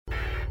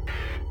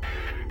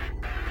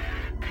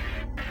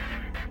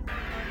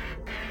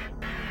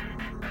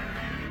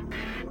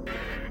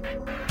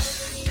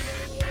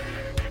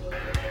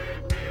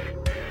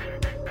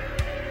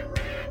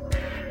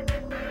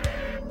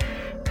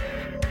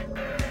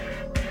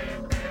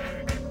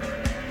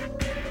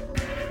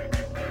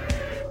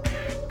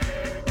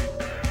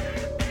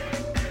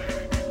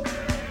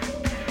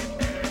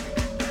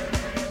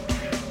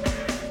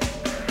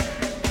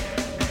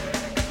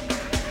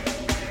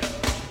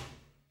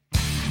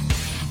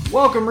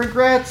Welcome, Rink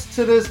Rats,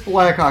 to this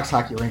Blackhawks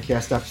Hockey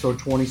Rinkcast episode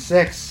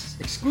 26,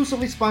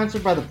 exclusively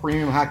sponsored by the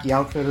Premium Hockey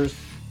Outfitters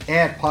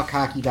at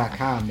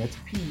puckhockey.com. That's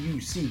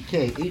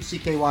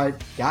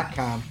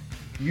PUCKHCKY.com.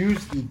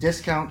 Use the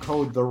discount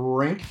code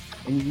THERINK,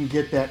 and you can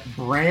get that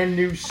brand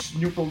new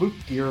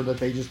Snoopaloop gear that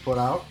they just put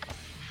out.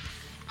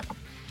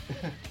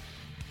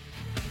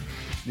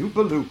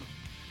 Snoopaloop.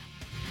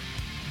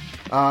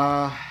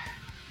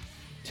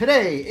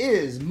 Today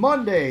is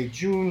Monday,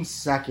 June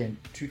 2nd,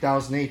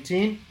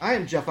 2018. I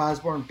am Jeff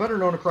Osborne, better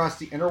known across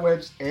the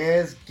interwebs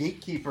as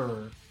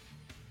Gatekeeper.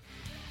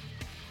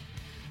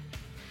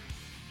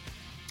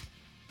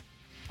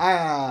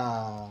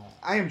 I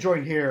am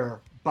joined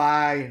here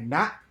by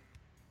not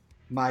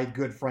my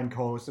good friend,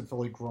 co-host, and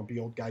Philly grumpy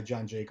old guy,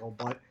 John Jekyll,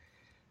 but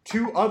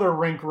two other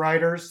rink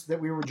writers that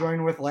we were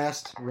joined with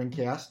last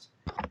Rinkcast.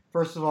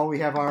 First of all, we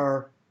have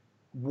our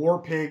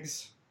War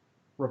Pigs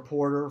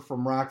reporter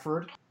from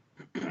Rockford,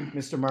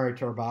 Mr. Mario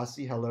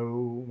Torbasi.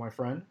 Hello, my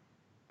friend.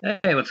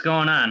 Hey, what's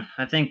going on?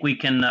 I think we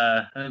can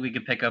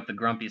pick up the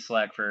grumpy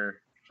slack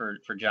for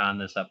John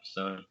this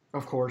episode.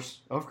 Of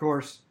course.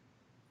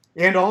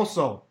 And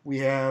also, we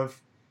have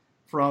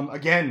from,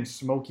 again,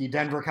 smoky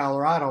Denver,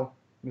 Colorado,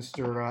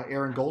 Mr.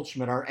 Aaron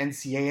Goldschmidt, our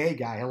NCAA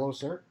guy. Hello,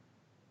 sir.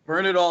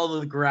 Burn it all to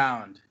the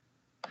ground.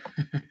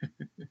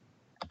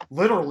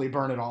 Literally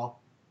burn it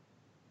all.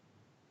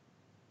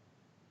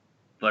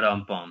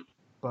 Bum.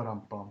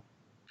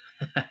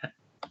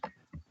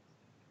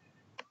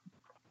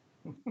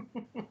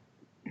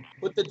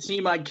 Put the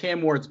team on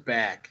Cam Ward's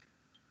back.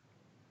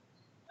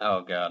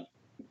 Oh, God.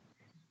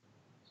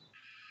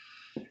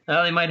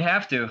 Well, they might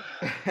have to.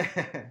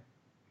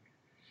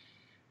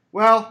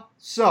 Well,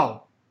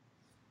 so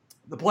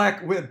the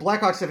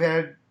Blackhawks have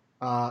had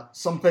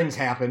some things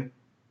happen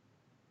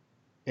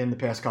in the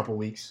past couple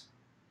weeks,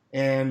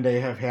 and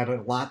they have had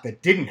a lot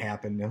that didn't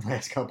happen in the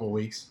last couple of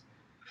weeks.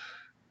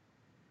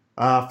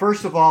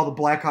 First of all,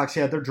 the Blackhawks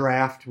had their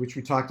draft, which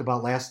we talked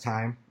about last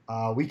time.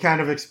 We kind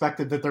of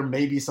expected that there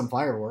may be some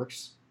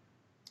fireworks,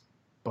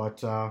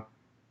 but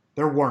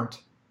there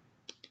weren't.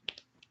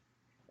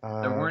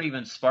 There weren't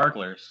even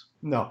sparklers.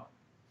 No.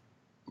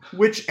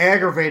 Which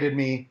aggravated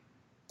me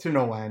to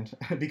no end,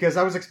 because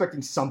I was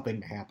expecting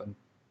something to happen.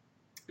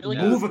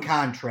 Move a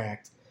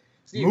contract.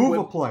 Move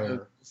a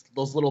player.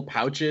 Those little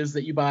pouches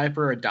that you buy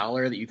for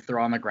 $1 that you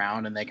throw on the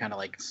ground and they kind of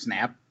like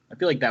snap. I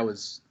feel like that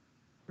was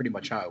pretty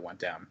much how it went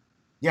down.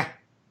 Yeah,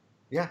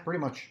 pretty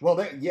much. Well,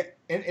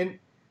 and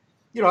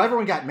you know,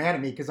 everyone got mad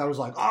at me because I was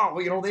like, oh,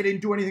 well, you know, they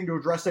didn't do anything to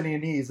address any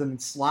of these.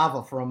 And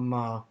Slava from,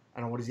 I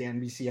don't know, what is the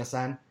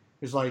NBCSN,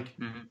 was like,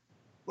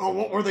 well,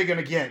 what were they going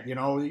to get? You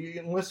know,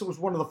 unless it was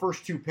one of the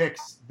first two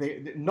picks,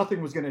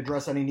 nothing was going to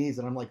address any needs.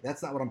 And I'm like,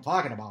 that's not what I'm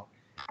talking about.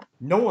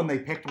 No one they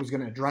picked was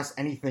going to address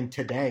anything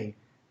today,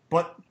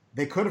 but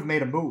they could have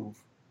made a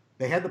move.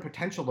 They had the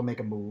potential to make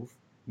a move.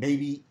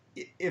 Maybe,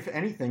 if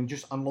anything,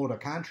 just unload a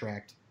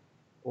contract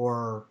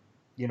or,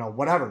 you know,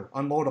 whatever,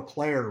 unload a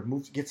player,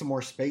 get some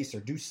more space or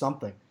do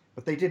something.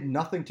 But they did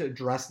nothing to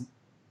address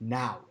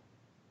now,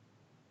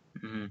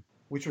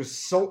 which was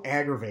so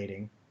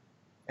aggravating.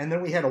 And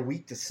then we had a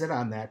week to sit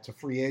on that to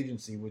free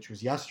agency, which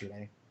was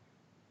yesterday.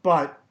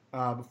 But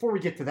before we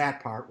get to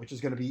that part, which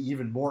is going to be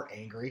even more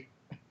angry,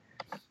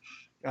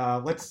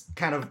 let's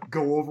kind of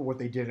go over what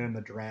they did in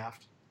the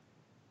draft.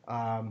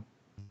 I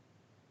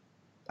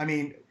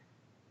mean,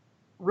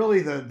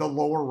 really the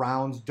lower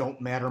rounds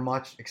don't matter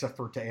much except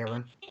for to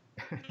Aaron.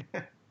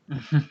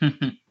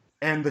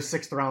 And the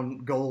 6th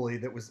round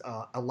goalie that was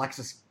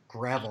Alexis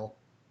Gravel.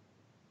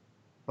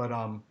 But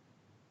I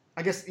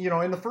guess, you know,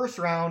 in the first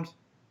round,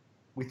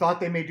 we thought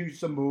they may do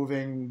some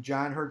moving.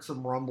 John heard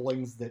some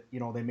rumblings that, you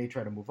know, they may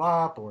try to move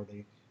up or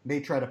they may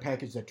try to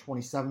package that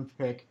 27th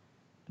pick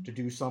to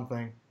do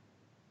something.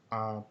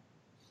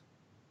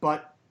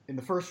 But in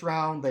the first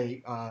round,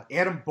 they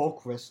Adam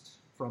Boqvist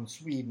from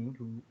Sweden,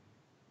 who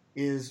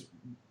is,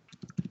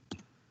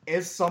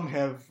 as some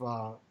have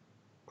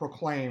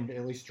proclaimed,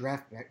 at least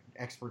draft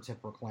experts have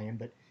proclaimed,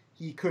 that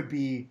he could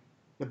be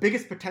the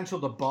biggest potential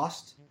to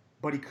bust,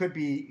 but he could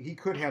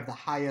have the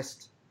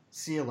highest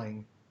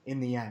ceiling in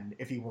the end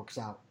if he works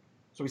out.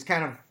 So he's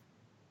kind of,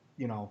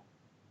 you know,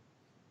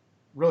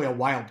 really a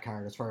wild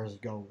card as far as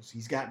it goes.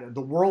 He's got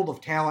the world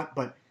of talent,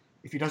 but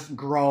if he doesn't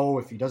grow,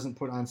 if he doesn't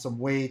put on some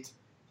weight,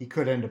 he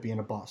could end up being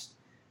a bust.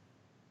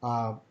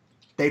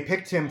 They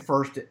picked him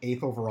first at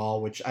 8th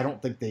overall, which I don't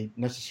think they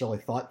necessarily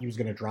thought he was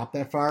going to drop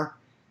that far.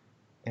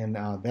 And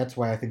that's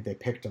why I think they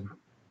picked him.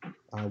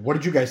 What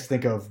did you guys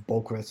think of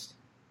Boqvist?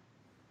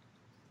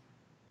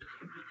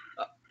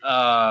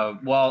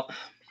 Well,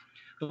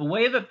 the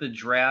way that the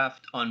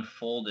draft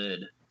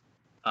unfolded,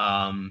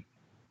 I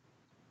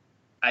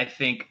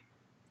think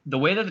the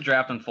way that the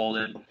draft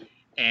unfolded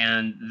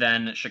and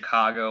then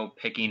Chicago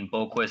picking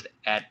Boqvist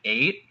at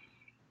 8,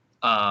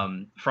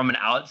 from an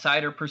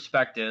outsider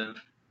perspective,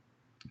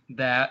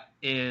 that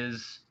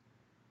is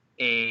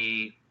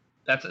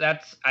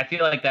that's I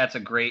feel like that's a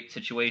great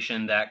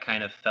situation that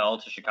kind of fell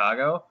to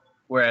Chicago,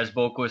 whereas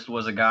Boqvist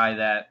was a guy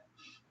that,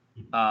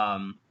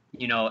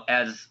 you know,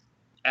 as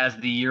as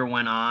the year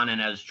went on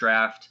and as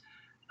draft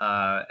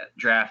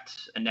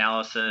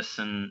analysis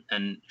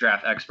and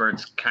draft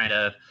experts kind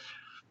of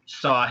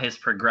saw his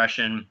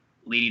progression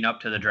leading up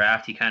to the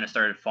draft, he kind of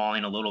started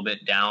falling a little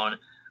bit down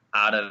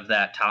out of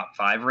that top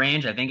 5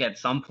 range. I think at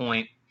some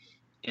point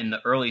in the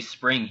early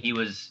spring, he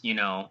was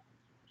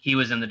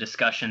in the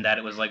discussion that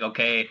it was like,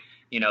 okay,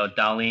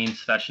 Dahlin,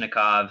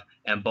 Svechnikov,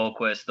 and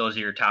Boqvist, those are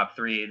your top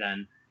 3.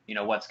 Then,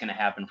 what's going to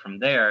happen from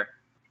there?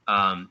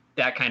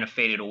 That kind of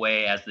faded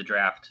away as the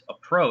draft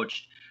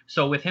approached.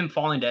 So with him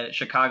falling to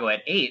Chicago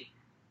at 8,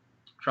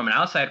 from an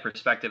outside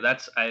perspective,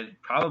 that's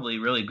probably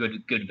really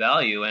good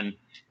value and,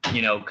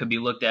 could be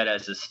looked at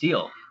as a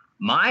steal.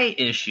 My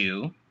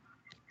issue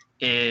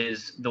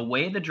is the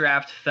way the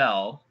draft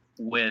fell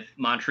with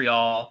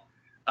Montreal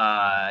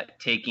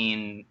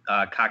taking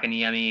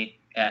Kakaniemi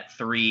at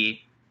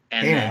 3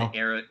 and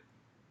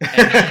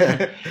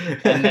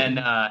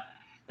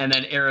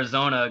then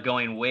Arizona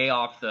going way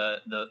off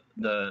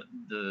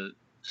the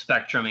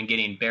spectrum and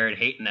getting Barrett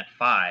Hayton at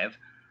 5.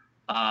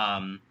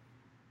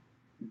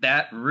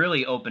 That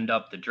really opened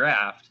up the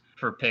draft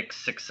for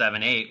picks 6,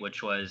 7, 8,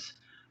 which was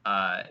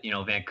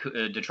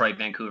Detroit,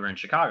 Vancouver, and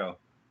Chicago.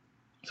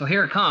 So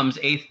here it comes,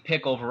 8th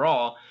pick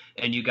overall,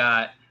 and you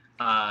got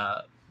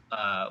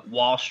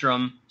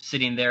Wahlstrom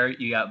sitting there,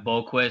 you got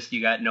Boqvist,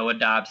 you got Noah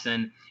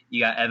Dobson,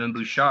 you got Evan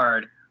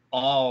Bouchard,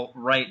 all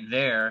right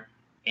there.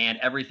 And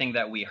everything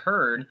that we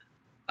heard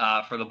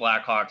for the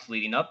Blackhawks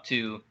leading up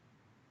to,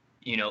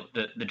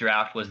 the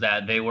draft was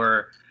that they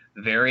were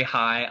very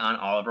high on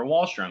Oliver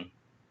Wahlstrom.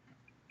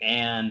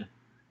 And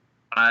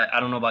I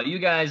don't know about you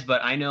guys,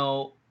 but I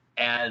know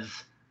as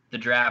the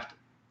draft,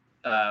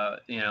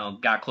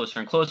 got closer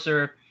and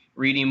closer,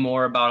 reading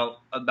more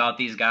about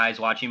these guys,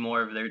 watching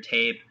more of their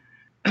tape,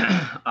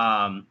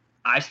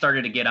 I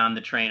started to get on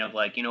the train of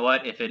like, you know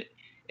what, if it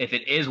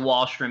is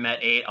Wahlstrom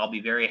at 8, I'll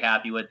be very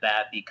happy with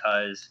that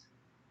because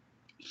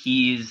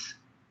he's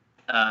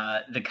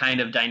the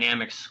kind of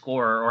dynamic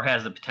scorer, or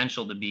has the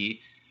potential to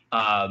be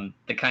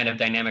the kind of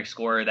dynamic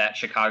scorer that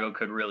Chicago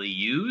could really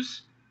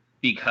use,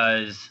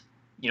 because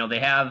they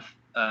have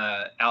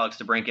Alex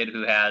DeBrincat,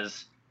 who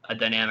has a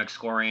dynamic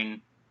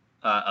scoring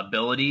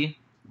ability,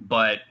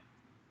 but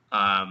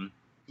I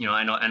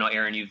know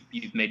Aaron,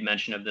 you've made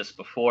mention of this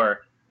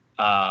before.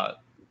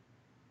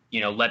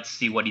 Let's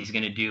see what he's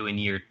going to do in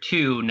year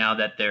 2 now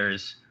that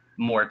there's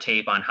more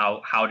tape on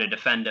how to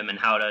defend him and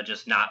how to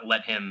just not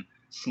let him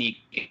sneak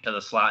into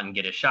the slot and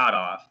get a shot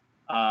off.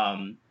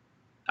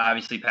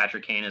 Obviously,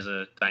 Patrick Kane is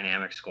a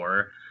dynamic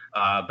scorer.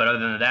 But other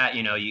than that,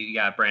 you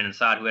got Brandon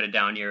Saad, who had a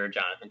down year,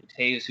 Jonathan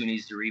Toews, who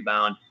needs to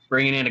rebound.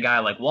 Bringing in a guy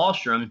like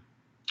Wahlstrom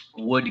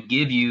would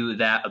give you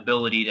that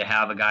ability to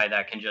have a guy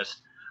that can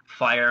just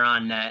fire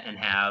on net and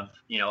have,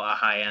 a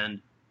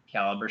high-end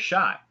caliber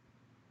shot.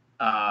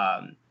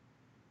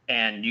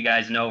 And you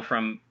guys know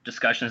from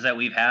discussions that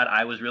we've had,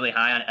 I was really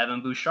high on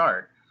Evan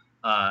Bouchard,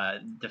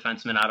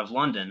 defenseman out of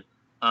London.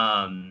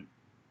 A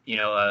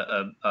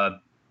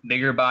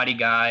bigger body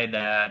guy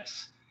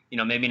that's,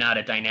 maybe not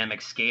a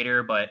dynamic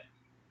skater, but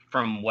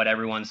from what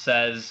everyone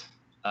says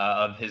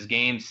of his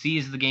game,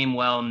 sees the game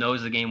well,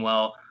 knows the game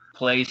well,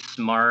 plays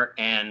smart,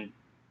 and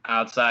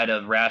outside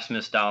of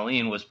Rasmus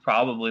Dahlin was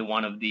probably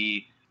one of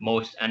the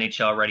most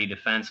NHL-ready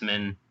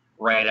defensemen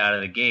right out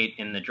of the gate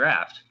in the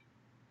draft.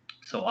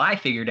 So I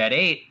figured at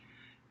 8,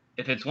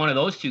 if it's one of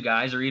those two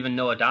guys, or even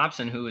Noah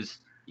Dobson, who is,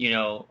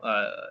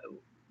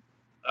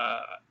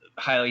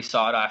 highly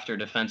sought-after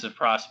defensive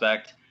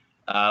prospect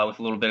with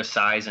a little bit of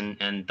size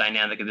and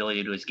dynamic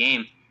ability to his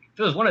game, if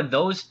it was one of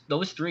those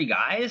 3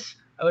 guys,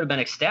 I would have been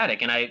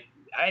ecstatic. And I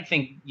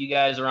think you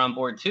guys are on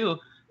board too.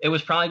 It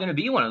was probably going to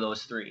be one of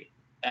those 3.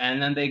 And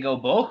then they go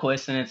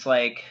Boqvist, and it's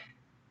like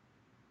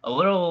a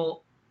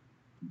little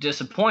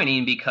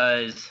disappointing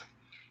because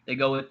they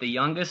go with the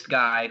youngest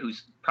guy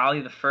who's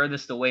probably the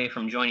furthest away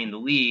from joining the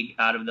league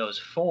out of those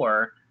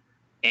 4,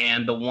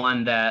 and the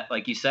one that,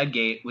 like you said,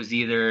 Gate, was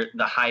either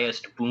the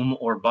highest boom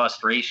or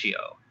bust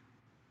ratio.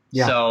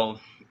 Yeah. So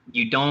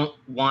you don't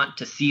want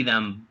to see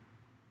them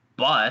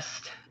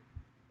bust,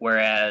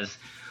 whereas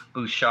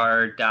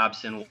Bouchard,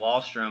 Dobson,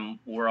 Wahlstrom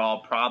were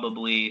all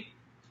probably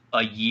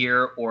a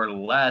year or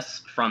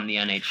less from the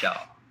NHL.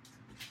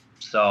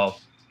 So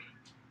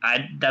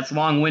that's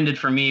long-winded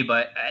for me,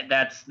 but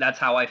that's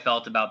how I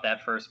felt about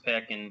that first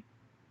pick, and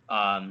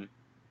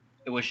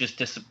it was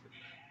just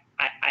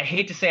I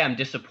hate to say I'm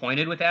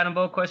disappointed with Adam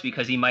Boqvist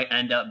because he might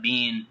end up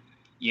being,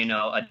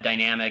 a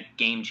dynamic,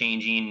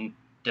 game-changing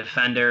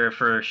defender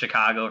for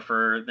Chicago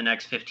for the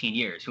next 15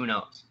 years. Who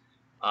knows?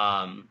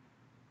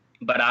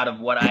 But out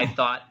of what I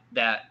thought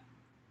that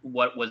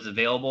what was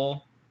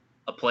available,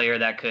 a player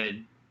that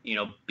could,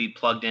 be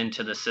plugged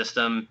into the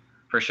system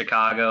for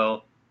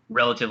Chicago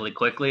relatively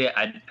quickly,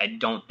 I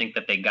don't think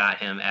that they got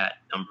him at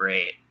number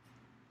 8.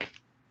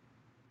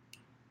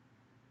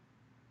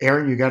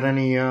 Aaron, you got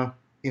any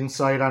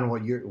insight on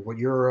what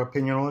your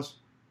opinion was?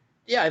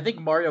 Yeah, I think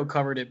Mario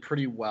covered it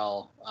pretty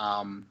well.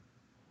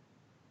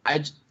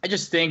 I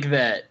just think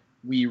that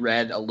we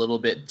read a little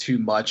bit too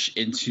much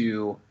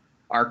into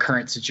our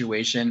current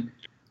situation.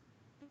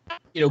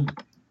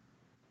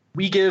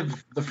 we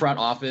give the front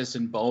office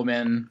and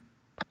Bowman,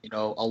 a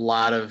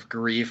lot of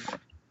grief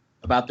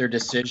about their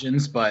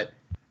decisions, but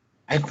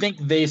I think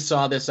they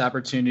saw this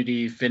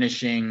opportunity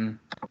finishing,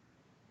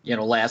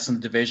 last in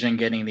the division,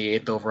 getting the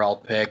 8th overall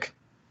pick.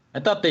 I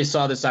thought they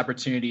saw this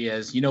opportunity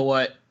as, you know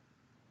what,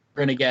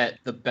 we're going to get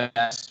the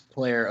best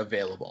player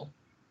available.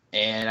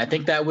 And I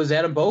think that was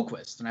Adam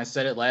Boqvist. And I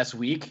said it last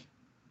week.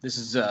 This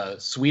is a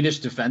Swedish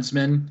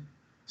defenseman.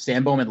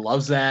 Stan Bowman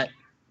loves that.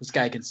 This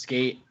guy can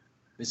skate.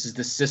 This is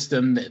the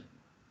system that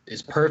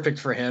is perfect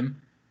for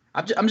him.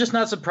 I'm just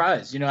not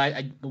surprised.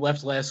 I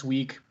left last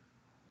week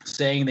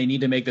saying they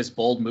need to make this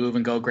bold move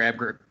and go grab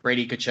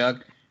Brady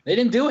Tkachuk. They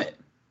didn't do it.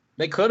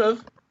 They could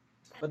have,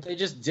 but they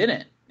just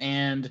didn't.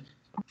 And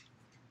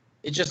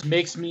it just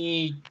makes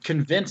me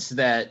convinced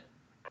that,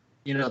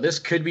 this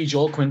could be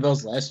Joel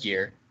Quenneville's last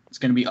year. It's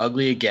going to be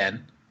ugly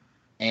again.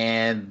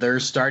 And they're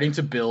starting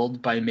to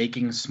build by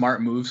making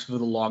smart moves for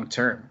the long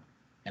term.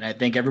 And I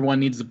think everyone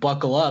needs to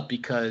buckle up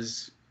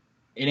because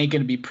it ain't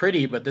going to be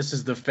pretty, but this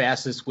is the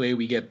fastest way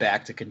we get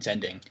back to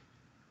contending.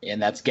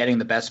 And that's getting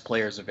the best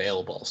players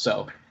available.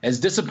 So as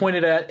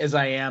disappointed as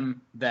I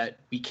am that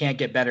we can't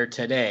get better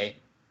today,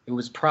 it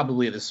was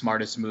probably the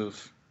smartest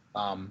move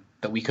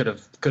that we could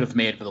have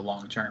made for the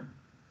long term.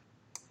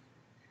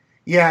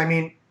 Yeah, I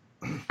mean,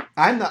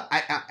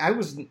 I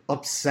was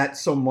upset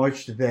so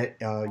much that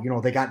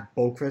they got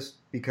Boqvist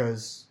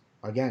because,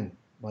 again,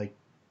 like,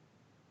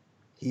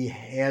 he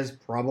has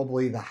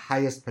probably the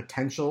highest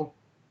potential,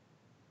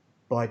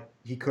 but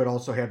he could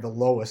also have the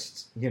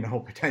lowest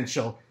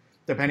potential,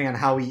 depending on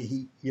how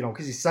he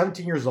because he's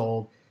 17 years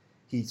old,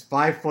 he's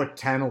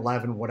 5'10",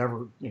 11,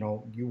 whatever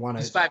you want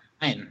to. He's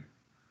 5'9".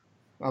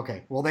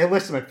 Okay, well they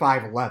list him at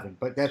 5'11",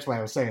 but that's why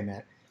I was saying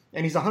that,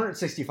 and he's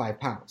 165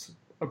 pounds.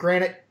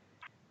 Granted,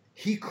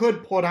 he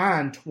could put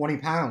on 20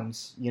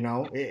 pounds,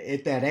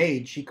 at that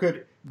age. He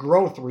could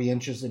grow 3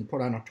 inches and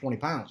put on 20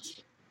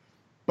 pounds.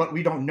 But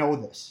we don't know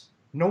this.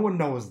 No one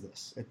knows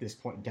this at this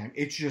point in time.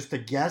 It's just a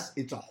guess.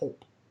 It's a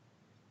hope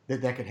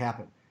that could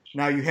happen.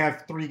 Now you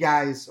have 2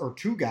 guys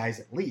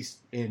at least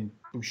in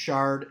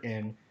Bouchard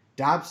and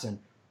Dobson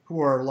who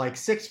are like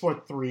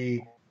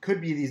 6'3",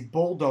 could be these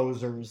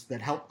bulldozers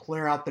that help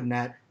clear out the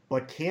net,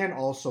 but can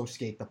also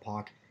skate the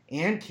puck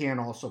and can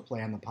also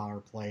play on the power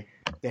play,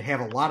 that have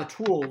a lot of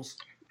tools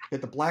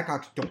that the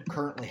Blackhawks don't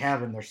currently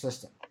have in their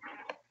system.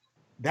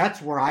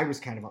 That's where I was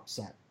kind of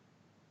upset.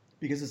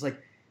 Because it's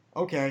like,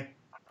 okay,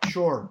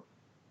 sure,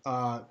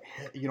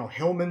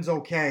 Hillman's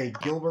okay,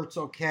 Gilbert's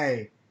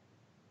okay.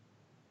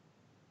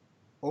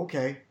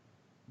 Okay,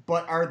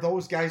 but are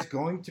those guys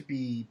going to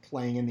be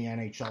playing in the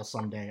NHL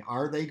someday?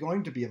 Are they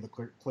going to be able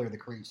to clear the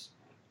crease?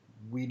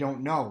 We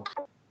don't know.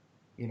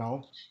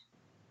 I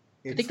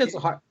think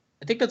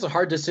that's a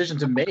hard decision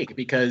to make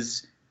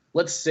because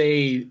let's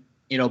say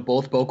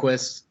both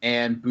Boqvist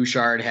and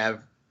Bouchard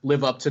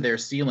live up to their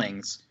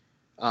ceilings.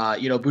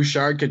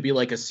 Bouchard could be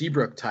like a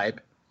Seabrook type,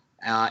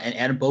 and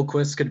Adam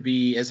Boqvist could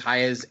be as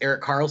high as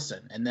Erik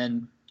Karlsson. And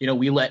then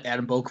we let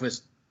Adam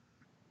Boqvist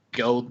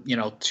go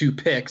 2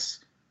 picks,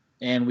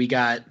 and we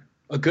got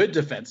a good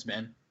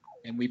defenseman,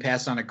 and we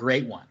passed on a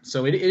great one.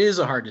 So it is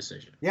a hard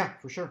decision. Yeah,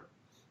 for sure.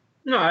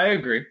 No, I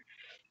agree.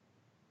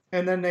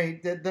 And then they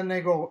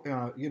go,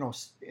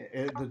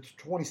 the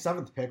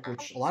 27th pick,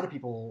 which a lot of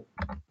people,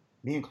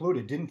 me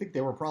included, didn't think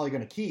they were probably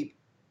going to keep.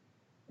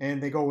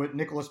 And they go with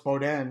Nicholas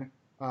Beaudin,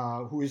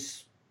 who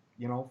is,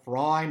 for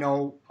all I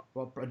know,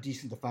 a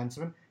decent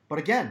defenseman. But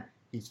again,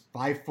 he's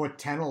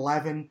 5'10",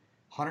 11,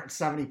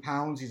 170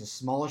 pounds. He's a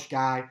smallish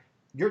guy.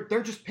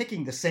 They're just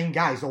picking the same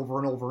guys over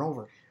and over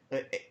and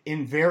over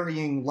in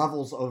varying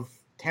levels of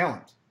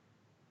talent.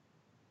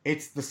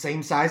 It's the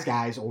same size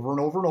guys over and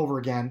over and over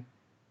again.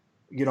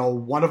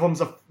 One of them's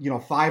a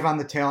 5 on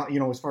the talent,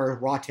 as far as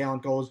raw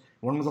talent goes.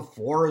 One of them's a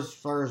 4 as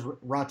far as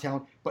raw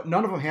talent, but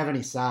none of them have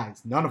any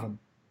size. None of them.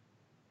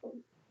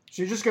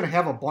 So you're just going to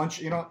have a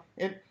bunch, and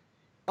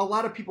a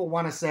lot of people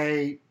want to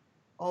say,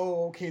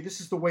 oh, okay,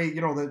 this is the way,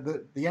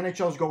 the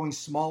NHL is going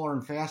smaller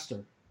and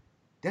faster.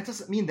 That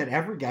doesn't mean that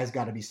every guy's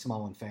got to be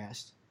small and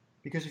fast.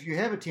 Because if you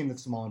have a team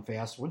that's small and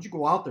fast, once you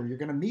go out there, you're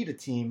going to meet a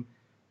team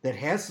that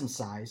has some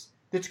size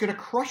that's going to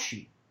crush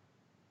you.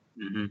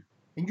 Mm-hmm.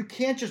 And you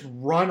can't just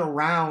run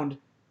around,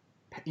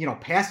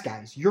 past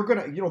guys. You're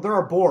going to, there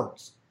are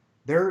boards.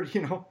 There,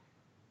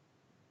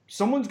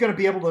 someone's going to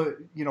be able to,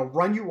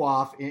 run you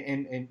off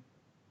and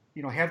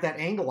have that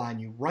angle on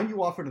you, run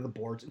you off into the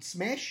boards and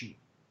smash you.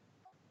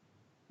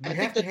 You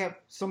have to have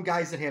some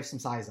guys that have some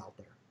size out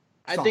there.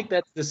 I think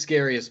that's the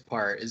scariest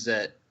part is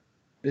that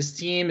this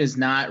team is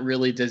not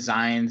really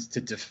designed to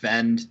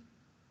defend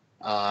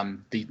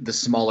the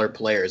smaller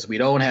players. We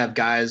don't have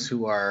guys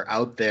who are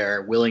out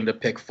there willing to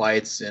pick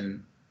fights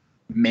and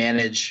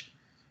manage,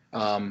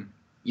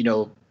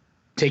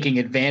 taking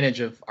advantage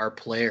of our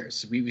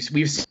players.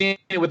 We've seen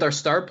it with our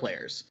star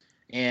players,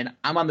 and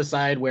I'm on the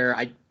side where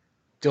I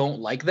don't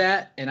like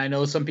that. And I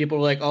know some people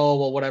are like, oh,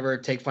 well, whatever,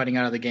 take fighting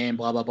out of the game,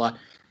 blah, blah, blah.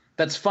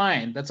 That's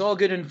fine. That's all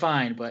good and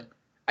fine. But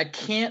I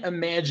can't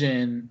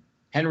imagine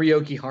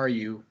Henryoki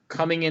Haru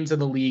coming into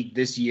the league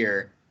this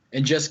year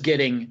and just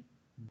getting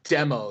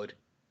demoed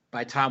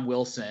by Tom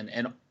Wilson,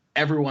 and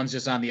everyone's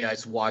just on the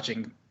ice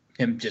watching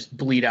him just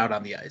bleed out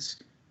on the ice.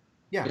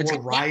 Yeah,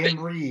 or Ryan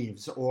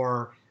Reeves,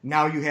 or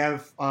now you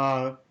have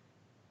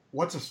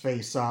what's his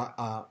face?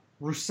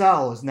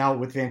 Roussel is now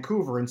with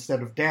Vancouver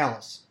instead of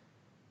Dallas.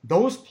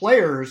 Those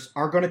players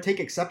are going to take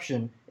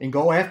exception and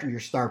go after your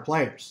star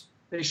players.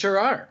 They sure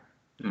are.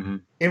 Mm-hmm.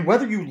 And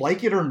whether you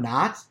like it or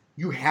not,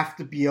 you have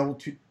to be able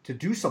to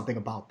do something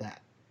about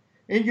that.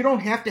 And you don't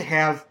have to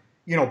have,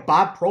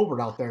 Bob Probert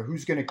out there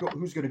who's going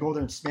to go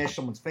there and smash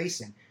someone's face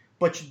in.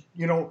 But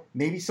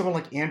maybe someone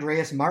like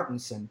Andreas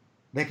Martinson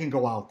that can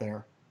go out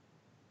there.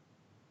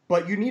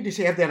 But you need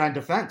to have that on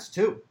defense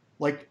too.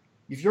 Like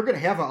if you're going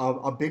to have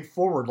a big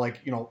forward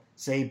like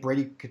say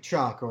Brady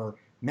Tkachuk or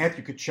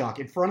Matthew Tkachuk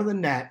in front of the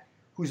net,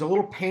 who's a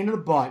little pain in the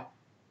butt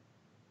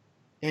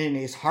and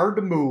is hard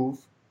to move.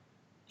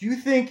 Do you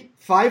think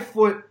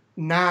 5'9",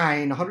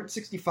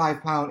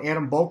 165-pound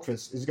Adam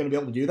Boqvist is going to be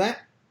able to do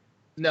that?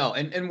 No,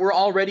 and we're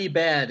already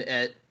bad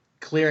at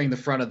clearing the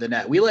front of the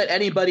net. We let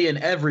anybody and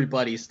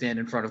everybody stand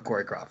in front of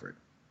Corey Crawford.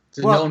 It's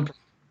a known.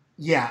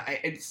 Yeah,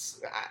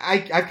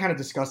 I've kind of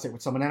discussed it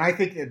with someone, and I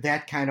think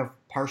that kind of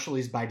partially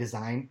is by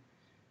design,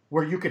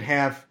 where you could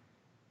have,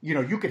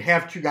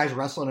 two guys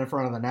wrestling in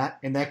front of the net,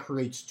 and that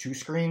creates two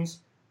screens,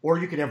 or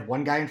you could have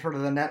one guy in front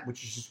of the net,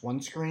 which is just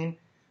one screen.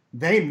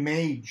 They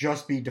may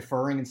just be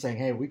deferring and saying,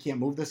 hey, we can't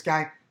move this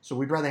guy, so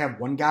we'd rather have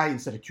one guy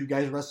instead of two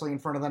guys wrestling in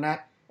front of the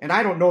net. And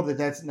I don't know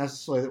that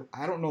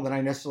I don't know that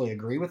I necessarily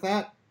agree with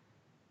that,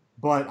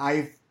 but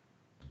I've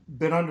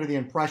been under the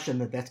impression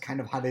that that's kind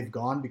of how they've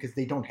gone because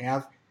they don't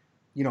have,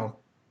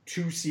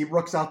 two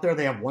Seabrooks out there.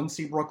 They have one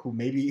Seabrook who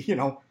maybe,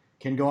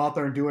 can go out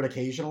there and do it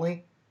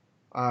occasionally.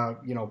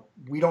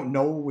 We don't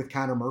know with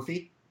Connor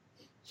Murphy.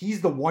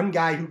 He's the one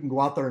guy who can go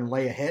out there and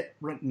lay a hit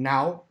right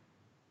now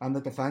on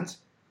the defense.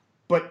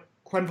 But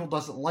Quenneville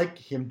doesn't like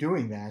him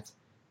doing that.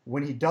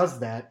 When he does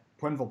that,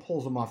 Quenneville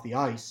pulls him off the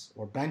ice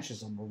or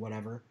benches him or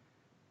whatever.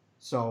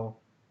 So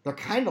they're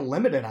kind of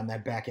limited on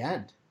that back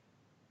end.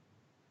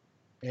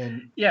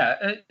 And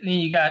yeah,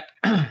 you got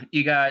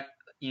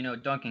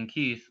Duncan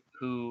Keith,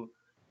 who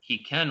he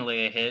can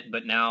lay a hit,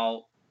 but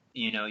now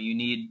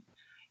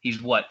he's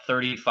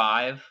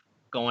 35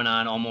 going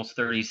on almost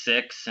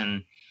 36,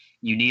 and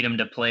you need him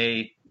to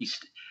play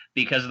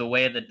because of the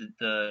way that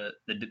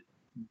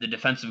the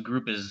defensive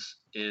group is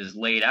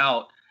laid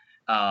out.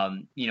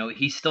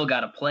 He's still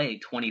got to play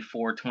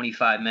 24,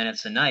 25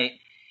 minutes a night,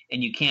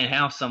 and you can't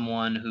have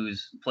someone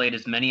who's played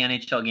as many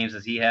NHL games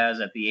as he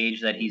has at the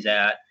age that he's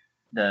at,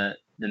 the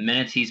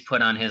minutes he's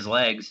put on his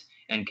legs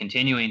and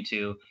continuing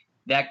to.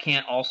 That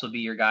can't also be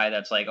your guy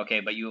that's like, okay,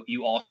 but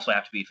you also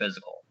have to be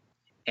physical.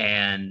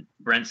 And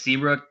Brent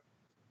Seabrook,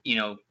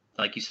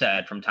 like you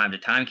said, from time to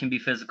time can be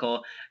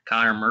physical.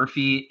 Connor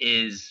Murphy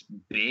is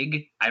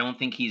big. I don't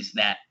think he's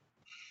that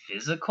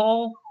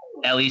physical,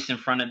 at least in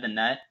front of the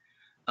net.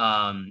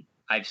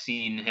 I've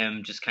seen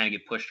him just kind of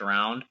get pushed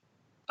around.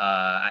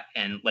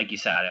 And like you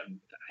said,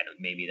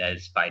 maybe that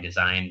is by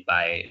design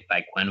by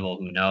Quenneville,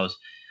 who knows.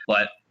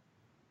 But,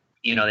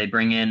 they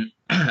bring in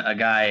a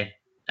guy.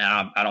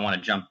 I don't want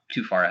to jump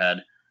too far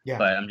ahead,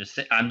 but I'm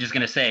just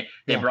going to say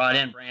they brought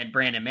in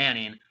Brandon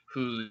Manning,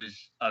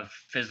 who's a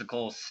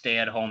physical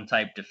stay-at-home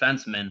type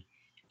defenseman.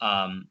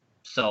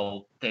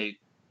 So they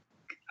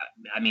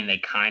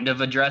kind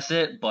of address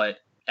it, but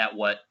at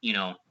what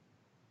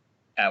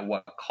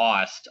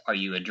cost are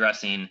you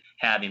addressing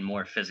having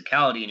more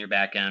physicality in your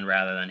back end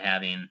rather than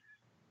having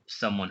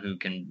someone who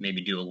can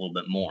maybe do a little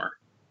bit more?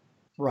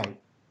 Right.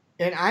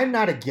 And I'm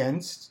not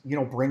against,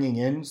 bringing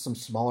in some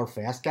smaller,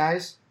 fast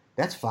guys.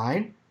 That's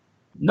fine.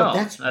 No,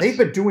 but they've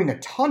been doing a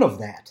ton of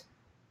that.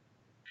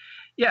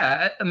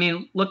 Yeah, I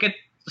mean, look at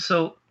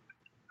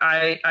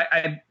I'm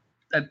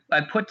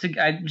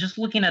just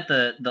looking at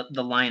the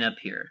lineup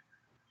here,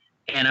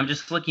 and I'm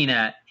just looking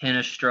at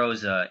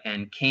Hinostroza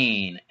and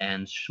Kane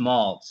and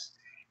Schmaltz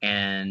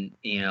and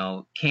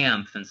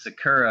Kampf and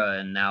Sakura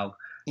and now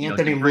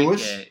Anthony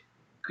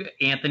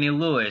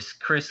Lewis,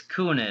 Chris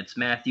Kunitz,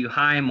 Matthew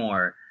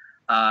Highmore.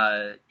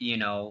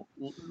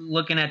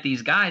 Looking at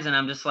these guys, and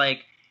I'm just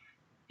like,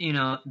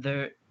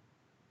 they're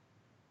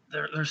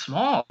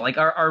small. Like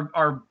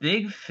our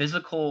big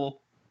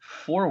physical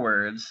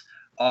forwards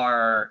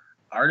are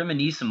Artem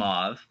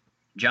Anisimov,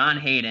 John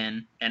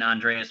Hayden, and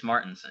Andreas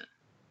Martinson.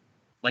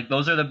 Like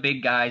those are the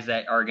big guys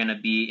that are going to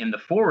be in the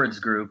forwards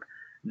group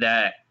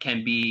that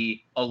can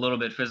be a little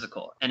bit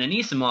physical. And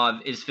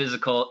Anisimov is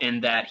physical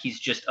in that he's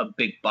just a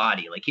big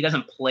body. Like he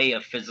doesn't play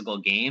a physical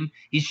game.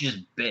 He's just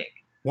big.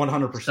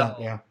 100%.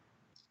 Yeah.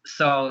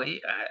 So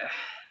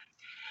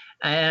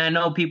I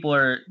know people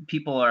are.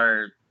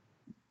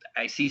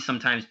 I see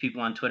sometimes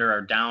people on Twitter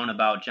are down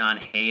about John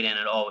Hayden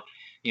and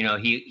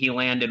he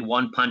landed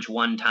one punch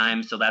one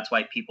time, so that's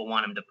why people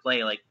want him to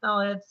play. Like,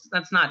 no,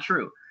 that's not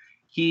true.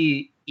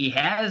 He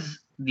has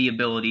the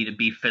ability to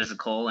be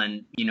physical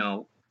and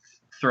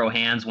throw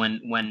hands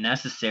when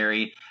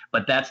necessary,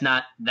 but that's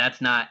not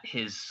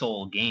his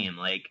sole game.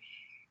 Like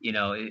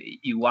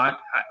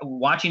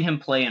watching him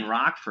play in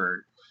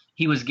Rockford,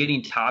 he was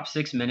getting top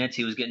 6 minutes.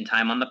 He was getting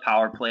time on the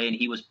power play, and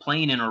he was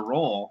playing in a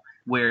role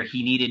where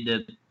he needed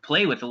to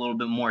play with a little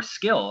bit more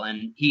skill,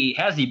 and he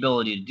has the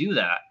ability to do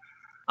that.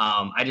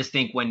 I just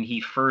think when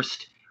he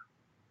first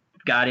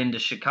got into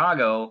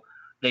Chicago,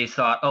 they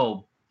thought,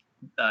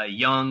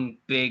 young,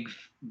 big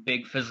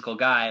physical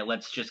guy.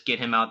 Let's just get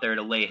him out there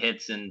to lay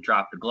hits and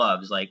drop the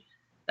gloves. Like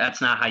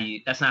that's not how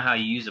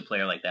you use a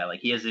player like that.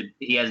 Like he has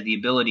the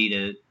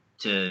ability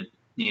to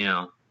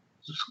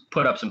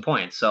put up some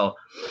points. So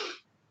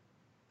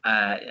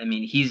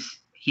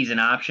he's an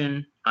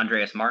option.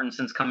 Andreas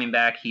Martinson's coming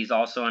back. He's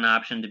also an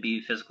option to be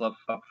physical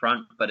up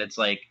front. But it's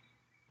like,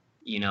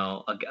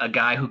 a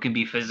guy who can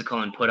be physical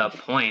and put up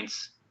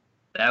points.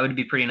 That would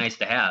be pretty nice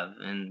to have.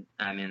 And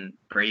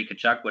Brady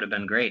Tkachuk would have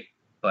been great,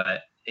 but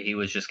he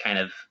was just kind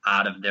of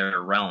out of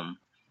their realm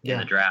in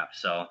the draft.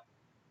 So,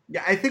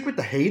 yeah, I think with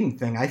the Hayden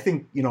thing, I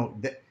think,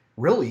 that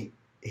really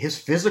his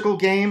physical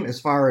game, as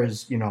far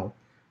as,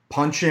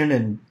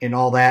 punching and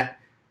all that,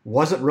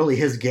 wasn't really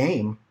his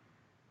game,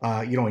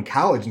 in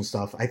college and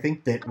stuff. I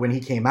think that when he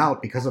came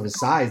out, because of his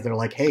size, they're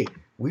like, hey,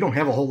 we don't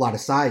have a whole lot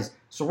of size,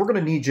 so we're going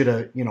to need you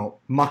to,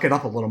 muck it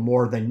up a little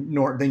more than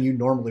you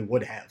normally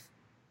would have.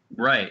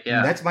 Right, yeah.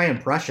 And that's my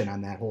impression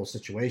on that whole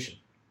situation.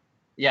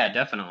 Yeah,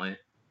 definitely.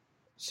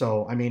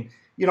 So,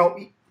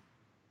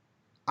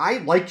 I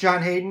like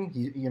John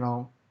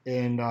Hayden,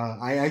 and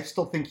I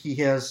still think he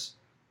has,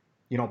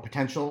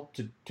 potential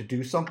to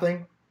do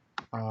something.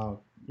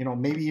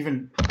 Maybe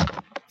even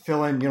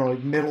fill in,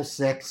 middle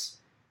six,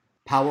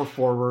 power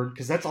forward,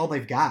 because that's all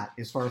they've got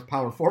as far as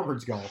power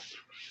forwards go.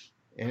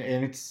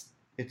 And it's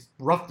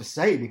rough to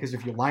say, because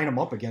if you line them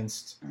up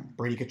against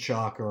Brady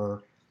Tkachuk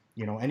or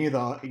any of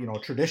the,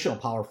 traditional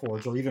power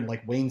forwards, or even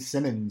like Wayne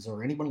Simmons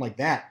or anyone like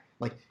that,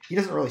 like he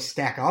doesn't really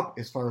stack up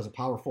as far as a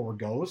power forward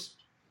goes.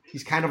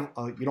 He's kind of,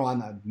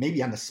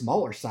 maybe on the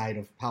smaller side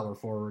of power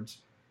forwards,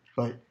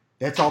 but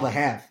that's all they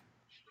have.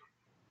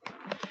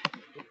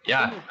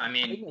 Yeah,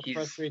 what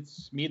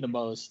frustrates me the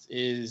most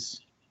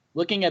is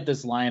looking at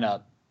this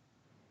lineup.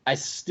 I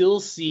still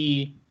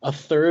see a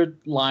third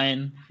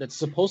line that's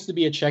supposed to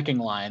be a checking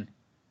line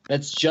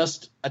that's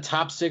just a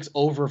top six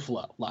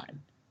overflow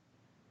line.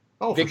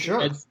 Oh, for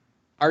sure.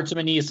 Artem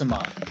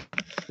Anisimov,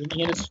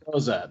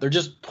 Hinostroza. They're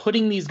just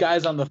putting these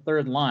guys on the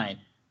third line.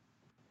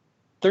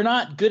 They're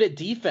not good at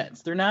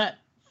defense. They're not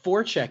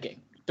forechecking.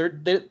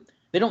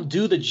 They don't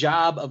do the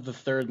job of the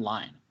third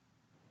line.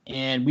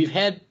 And we've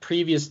had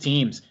previous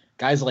teams,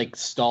 guys like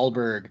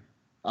Stahlberg,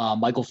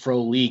 Michael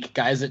Frolik,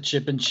 guys that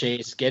chip and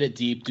chase, get it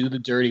deep, do the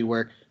dirty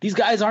work. These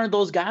guys aren't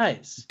those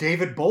guys.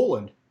 David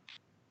Boland.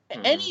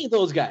 Any of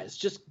those guys.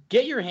 Just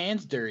get your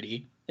hands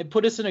dirty and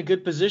put us in a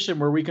good position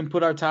where we can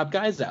put our top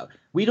guys out.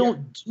 We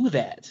don't do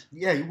that.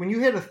 Yeah, when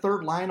you had a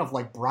third line of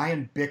like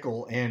Brian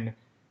Bickle and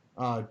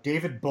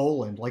David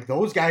Boland, like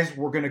those guys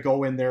were going to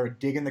go in there and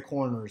dig in the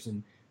corners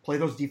and play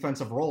those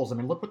defensive roles.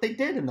 Look what they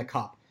did in the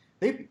Cup.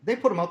 They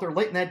put them out there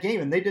late in that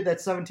game, and they did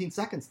that 17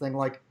 seconds thing.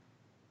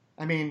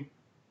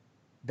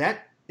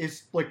 That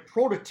is like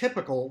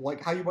prototypical,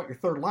 like how you want your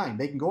third line.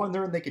 They can go in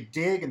there and they can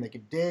dig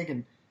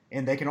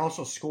and they can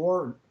also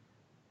score.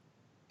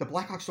 The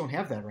Blackhawks don't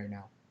have that right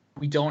now.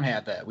 We don't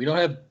have that. We don't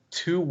have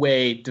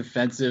two-way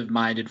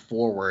defensive-minded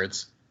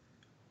forwards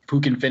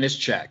who can finish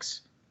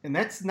checks. And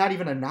that's not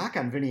even a knock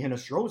on Vinny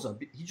Hinostroza.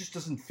 He just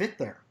doesn't fit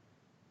there.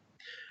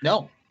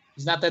 No,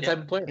 he's not that type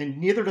of player. And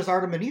neither does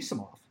Artem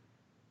Anisimov.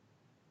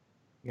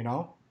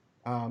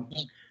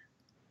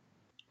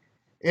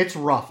 It's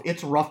rough.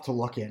 It's rough to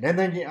look at. And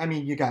then,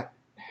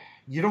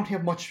 you don't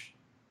have much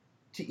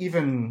to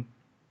even.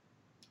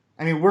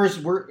 We're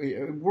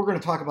going to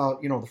talk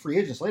about, the free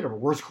agents later, but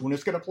where's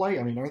Kunitz going to play?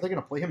 Are they going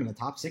to play him in the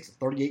top six at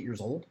 38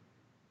 years old?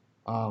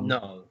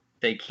 No,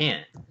 they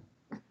can't.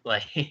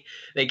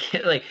 They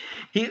can't.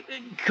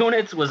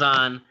 Kunitz was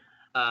on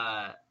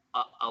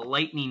a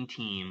Lightning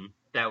team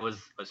that was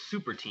a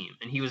super team,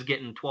 and he was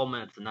getting 12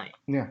 minutes a night.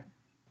 Yeah.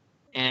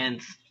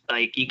 And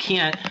you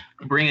can't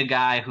bring a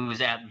guy who's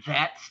at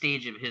that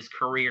stage of his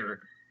career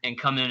and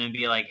come in and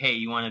be like, hey,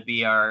 you want to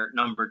be our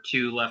number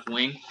 2 left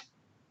wing?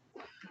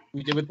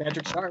 We did with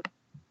Patrick Sharp.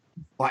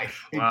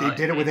 They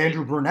did it with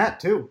Andrew Brunette,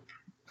 too.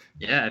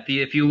 Yeah,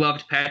 if you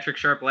loved Patrick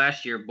Sharp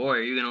last year, boy,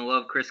 are you going to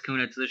love Chris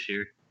Kunitz this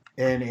year.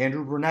 And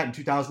Andrew Brunette in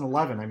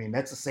 2011.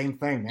 That's the same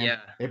thing, man. Yeah.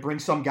 They bring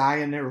some guy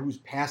in there who's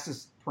past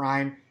his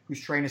prime,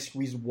 who's trying to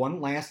squeeze one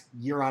last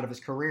year out of his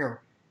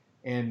career,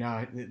 and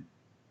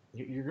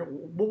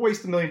we'll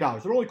waste $1 million.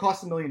 It only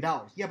costs $1 million.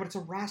 Yeah, but it's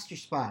a roster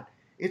spot.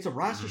 It's a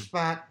roster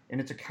spot,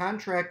 and it's a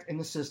contract in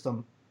the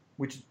system,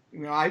 which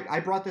I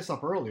brought this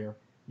up earlier.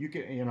 You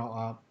can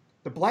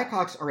the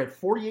Blackhawks are at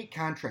 48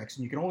 contracts,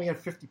 and you can only have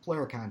 50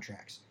 player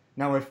contracts.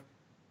 Now,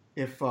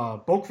 if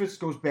Boqvist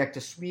goes back to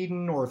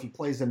Sweden, or if he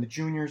plays in the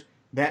juniors,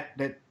 that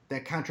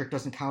contract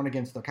doesn't count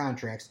against the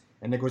contracts,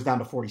 and it goes down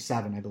to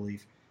 47, I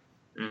believe.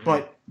 Mm-hmm.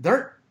 But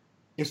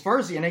as far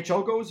as the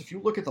NHL goes, if you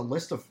look at the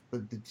list of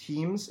the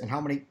teams and how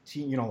many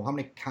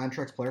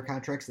player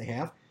contracts they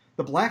have,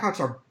 the Blackhawks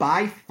are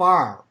by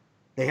far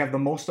They have the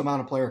most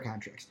amount of player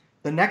contracts.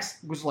 The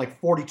next was like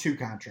 42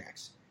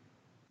 contracts.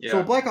 Yeah.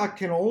 So Blackhawk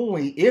can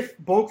only, if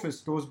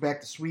Boqvist goes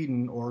back to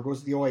Sweden or goes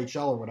to the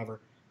OHL or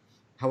whatever,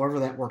 however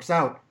that works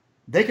out,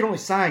 they can only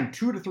sign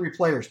 2 to 3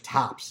 players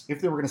tops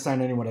if they were going to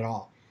sign anyone at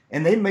all.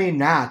 And they may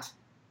not,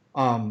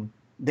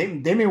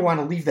 they may want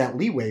to leave that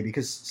leeway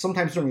because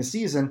sometimes during the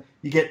season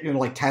you get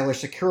like Tyler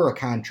Sekura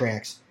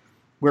contracts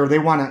where they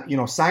want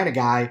to sign a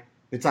guy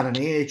that's on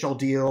an AHL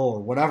deal or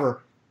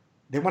whatever.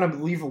 They want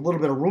to leave a little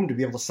bit of room to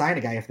be able to sign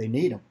a guy if they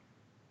need him.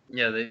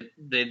 Yeah,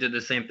 they did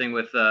the same thing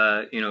with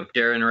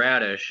Darren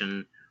Radish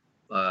and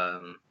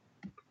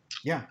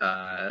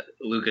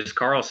Lucas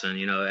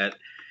Carlson. At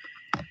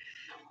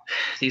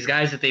these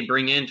guys that they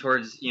bring in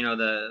towards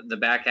the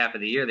back half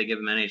of the year, they give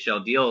them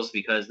NHL deals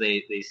because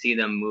they see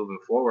them moving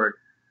forward.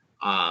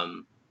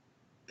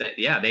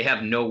 They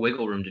have no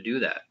wiggle room to do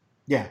that.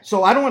 Yeah,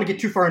 so I don't want to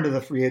get too far into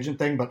the free agent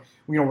thing, but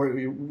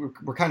we're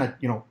kind of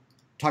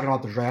talking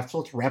about the draft, so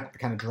let's wrap up the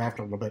kind of draft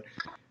a little bit.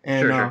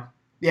 And sure.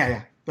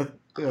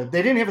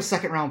 They didn't have a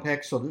second round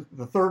pick, so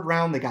the third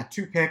round they got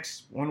 2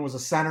 picks. One was a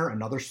center,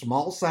 another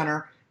small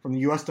center from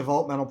the U.S.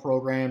 developmental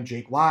program,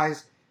 Jake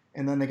Wise,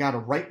 and then they got a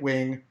right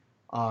wing,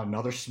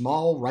 another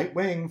small right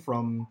wing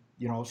from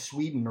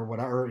Sweden or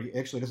whatever.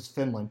 Actually, this is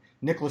Finland,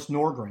 Nicholas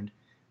Norgren.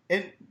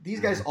 And these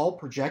guys all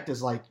project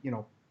as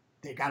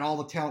they got all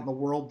the talent in the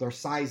world. Their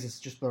size is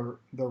just their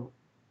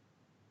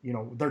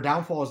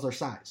downfall is their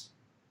size.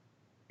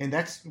 And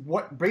that's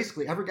what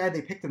basically every guy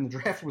they picked in the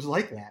draft was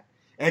like that,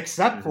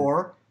 except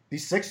for the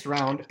 6th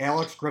round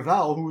Alex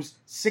Gravel, who's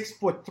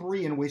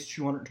 6'3" and weighs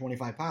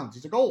 225 pounds.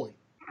 He's a goalie.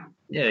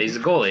 Yeah, he's a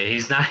goalie.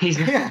 He's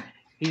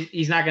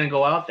not going to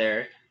go out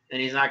there,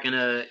 and he's not going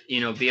to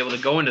be able to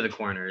go into the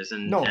corners.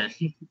 And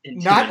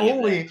not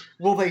only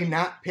will they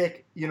not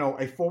pick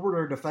a forward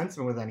or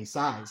defenseman with any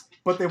size,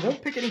 but they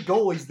won't pick any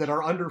goalies that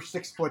are under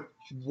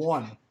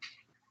 6'1",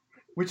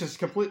 which is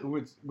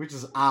which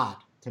is odd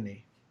to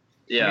me.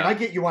 Yeah, I mean, I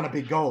get you want a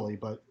big goalie,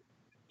 but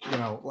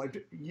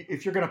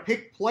if you're going to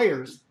pick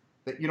players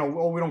that we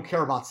don't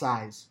care about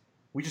size,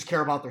 we just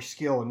care about their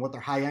skill and what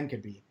their high end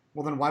could be.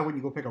 Well, then why wouldn't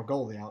you go pick a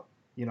goalie out?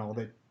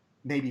 That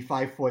maybe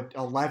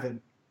 5'11",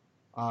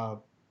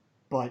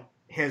 but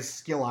has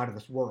skill out of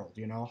this world.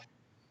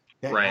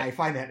 Right. I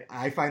find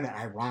that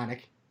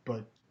ironic,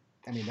 but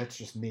I mean that's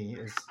just me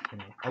as a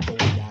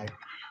goalie guy.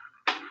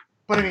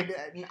 But I mean,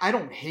 I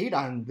don't hate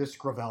on this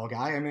Gravel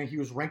guy. I mean, he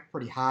was ranked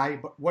pretty high,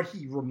 but what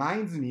he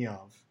reminds me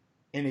of,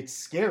 and it's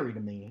scary to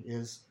me,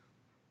 is,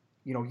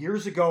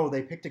 years ago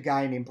they picked a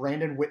guy named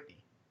Brandon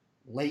Whitney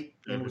late,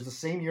 and it was the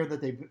same year that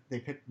they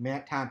picked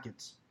Matt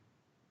Tompkins.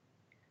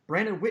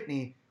 Brandon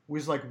Whitney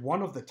was like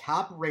one of the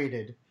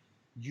top-rated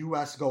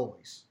U.S.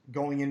 goalies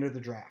going into the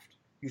draft.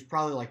 He was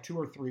probably like 2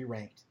 or 3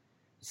 ranked.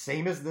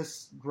 Same as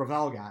this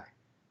Gravel guy.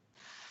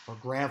 Or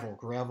Gravel,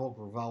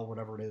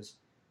 whatever it is.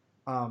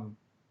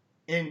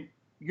 And,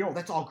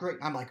 that's all great.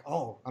 I'm like,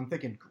 I'm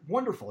thinking,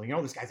 wonderful.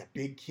 This guy's a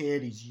big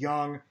kid. He's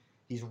young.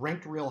 He's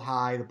ranked real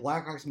high. The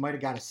Blackhawks might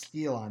have got a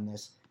steal on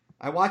this.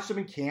 I watched him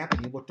in camp,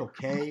 and he looked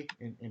okay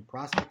in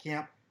prospect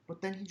camp.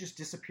 But then he just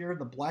disappeared.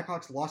 The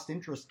Blackhawks lost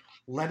interest,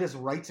 let his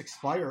rights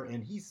expire,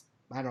 and he's,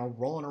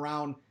 rolling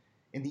around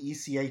in the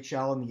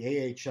ECHL and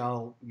the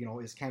AHL,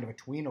 is kind of a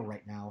tweener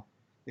right now.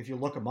 If you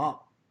look him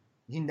up,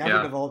 he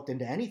never developed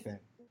into anything,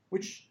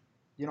 which,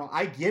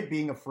 I get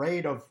being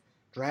afraid of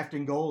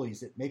drafting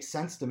goalies. It makes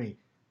sense to me.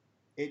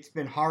 It's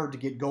been hard to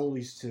get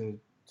goalies to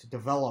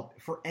develop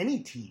for any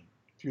team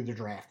through the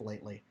draft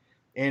lately.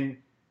 And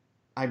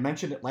I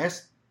mentioned it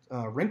last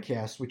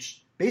Rincast,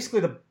 which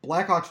basically the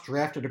Blackhawks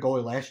drafted a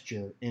goalie last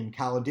year in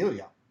Colin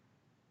Delia.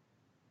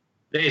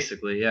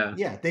 Basically, yeah.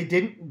 Yeah, they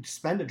didn't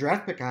spend a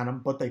draft pick on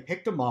him, but they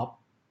picked him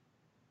up,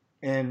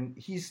 and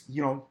he's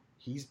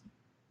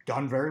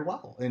done very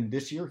well. And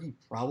this year he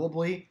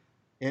probably,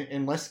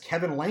 unless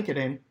Kevin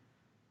Lankinen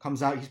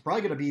comes out, he's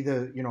probably going to be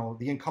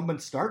the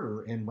incumbent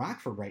starter in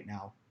Rockford right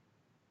now,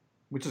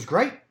 which is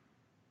great.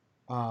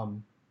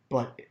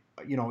 But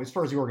as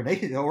far as the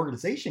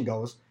organization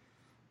goes,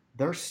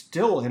 they're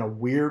still in a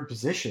weird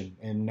position.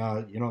 And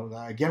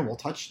again, we'll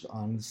touch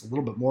on this a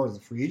little bit more as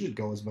the free agent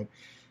goes. But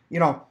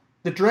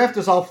the draft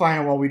is all fine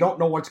and well. We don't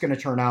know what's going to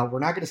turn out. We're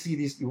not going to see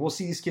these. We'll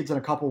see these kids in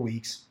a couple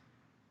weeks.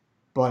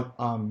 But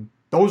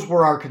those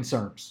were our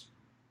concerns.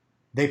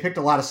 They picked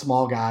a lot of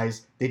small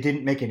guys. They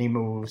didn't make any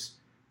moves.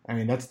 I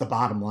mean, that's the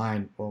bottom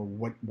line. Well,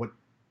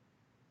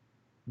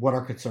 what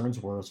our concerns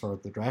were as far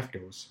as the draft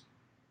goes.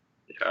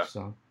 Yeah.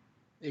 So,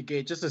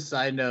 okay, just a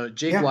side note: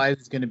 Jake Wise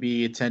is going to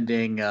be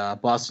attending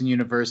Boston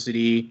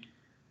University.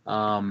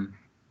 Mikkel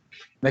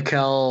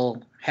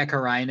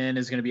Häkkinen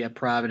is going to be at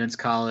Providence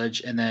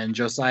College, and then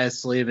Josiah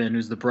Slavin,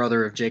 who's the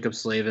brother of Jacob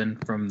Slavin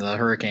from the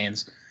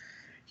Hurricanes.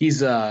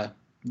 He's a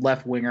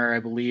left winger, I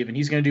believe, and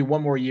he's going to do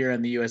one more year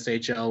in the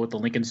USHL with the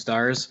Lincoln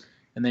Stars,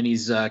 and then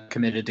he's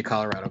committed to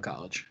Colorado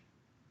College.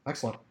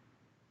 Excellent.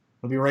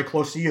 He'll be right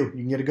close to you. You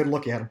can get a good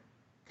look at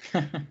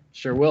him.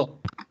 Sure will.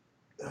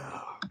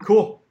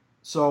 Cool.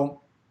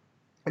 So,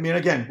 I mean,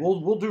 again,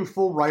 we'll do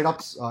full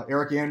write-ups.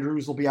 Eric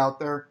Andrews will be out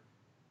there.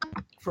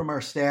 from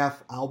our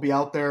staff. I'll be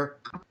out there.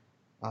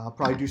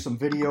 Probably do some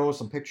videos,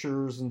 some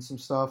pictures, and some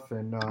stuff.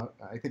 And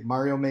I think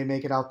Mario may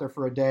make it out there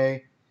for a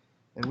day.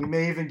 And we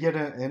may even get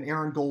an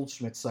Aaron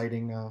Goldschmidt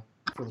sighting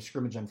for the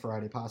scrimmage on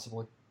Friday,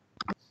 possibly.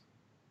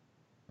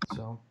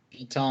 So.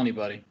 Don't tell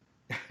anybody.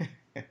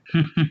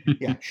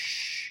 Yeah,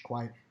 shh,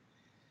 quiet.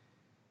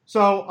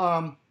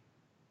 So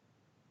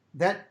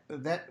that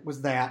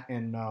was that,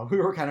 and we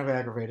were kind of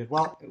aggravated.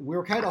 Well, we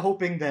were kind of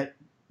hoping that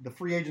the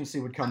free agency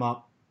would come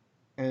up,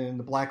 and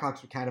the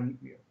Blackhawks would kind of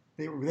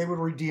they would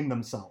redeem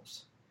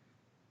themselves.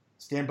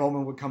 Stan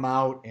Bowman would come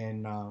out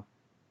and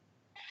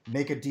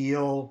make a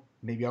deal,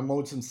 maybe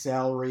unload some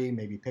salary,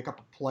 maybe pick up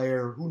a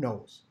player. Who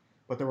knows?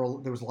 But there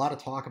was a lot of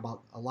talk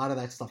about a lot of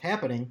that stuff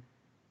happening.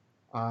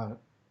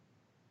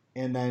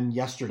 And then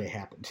yesterday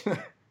happened,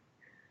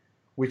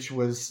 which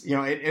was,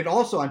 it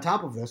also on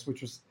top of this,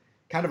 which was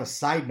kind of a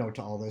side note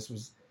to all this,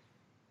 was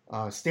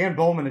Stan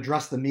Bowman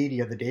addressed the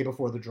media the day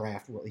before the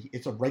draft. Well,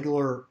 it's a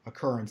regular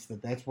occurrence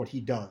that's what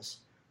he does.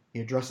 He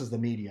addresses the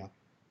media.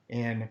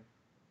 And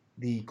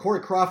the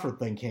Corey Crawford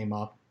thing came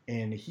up,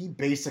 and he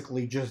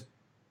basically just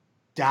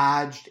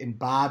dodged and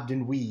bobbed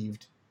and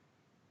weaved,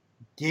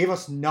 gave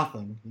us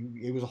nothing.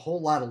 It was a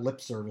whole lot of lip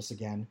service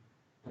again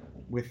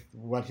with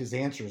what his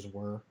answers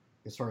were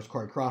as far as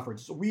Corey Crawford.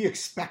 So we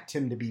expect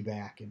him to be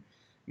back. And,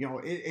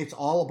 it's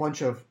all a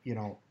bunch of,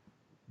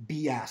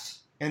 BS.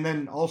 And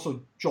then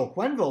also Joel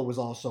Quenneville was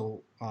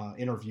also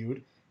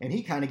interviewed, and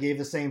he kind of gave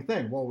the same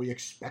thing. Well, we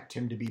expect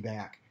him to be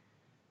back.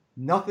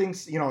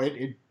 Nothing's,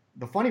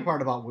 the funny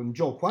part about when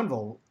Joel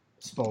Quenneville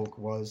spoke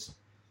was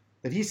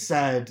that he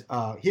said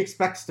he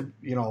expects to,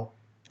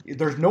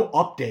 there's no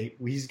update.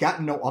 He's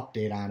gotten no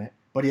update on it,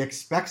 but he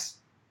expects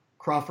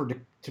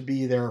Crawford to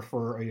be there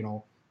for,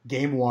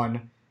 game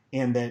one,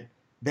 and that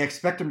they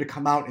expect him to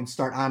come out and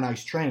start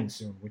on-ice training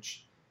soon,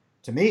 which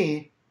to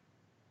me,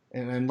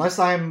 and unless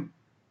I'm,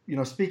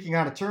 speaking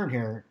out of turn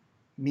here,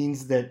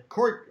 means that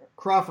Corey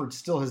Crawford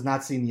still has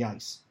not seen the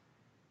ice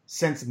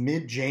since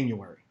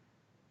mid-January.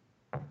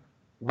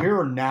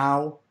 We're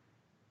now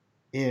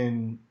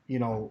in,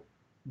 the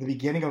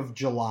beginning of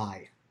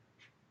July.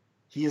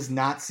 He has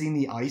not seen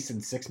the ice in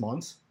 6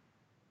 months.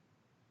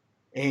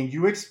 And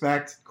you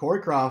expect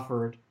Corey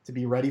Crawford to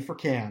be ready for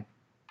camp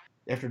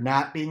after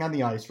not being on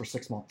the ice for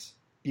 6 months.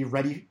 Be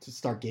ready to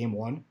start game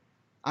one.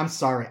 I'm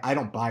sorry, I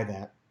don't buy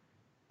that.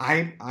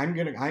 I've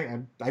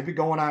been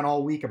going on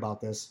all week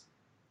about this.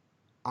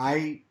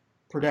 I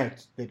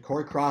predict that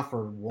Corey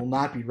Crawford will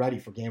not be ready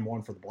for game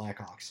one for the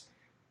Blackhawks.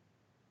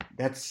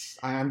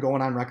 I'm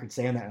going on record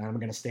saying that, and I'm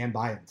going to stand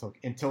by it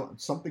until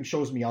something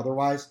shows me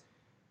otherwise.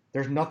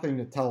 There's nothing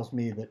that tells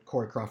me that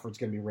Corey Crawford's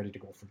going to be ready to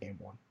go for game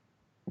one.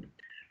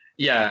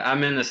 Yeah,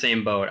 I'm in the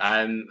same boat.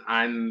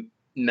 I'm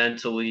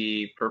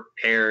mentally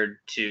prepared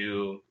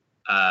to,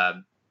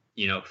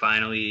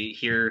 finally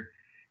hear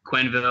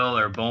Quenneville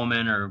or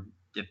Bowman, or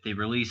if they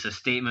release a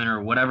statement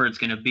or whatever it's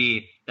going to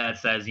be that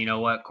says,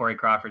 Corey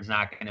Crawford's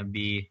not going to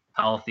be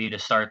healthy to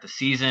start the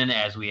season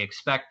as we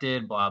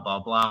expected, blah, blah,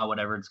 blah,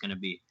 whatever it's going to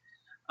be.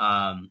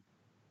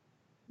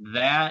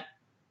 That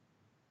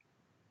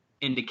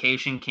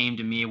indication came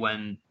to me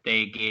when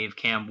they gave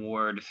Cam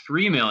Ward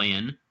 $3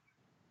 million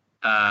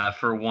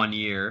for 1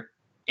 year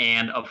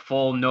and a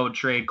full no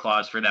trade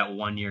clause for that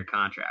 1 year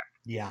contract.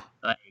 Yeah.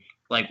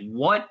 Like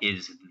what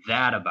is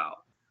that about?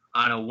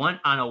 On a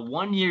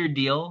 1 year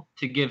deal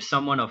to give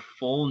someone a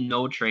full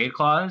no trade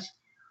clause?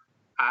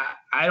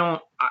 I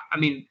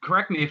mean,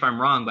 correct me if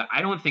I'm wrong, but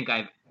I don't think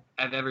I've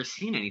ever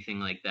seen anything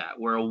like that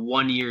where a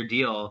 1 year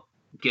deal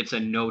gets a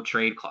no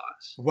trade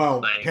clause.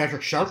 Well,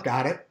 Patrick Sharp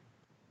got it.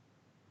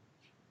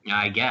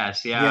 I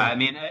guess, yeah. I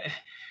mean,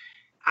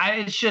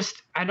 it's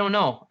just, I don't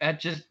know.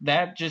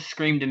 That just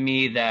screamed to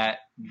me that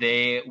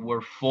they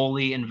were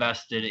fully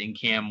invested in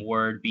Cam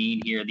Ward being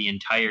here the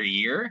entire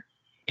year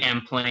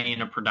and playing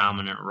a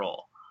predominant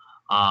role.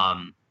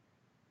 Now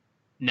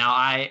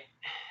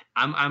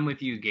I'm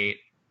with you, Gate.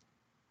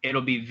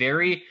 It'll be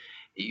very.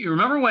 You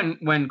remember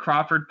when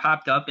Crawford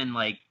popped up in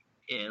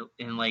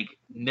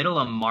middle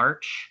of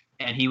March,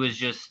 and he was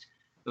just.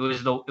 It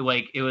was an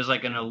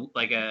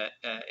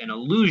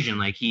illusion.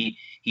 Like he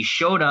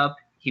showed up.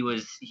 He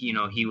was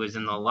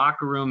in the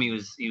locker room. He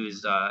was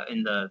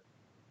in the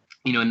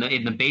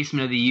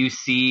basement of the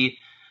UC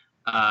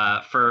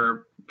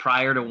for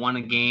prior to one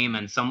a game,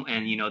 and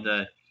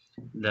the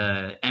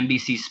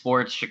NBC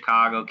Sports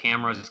Chicago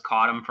cameras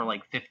caught him for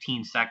like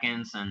 15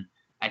 seconds, and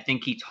I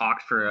think he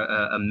talked for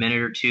a minute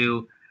or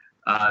two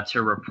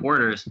to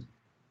reporters.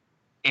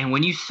 And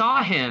when you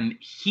saw him,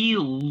 he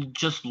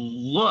just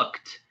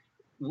looked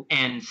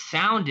and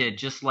sounded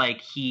just like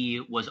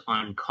he was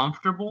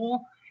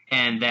uncomfortable,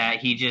 and that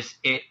he just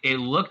it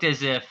looked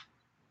as if,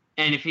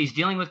 and if he's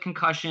dealing with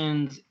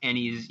concussions and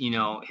he's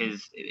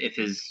if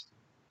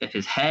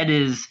his head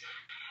is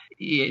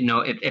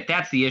if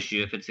that's the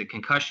issue, if it's a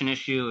concussion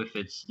issue, if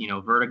it's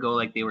vertigo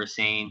like they were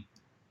saying,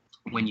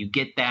 when you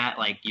get that,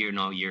 like your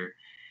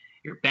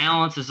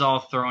balance is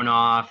all thrown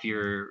off,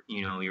 your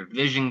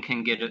vision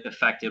can get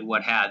affected,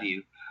 what have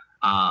you.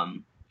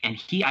 And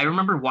I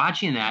remember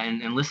watching that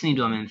and listening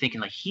to him and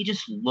thinking like he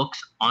just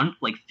looks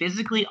like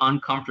physically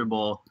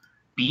uncomfortable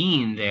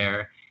being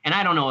there. And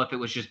I don't know if it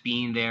was just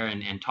being there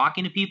and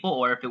talking to people,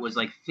 or if it was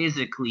like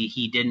physically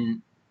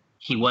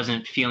he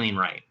wasn't feeling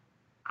right.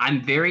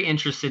 I'm very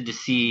interested to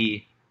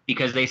see,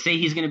 because they say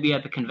he's going to be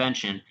at the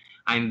convention.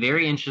 I'm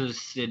very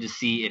interested to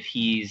see if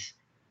he's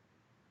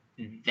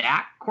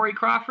that Corey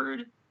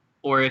Crawford,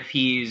 or if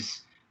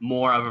he's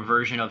more of a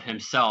version of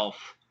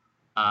himself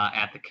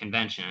at the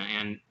convention.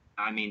 And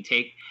I mean,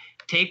 take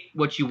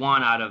what you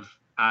want out of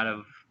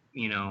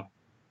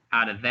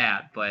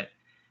that, but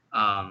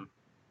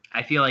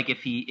I feel like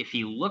if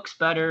he looks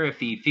better, if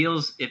he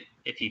feels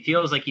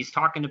like he's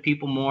talking to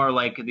people more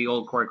like the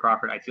old Corey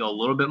Crawford, I feel a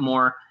little bit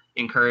more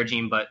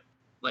encouraging. But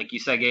like you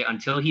said, Gabe,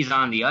 until he's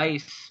on the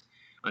ice,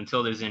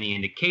 until there's any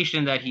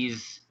indication that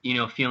he's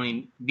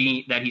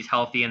that he's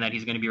healthy and that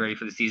he's going to be ready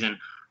for the season,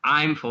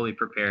 I'm fully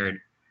prepared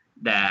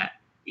that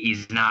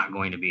he's not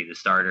going to be the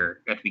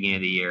starter at the beginning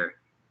of the year,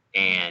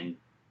 and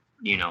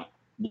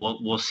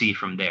we'll see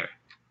from there.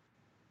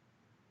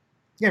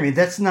 Yeah, I mean,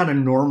 that's not a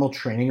normal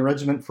training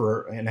regimen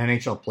for an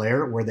NHL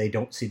player where they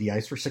don't see the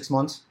ice for 6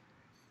 months.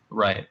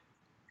 Right.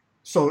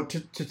 So to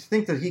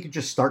think that he could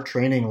just start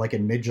training like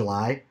in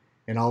mid-July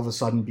and all of a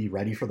sudden be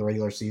ready for the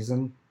regular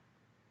season,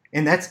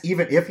 and that's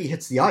even if he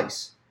hits the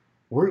ice.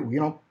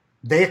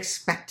 They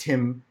expect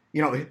him.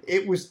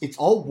 It's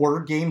all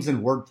word games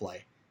and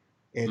wordplay.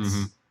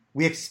 It's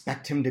we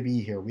expect him to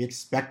be here. We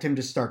expect him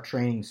to start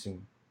training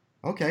soon.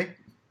 Okay,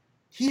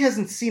 he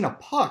hasn't seen a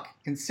puck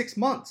in 6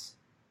 months.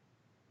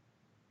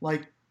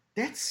 Like,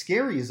 that's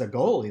scary as a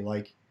goalie.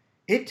 Like,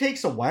 it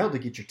takes a while to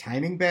get your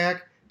timing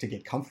back, to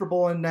get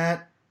comfortable in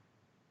that.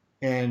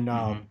 And,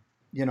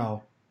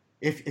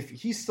 if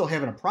he's still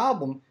having a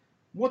problem,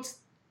 what's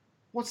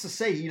to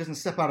say he doesn't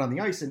step out on the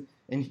ice?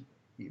 And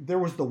there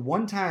was the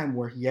one time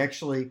where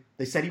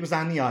they said he was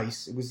on the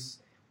ice. It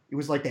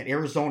was like that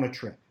Arizona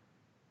trip.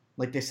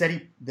 Like, they said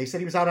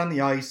he was out on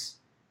the ice,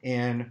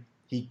 and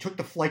he took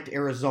the flight to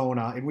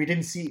Arizona, and we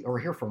didn't see or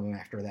hear from him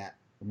after that.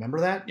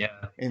 Remember that?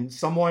 Yeah. And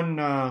someone,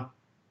 I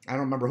don't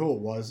remember who it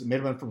was. It may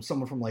have been from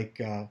someone from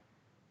like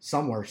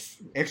somewhere.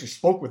 Actually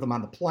spoke with him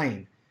on the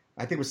plane.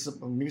 I think it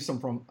was maybe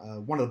someone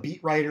from one of the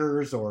beat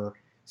writers or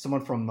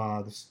someone from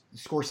the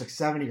Score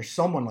 670 or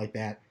someone like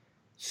that.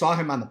 Saw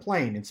him on the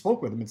plane and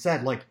spoke with him and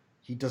said, like,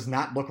 he does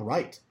not look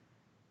right.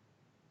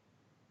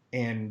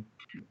 And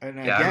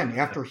again,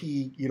 after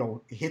he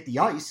hit the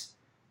ice,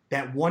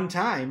 that one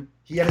time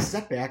he had a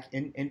setback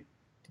and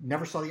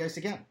never saw the ice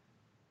again.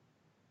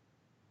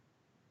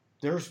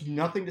 There's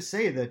nothing to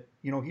say that,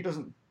 he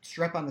doesn't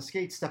strap on the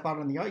skates, step out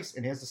on the ice,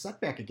 and has a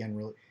setback again,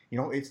 really.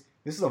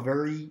 This is a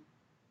very,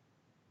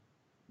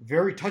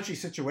 very touchy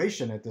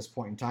situation at this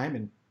point in time,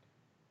 and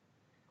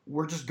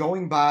we're just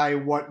going by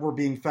what we're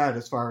being fed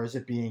as far as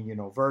it being,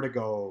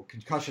 vertigo,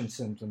 concussion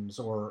symptoms,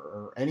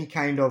 or any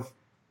kind of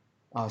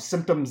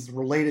symptoms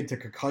related to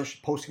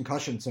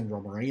post-concussion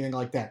syndrome or anything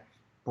like that.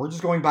 We're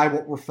just going by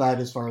what we're fed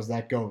as far as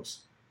that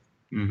goes.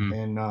 Mm-hmm.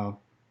 And,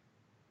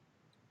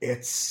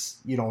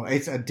 it's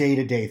a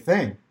day-to-day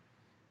thing.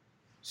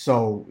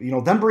 So,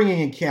 them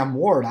bringing in Cam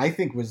Ward, I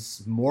think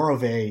was more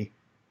of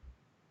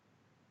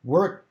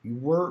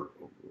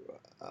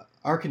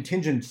our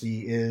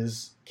contingency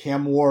is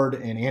Cam Ward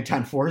and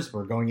Anton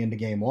Forsberg going into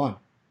game one,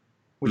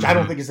 which I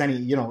don't think is any,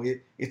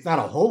 it's not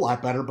a whole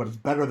lot better, but it's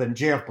better than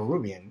JF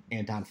Berube and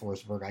Anton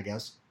Forsberg, I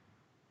guess.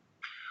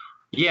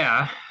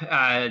 Yeah.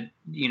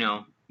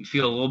 You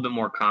feel a little bit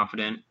more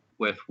confident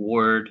with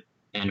Ward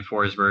and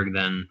Forsberg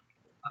than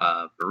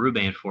Berube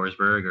and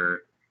Forsberg,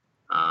 or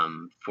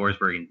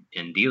Forsberg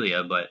and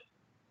Delia, but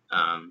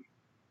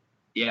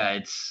yeah,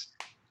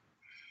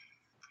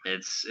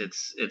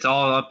 it's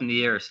all up in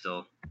the air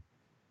still.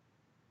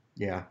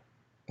 Yeah.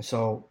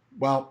 So,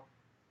 well,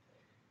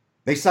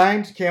 they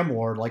signed Cam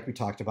Ward, like we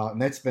talked about,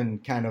 and that's been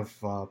kind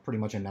of pretty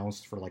much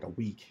announced for like a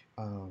week.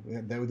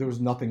 There was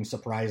nothing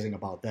surprising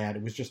about that.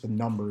 It was just the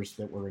numbers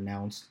that were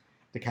announced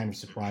that kind of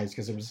surprised,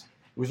 because it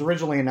was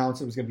originally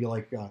announced it was going to be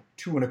like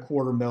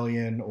 $2.25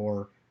 million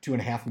or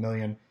 $2.5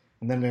 million,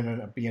 and then it ended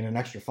up being an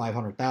extra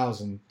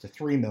 $500,000 to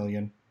 $3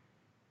 million.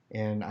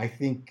 And I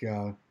think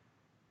that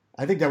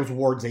was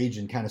Ward's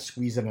agent kind of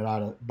squeezing it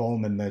out of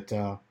Bowman that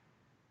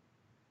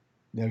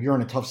you're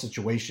in a tough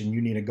situation,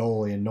 you need a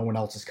goalie, and no one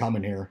else is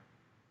coming here.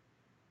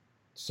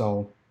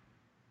 So,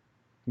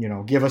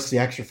 give us the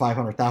extra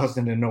 $500,000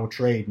 and no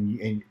trade,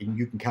 and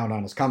you can count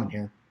on us coming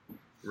here.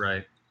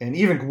 Right. And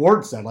even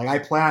Ward said, like, I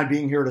plan on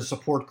being here to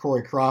support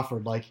Corey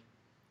Crawford. Like,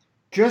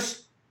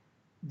 just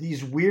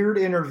these weird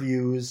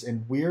interviews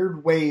and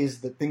weird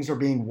ways that things are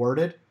being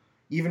worded.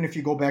 Even if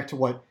you go back to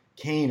what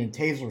Kane and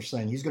Taves were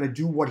saying, he's going to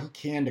do what he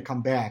can to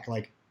come back.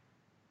 Like,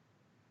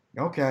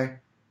 okay.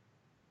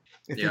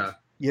 It's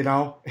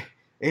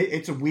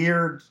a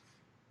weird,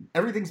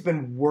 everything's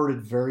been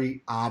worded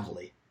very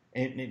oddly.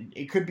 And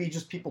it could be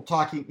just people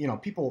talking,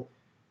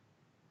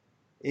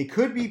 it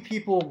could be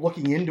people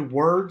looking into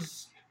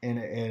words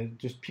and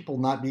just people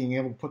not being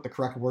able to put the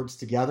correct words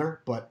together.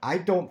 But I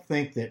don't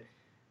think that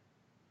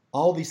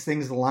all these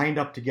things lined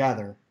up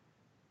together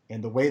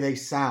and the way they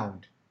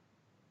sound,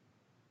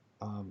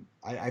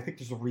 I think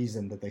there's a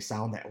reason that they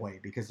sound that way,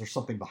 because there's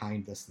something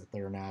behind this that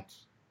they're not,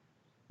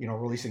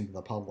 releasing to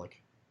the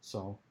public.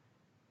 So.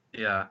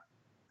 Yeah.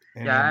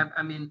 And yeah.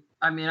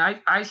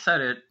 I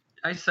said it.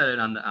 I said it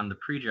on the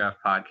pre-draft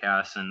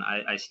podcast, and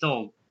I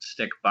still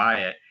stick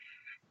by it.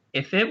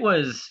 If it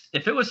was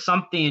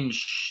something,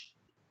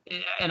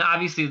 and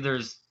obviously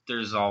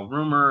there's all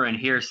rumor and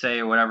hearsay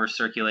or whatever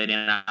circulating.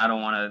 I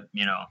don't want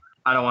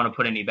to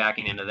put any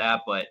backing into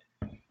that, but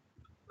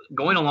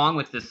going along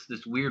with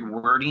this weird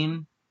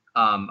wording,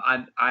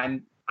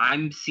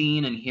 I'm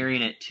seeing and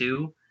hearing it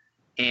too,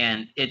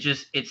 and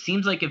it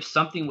seems like if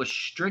something was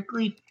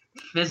strictly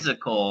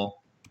physical,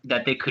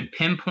 that they could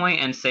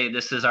pinpoint and say,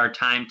 this is our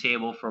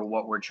timetable for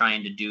what we're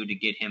trying to do to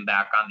get him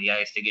back on the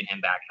ice, to get him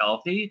back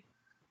healthy,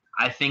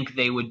 I think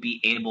they would be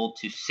able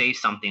to say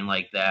something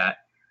like that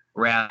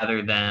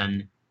rather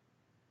than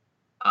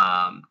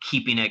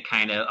keeping it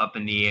kind of up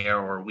in the air,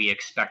 or we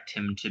expect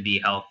him to be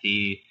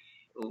healthy.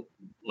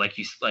 Like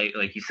you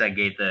said,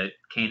 Gate, the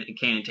Kane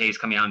and Tays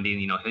coming out and being,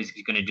 he's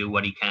going to do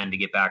what he can to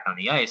get back on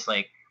the ice.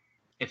 Like,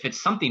 if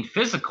it's something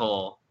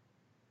physical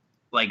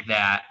like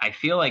that, I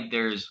feel like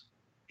there's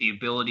the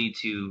ability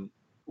to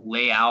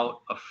lay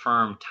out a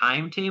firm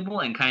timetable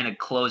and kind of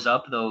close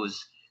up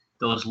those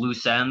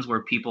loose ends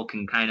where people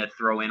can kind of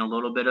throw in a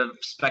little bit of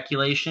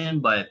speculation.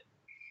 But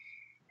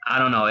I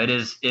don't know. It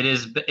has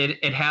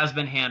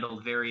been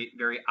handled very,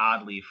 very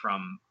oddly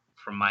from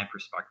my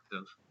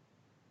perspective.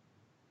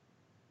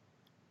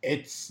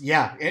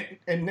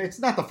 and it's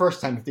not the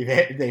first time that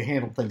they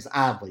handled things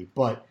oddly,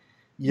 but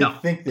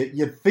you'd think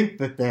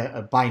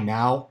that by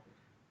now,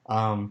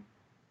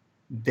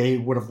 they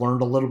would have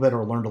learned a little bit,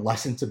 or learned a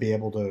lesson to be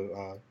able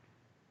to,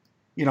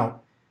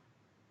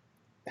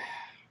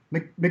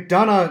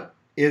 McDonough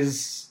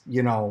is,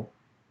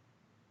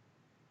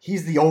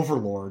 he's the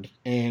overlord,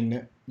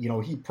 and,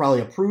 he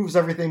probably approves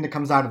everything that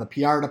comes out of the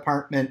PR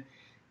department,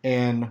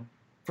 and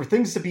for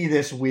things to be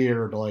this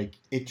weird, like,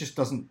 it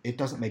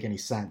doesn't make any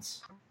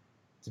sense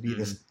to be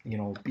this,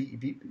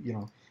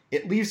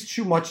 it leaves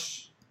too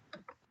much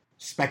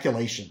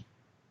speculation.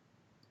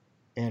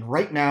 And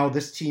right now,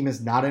 this team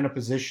is not in a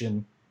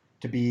position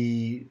to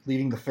be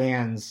leading the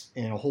fans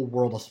in a whole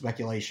world of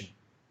speculation.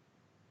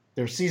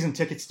 There's season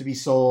tickets to be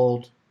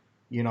sold.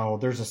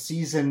 There's a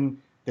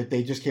season that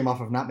they just came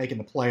off of not making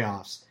the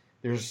playoffs.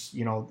 There's,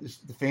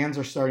 the fans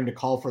are starting to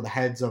call for the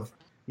heads of,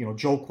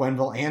 Joe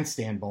Quenneville and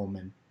Stan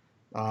Bowman.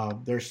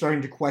 They're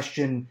starting to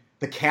question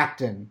the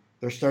captain.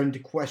 They're starting to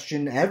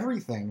question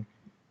everything.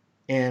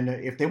 And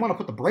if they want to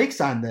put the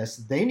brakes on this,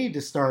 they need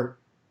to start,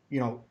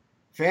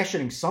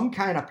 fashioning some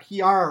kind of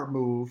PR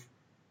move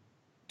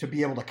to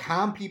be able to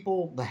calm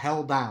people the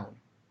hell down.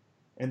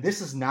 And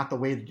this is not the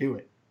way to do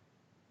it.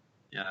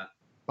 Yeah.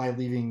 By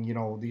leaving,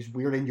 these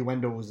weird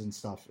innuendos and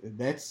stuff.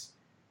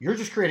 You're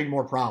just creating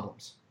more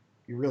problems.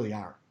 You really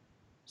are.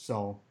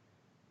 So,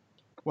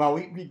 well,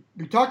 we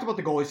talked about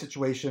the goalie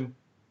situation.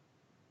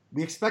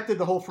 We expected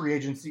the whole free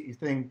agency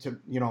thing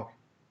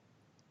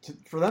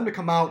for them to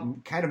come out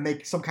and kind of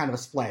make some kind of a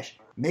splash,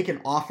 make an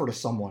offer to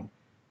someone,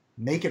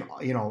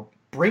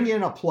 bring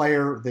in a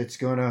player that's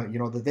going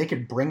to, that they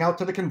could bring out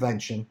to the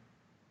convention,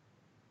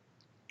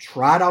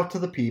 trot out to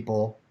the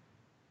people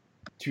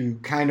to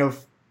kind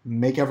of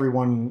make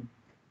everyone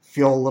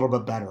feel a little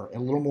bit better, a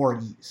little more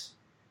at ease.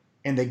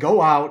 And they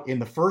go out in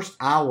the first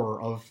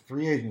hour of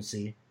free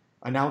agency,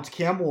 announce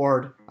Cam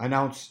Ward,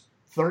 announce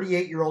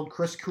 38-year-old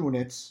Chris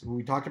Kunitz, who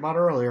we talked about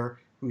earlier,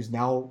 who's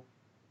now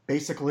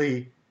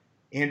basically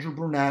Andrew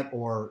Brunette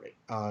or,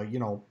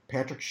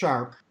 Patrick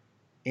Sharp,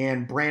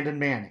 and Brandon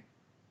Manning.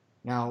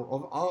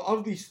 Now,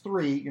 of these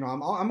three,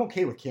 I'm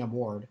okay with Cam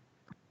Ward.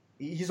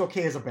 He's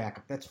okay as a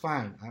backup. That's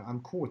fine. I'm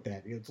cool with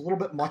that. It's a little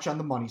bit much on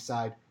the money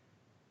side.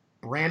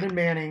 Brandon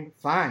Manning,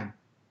 fine.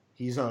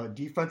 He's a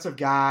defensive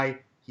guy.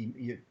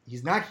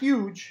 He's not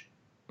huge,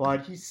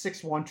 but he's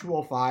 6'1",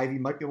 205. He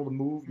might be able to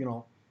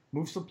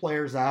move some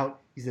players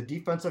out. He's a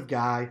defensive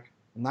guy.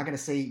 I'm not going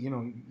to say,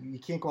 you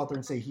can't go out there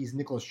and say he's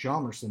Nicholas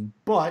Hjalmarsson,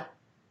 but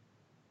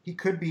he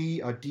could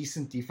be a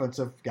decent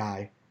defensive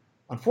guy.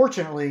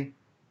 Unfortunately,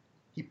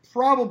 he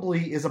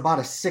probably is about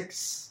a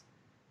 5'6",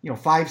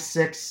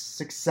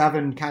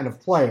 6'7" kind of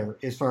player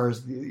as far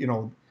as,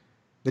 the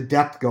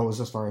depth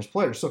goes as far as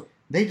players. So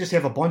they just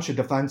have a bunch of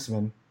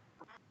defensemen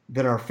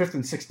that are 5th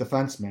and 6th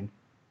defensemen.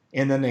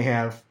 And then they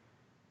have,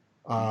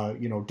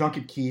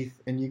 Duncan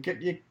Keith. And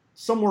you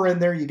somewhere in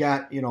there you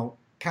got,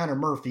 Connor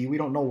Murphy. We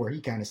don't know where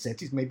he kind of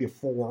sits. He's maybe a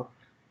 4.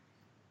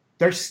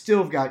 They're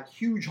still got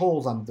huge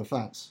holes on the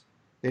defense.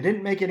 They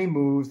didn't make any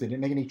moves. They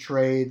didn't make any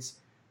trades.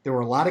 There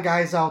were a lot of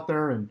guys out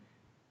there, and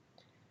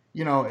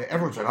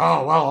everyone's like,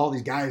 oh, well, all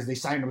these guys, they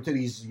signed them to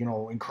these,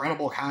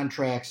 incredible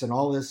contracts and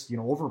all this,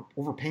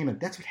 overpayment.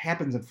 That's what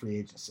happens in free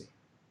agency.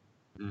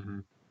 Mm-hmm.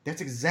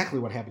 That's exactly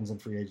what happens in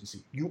free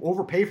agency. You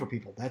overpay for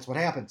people. That's what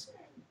happens.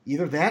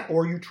 Either that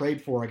or you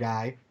trade for a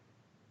guy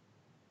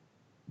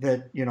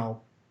that,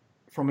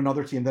 from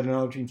another team that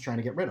another team's trying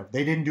to get rid of.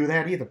 They didn't do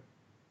that either.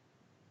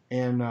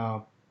 And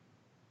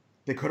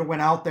They could have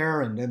went out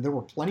there, and there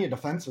were plenty of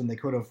defensemen they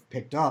could have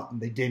picked up,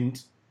 and they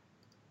didn't.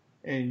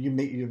 And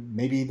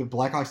maybe the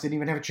Blackhawks didn't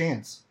even have a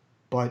chance.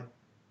 But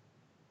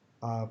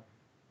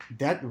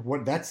that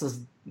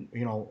says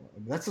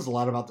a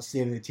lot about the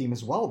state of the team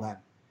as well. Then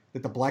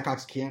that the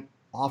Blackhawks can't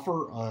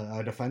offer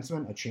a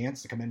defenseman a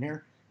chance to come in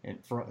here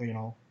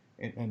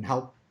and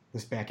help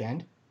this back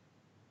end.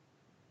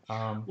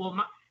 Well,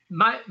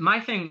 my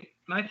thing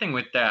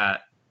with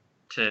that,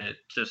 to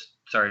just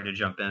sorry to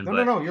jump in.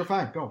 No, you're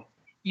fine. Go.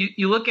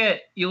 You look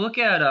at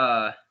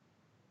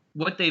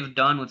what they've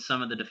done with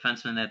some of the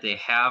defensemen that they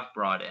have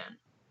brought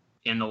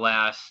in the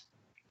last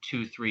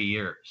 2-3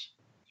 years.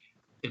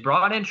 They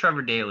brought in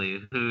Trevor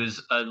Daley,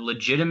 who's a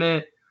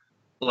legitimate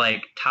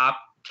top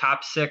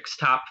 6,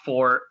 top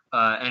 4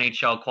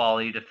 NHL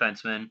quality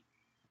defenseman.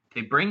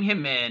 They bring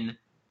him in.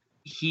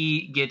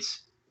 He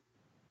gets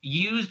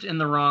used in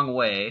the wrong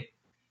way,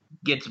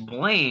 gets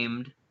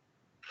blamed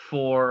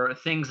for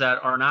things that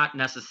are not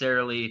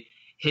necessarily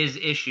his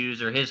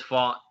issues or his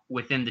fault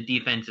within the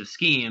defensive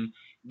scheme,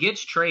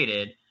 gets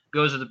traded,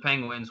 goes to the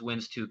Penguins,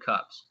 wins 2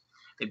 cups.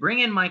 They bring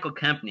in Michael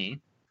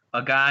Kempny,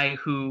 a guy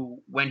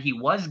who, when he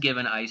was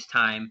given ice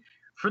time,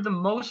 for the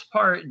most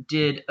part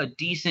did a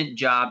decent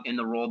job in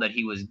the role that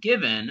he was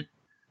given,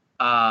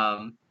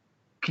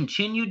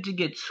 continued to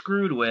get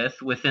screwed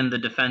within the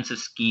defensive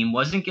scheme,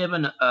 wasn't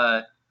given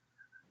a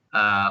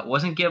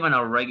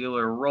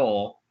regular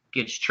role,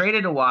 gets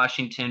traded to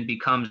Washington,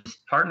 becomes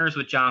partners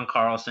with John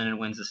Carlson, and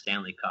wins the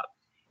Stanley Cup.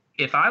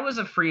 If I was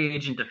a free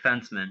agent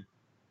defenseman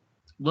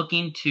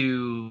looking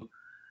to,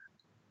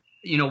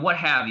 what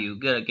have you,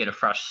 get a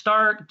fresh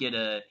start, get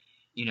a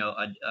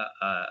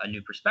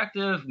new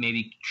perspective,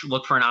 maybe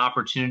look for an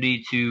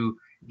opportunity to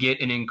get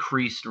an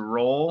increased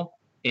role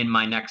in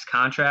my next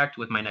contract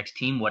with my next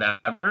team,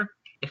 whatever.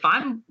 If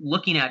I'm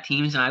looking at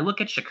teams and I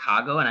look at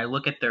Chicago and I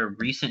look at their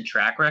recent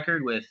track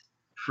record with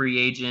free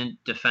agent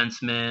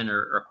defensemen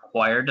or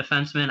acquired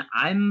defensemen,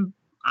 I'm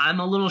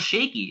a little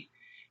shaky,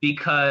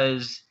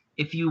 because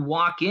if you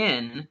walk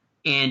in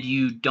and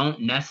you don't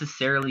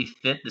necessarily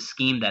fit the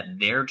scheme that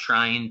they're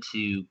trying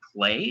to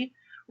play,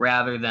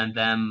 rather than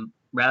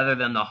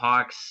the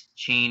Hawks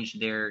change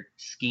their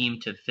scheme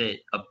to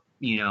fit a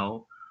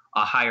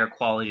higher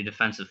quality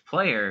defensive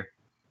player,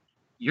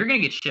 you're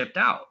going to get shipped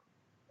out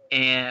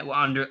and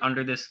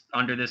under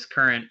this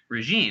current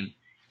regime.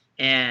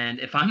 And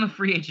if I'm a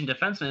free agent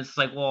defenseman, it's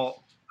like,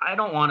 well, I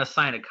don't want to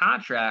sign a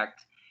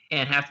contract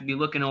and have to be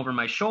looking over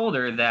my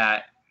shoulder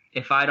that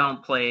if I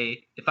don't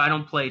play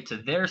to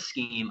their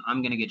scheme,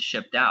 I'm going to get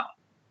shipped out.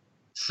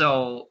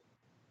 So,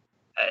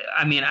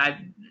 I mean,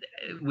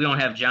 we don't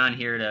have John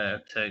here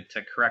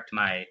to correct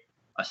my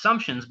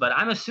assumptions, but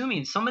I'm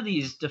assuming some of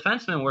these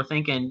defensemen were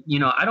thinking,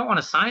 I don't want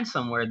to sign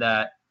somewhere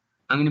that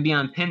I'm going to be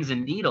on pins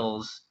and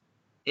needles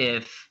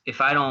if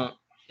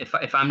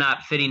I'm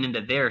not fitting into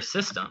their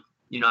system.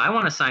 I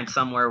want to sign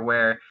somewhere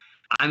where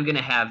I'm going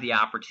to have the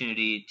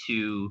opportunity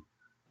to,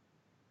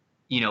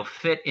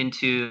 fit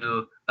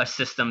into a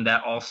system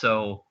that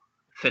also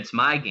fits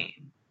my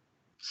game.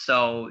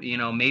 So,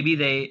 maybe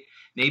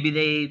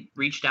they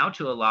reached out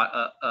to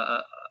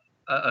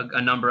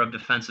a number of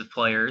defensive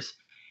players,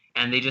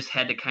 and they just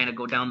had to kind of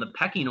go down the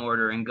pecking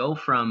order and go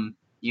from,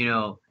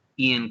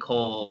 Ian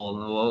Cole,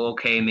 well,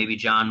 okay, maybe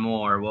John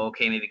Moore, well,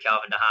 okay, maybe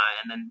Calvin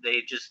DeHaan, and then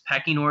they just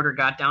pecking order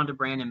got down to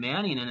Brandon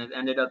Manning, and it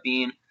ended up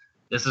being,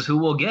 this is who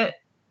we'll get.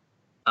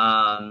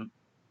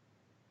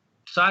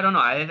 So I don't know.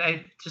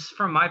 I just,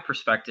 from my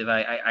perspective,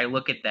 I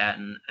look at that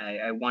and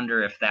I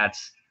wonder if that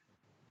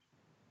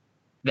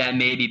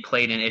maybe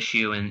played an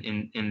issue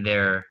in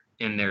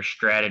their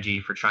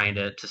strategy for trying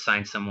to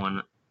sign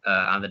someone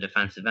on the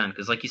defensive end.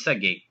 Because like you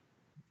said, Gabe,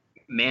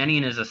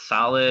 Manning is a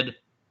solid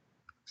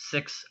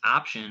 6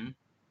 option,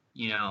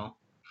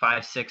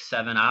 5, 6,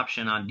 7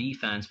 option on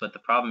defense. But the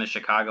problem is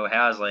Chicago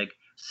has like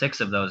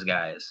 6 of those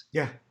guys.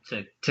 Yeah.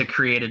 To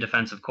create a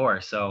defensive core.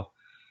 So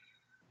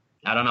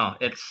I don't know.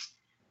 It's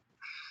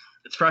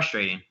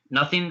frustrating.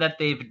 Nothing that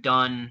they've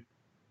done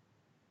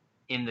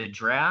in the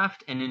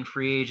draft and in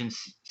free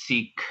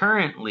agency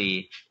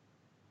currently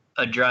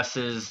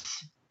addresses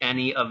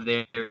any of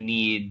their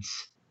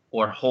needs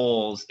or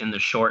holes in the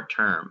short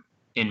term,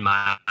 in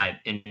my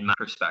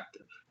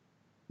perspective.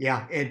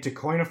 Yeah, and to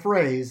coin a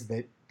phrase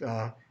that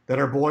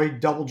our boy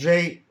Double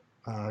J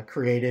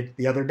created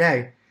the other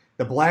day,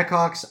 the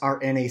Blackhawks are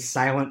in a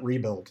silent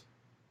rebuild.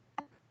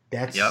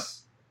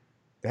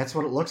 That's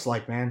what it looks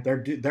like, man.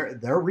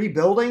 They're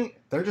rebuilding.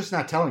 They're just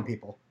not telling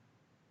people,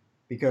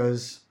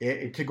 because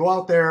to go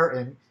out there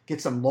and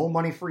get some low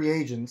money free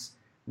agents,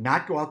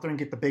 not go out there and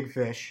get the big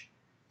fish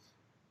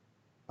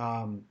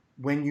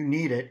when you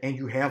need it and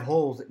you have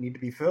holes that need to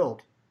be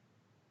filled.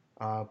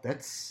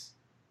 That's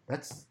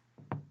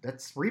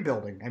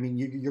rebuilding. I mean,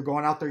 you're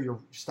going out there, you're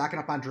stocking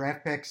up on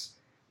draft picks,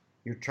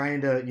 you're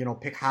trying to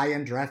pick high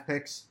end draft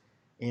picks,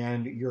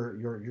 and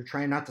you're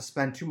trying not to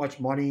spend too much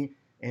money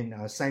and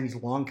sign these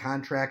long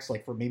contracts,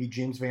 like for maybe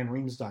James Van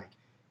Riemsdyk.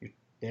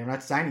 They're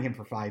not signing him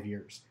for 5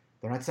 years.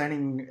 They're not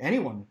signing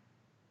anyone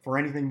for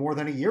anything more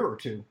than a year or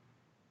two.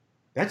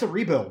 That's a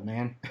rebuild,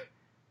 man.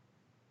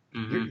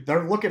 Mm-hmm.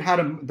 They're looking how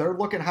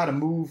to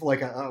move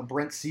like a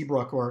Brent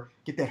Seabrook or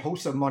get that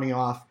Hossa money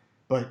off,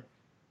 but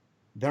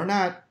they're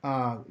not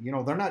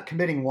they're not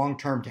committing long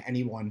term to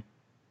anyone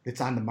that's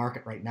on the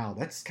market right now.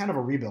 That's kind of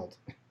a rebuild.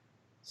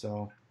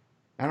 So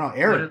I don't know,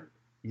 Aaron,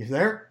 you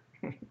there?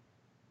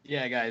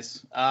 Yeah,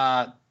 guys.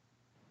 I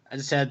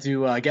just had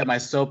to get my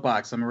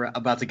soapbox. I'm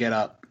about to get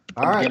up.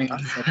 All right.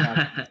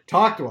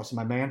 Talk to us,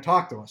 my man.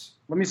 Talk to us.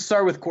 Let me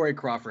start with Corey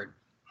Crawford.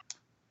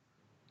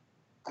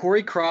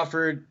 Corey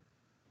Crawford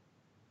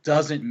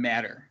doesn't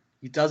matter.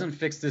 He doesn't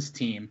fix this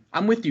team.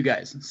 I'm with you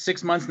guys.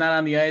 6 months not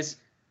on the ice.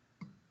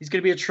 He's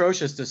going to be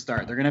atrocious to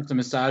start. They're going to have to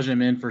massage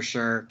him in for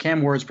sure.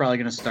 Cam Ward's probably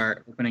going to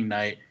start opening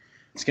night.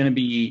 It's going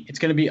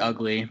to be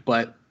ugly.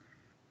 But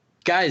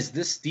guys,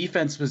 this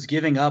defense was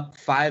giving up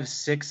 5,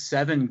 6,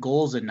 7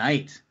 goals a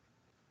night.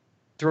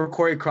 Throw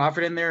Corey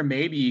Crawford in there,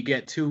 maybe you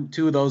get two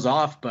of those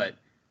off. But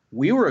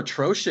we were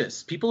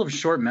atrocious. People have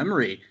short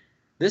memory.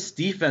 This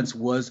defense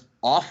was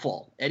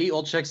awful. Eddie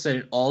Olczyk said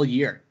it all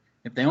year.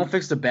 If they don't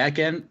fix the back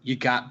end, you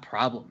got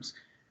problems.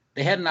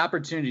 They had an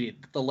opportunity.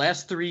 The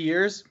last 3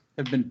 years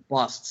have been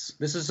busts.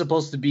 This is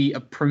supposed to be a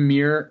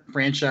premier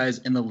franchise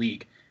in the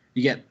league.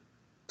 You get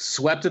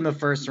swept in the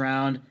first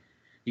round.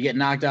 You get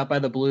knocked out by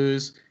the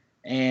Blues.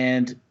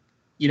 And,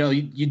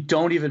 you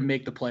don't even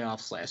make the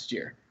playoffs last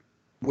year.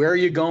 Where are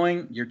you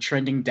going? You're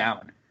trending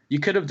down. You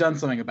could have done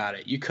something about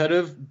it. You could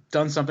have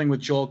done something with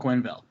Joel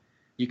Quenneville.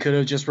 You could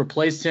have just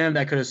replaced him.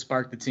 That could have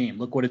sparked the team.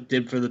 Look what it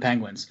did for the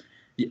Penguins.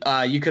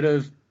 You could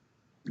have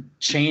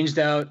changed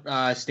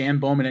out Stan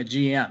Bowman at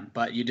GM,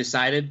 but you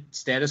decided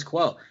status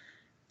quo.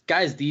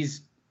 Guys,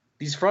 these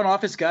front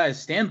office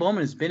guys, Stan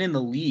Bowman has been in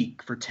the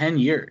league for 10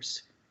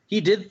 years. He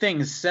did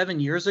things 7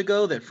 years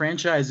ago that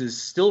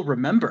franchises still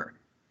remember.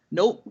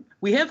 No,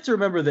 we have to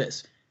remember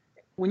this.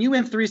 When you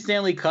win 3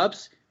 Stanley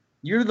Cups,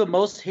 you're the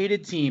most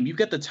hated team. You've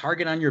got the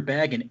target on your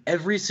bag in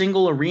every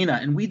single arena,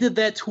 and we did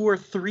that tour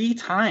 3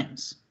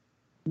 times.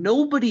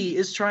 Nobody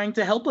is trying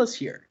to help us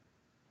here.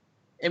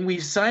 And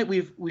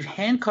we've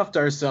handcuffed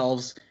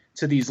ourselves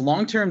to these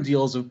long-term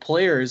deals of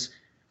players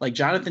like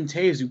Jonathan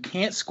Toews who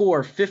can't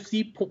score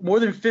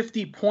more than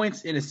 50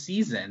 points in a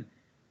season,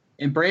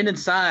 and Brandon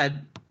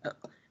Saad,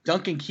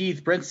 Duncan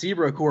Keith, Brent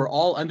Seabrook, who are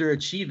all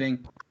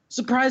underachieving.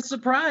 Surprise,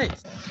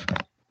 surprise.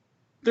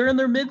 They're in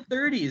their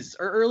mid-30s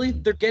or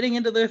they're getting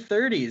into their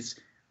 30s.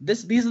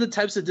 These are the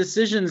types of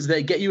decisions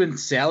that get you in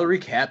salary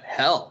cap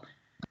hell.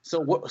 So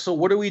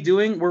what are we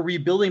doing? We're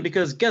rebuilding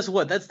because guess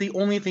what? That's the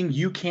only thing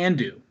you can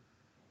do.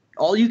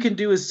 All you can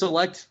do is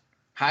select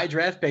high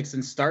draft picks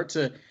and start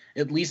to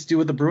at least do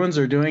what the Bruins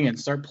are doing and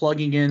start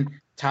plugging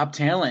in top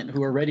talent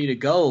who are ready to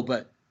go.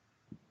 But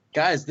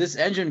guys, this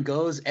engine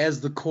goes as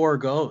the core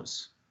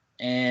goes.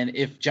 And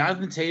if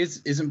Jonathan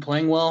Toews isn't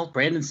playing well,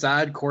 Brandon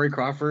Saad, Corey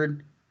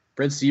Crawford,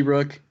 Brent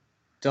Seabrook,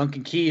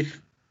 Duncan Keith,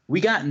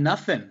 we got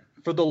nothing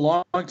for the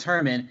long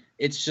term. And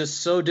it's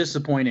just so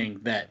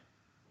disappointing that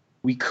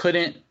we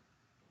couldn't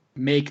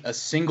make a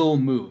single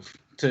move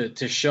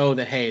to show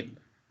that, hey,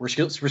 we're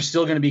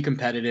still going to be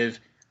competitive.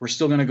 We're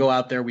still going to go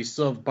out there. We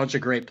still have a bunch of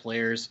great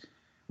players.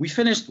 We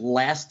finished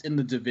last in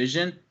the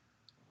division,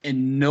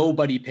 and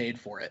nobody paid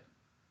for it.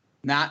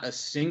 Not a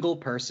single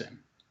person.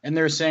 And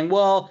they're saying,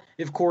 well,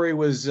 if Corey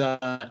was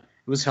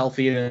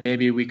healthy,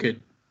 maybe we can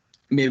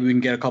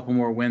get a couple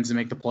more wins and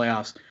make the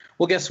playoffs.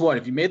 Well, guess what?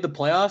 If you made the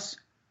playoffs,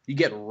 you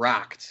get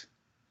rocked.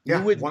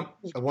 Yeah,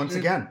 once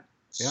again.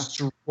 Yeah.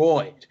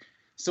 Destroyed.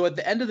 So at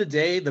the end of the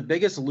day, the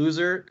biggest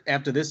loser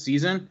after this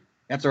season,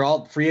 after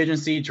all free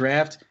agency,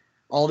 draft,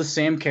 all the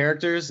same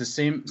characters, the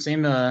same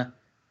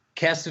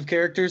cast of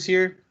characters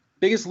here,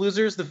 biggest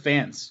losers, the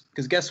fans.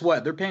 Because guess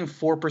what? They're paying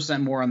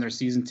 4% more on their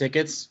season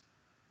tickets,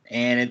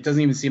 and it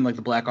doesn't even seem like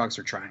the Blackhawks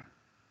are trying.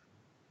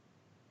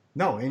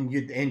 No,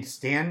 and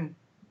Stan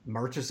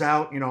marches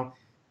out in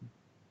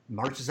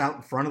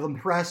front of the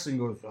press and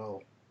goes,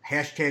 "Oh,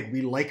 hashtag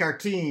we like our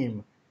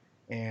team,"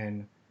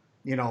 and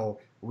we're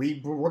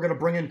going to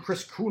bring in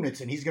Chris Kunitz,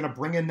 and he's going to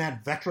bring in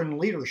that veteran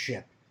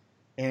leadership.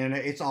 And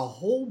it's a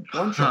whole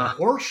bunch of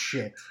horse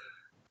shit.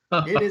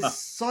 It is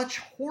such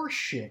horse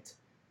shit.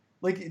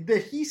 Like,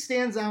 he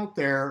stands out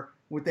there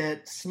with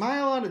that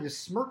smile on it,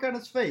 just smirk on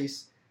his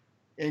face,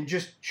 and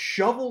just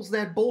shovels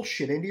that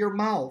bullshit into your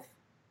mouth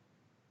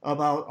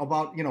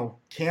about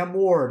Cam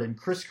Ward and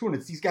Chris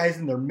Kunitz, these guys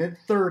in their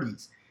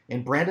mid-30s,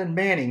 and Brandon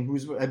Manning,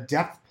 who's a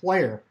depth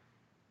player.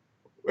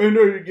 And,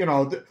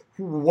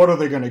 what are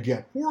they going to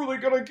get? Who are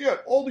they going to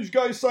get? All these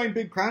guys sign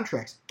big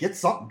contracts. Get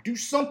something. Do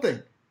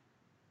something.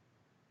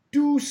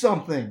 Do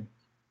something.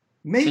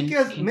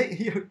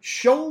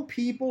 Show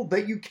people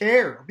that you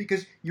care,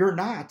 because you're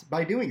not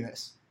by doing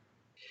this.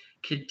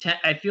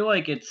 I feel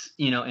like it's,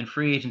 in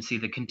free agency,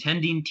 the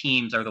contending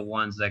teams are the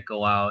ones that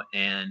go out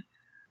and,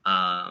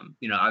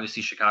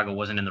 obviously Chicago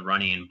wasn't in the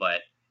running, but,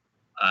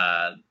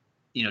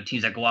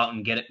 teams that go out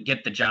and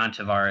get the John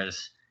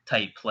Tavares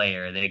type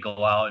player. They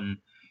go out and,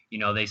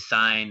 they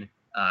sign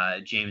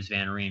James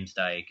Van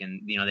Riemsdyk,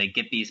 and, they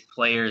get these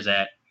players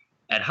at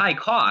high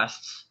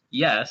costs,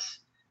 yes,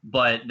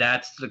 but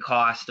that's the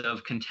cost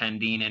of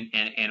contending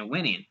and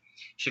winning.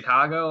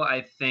 Chicago,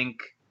 I think,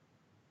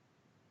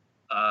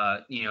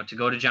 to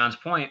go to John's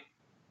point,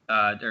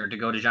 or to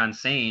go to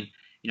John's saying,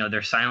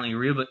 they're silently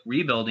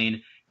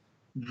rebuilding.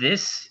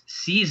 This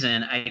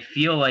season, I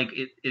feel like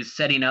it is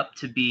setting up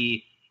to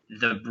be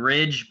the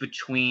bridge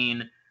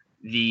between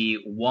the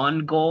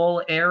one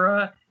goal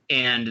era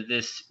and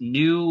this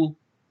new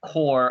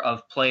core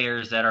of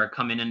players that are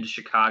coming into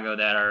Chicago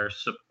that are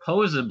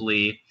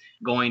supposedly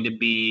going to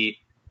be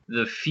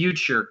the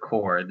future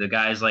core. The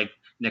guys like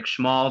Nick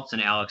Schmaltz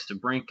and Alex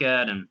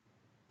DeBrincat and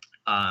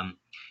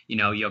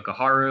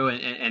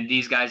Yokoharu and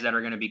these guys that are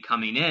going to be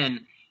coming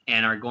in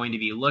and are going to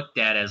be looked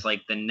at as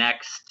like the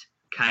next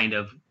kind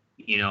of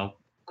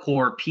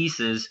core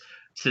pieces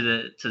to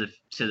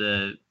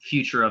the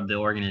future of the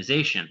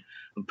organization.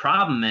 The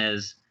problem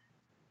is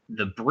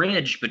the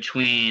bridge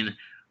between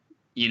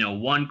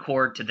one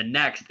core to the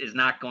next is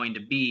not going to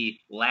be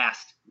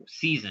last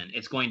season.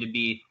 It's going to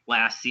be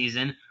last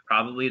season,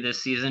 probably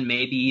this season,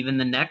 maybe even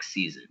the next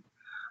season.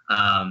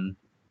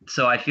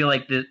 So I feel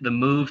like the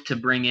move to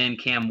bring in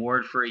Cam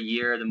Ward for a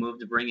year, the move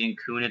to bring in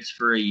Kunitz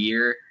for a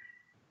year,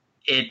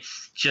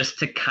 it's just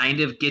to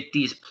kind of get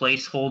these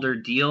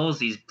placeholder deals,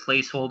 these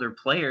placeholder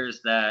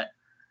players that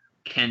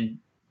can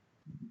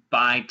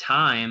buy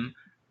time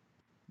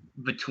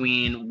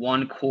between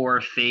one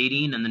core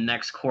fading and the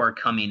next core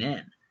coming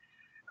in.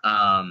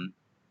 And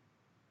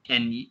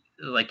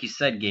like you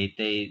said, Gate,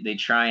 they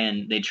try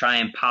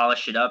and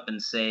polish it up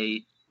and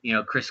say,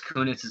 Chris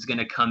Kunitz is going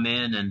to come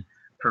in and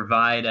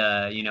provide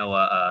a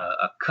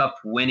cup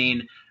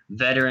winning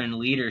veteran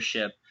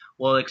leadership.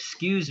 Well,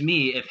 excuse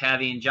me if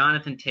having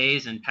Jonathan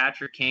Toews and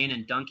Patrick Kane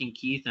and Duncan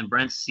Keith and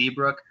Brent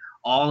Seabrook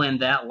all in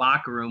that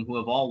locker room who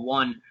have all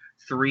won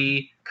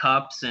 3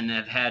 cups and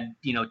have had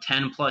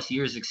 10 plus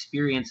years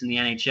experience in the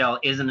NHL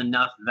isn't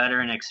enough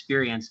veteran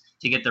experience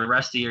to get the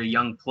rest of your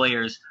young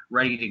players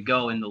ready to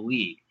go in the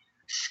league.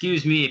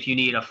 Excuse me if you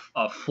need a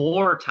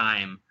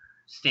 4-time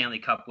Stanley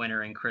Cup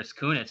winner in Chris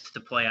Kunitz to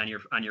play on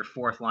your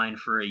fourth line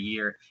for a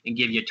year and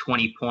give you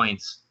 20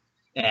 points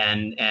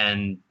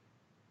and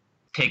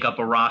take up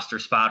a roster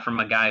spot from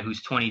a guy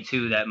who's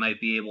 22 that might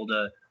be able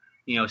to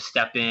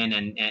step in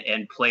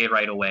and play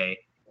right away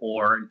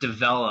or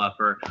develop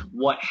or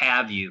what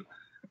have you.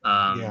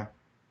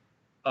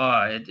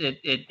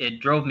 It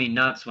drove me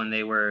nuts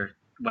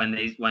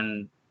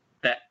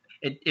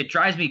it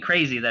drives me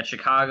crazy that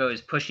Chicago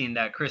is pushing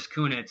that Chris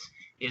Kunitz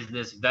is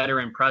this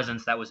veteran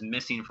presence that was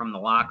missing from the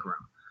locker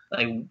room.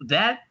 Like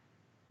that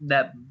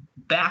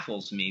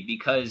baffles me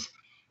because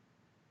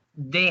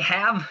they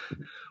have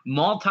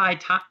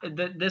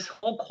this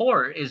whole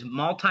core is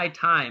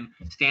multi-time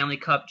Stanley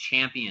Cup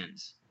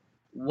champions.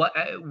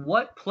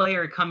 What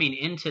player coming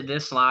into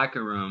this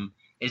locker room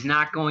is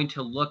not going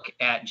to look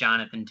at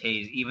Jonathan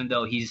Toews, even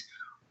though he's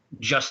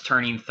just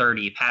turning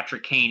 30,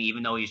 Patrick Kane,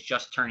 even though he's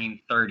just turning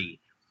 30,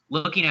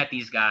 looking at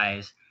these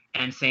guys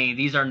and saying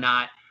these are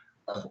not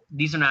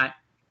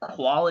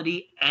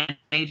quality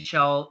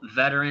NHL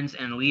veterans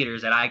and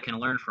leaders that I can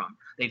learn from.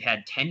 They've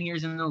had 10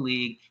 years in the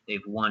league.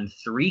 They've won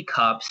 3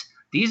 cups.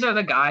 These are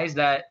the guys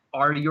that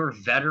are your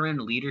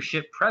veteran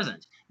leadership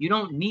presence. You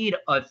don't need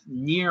a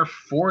near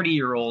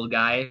 40-year-old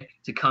guy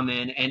to come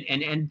in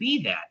and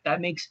be that.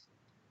 That makes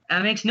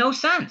no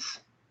sense.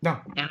 No.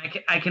 And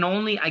I can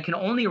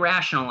only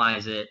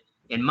rationalize it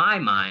in my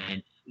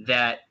mind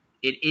that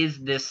it is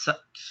this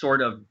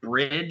sort of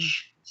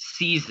bridge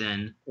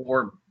season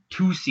or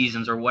 2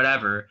 seasons or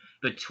whatever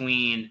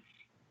between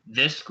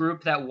this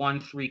group that won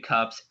 3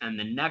 cups and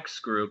the next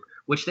group,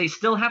 which they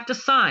still have to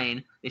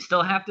sign. They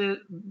still have to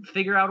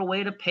figure out a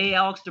way to pay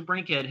Alex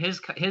DeBrincat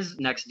his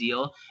next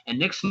deal and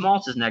Nick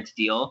Schmaltz's next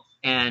deal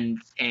and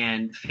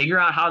figure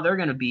out how they're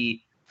going to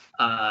be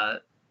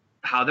part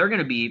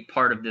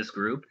of this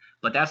group.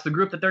 But that's the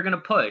group that they're going to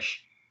push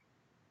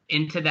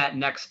into that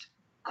next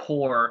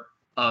core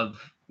of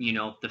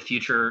the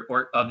future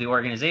of the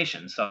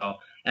organization. So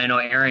and I know,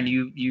 Aaron,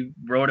 you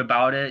wrote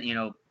about it.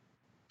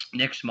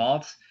 Nick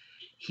Schmaltz,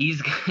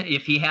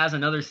 if he has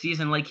another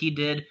season like he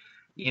did,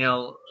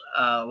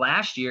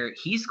 last year,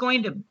 he's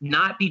going to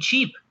not be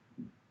cheap,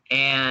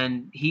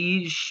 and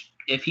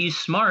if he's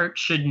smart,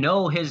 should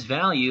know his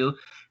value,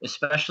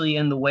 especially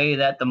in the way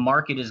that the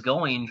market is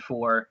going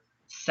for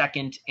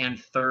second and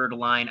third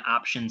line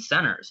option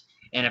centers.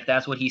 And if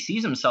that's what he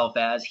sees himself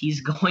as,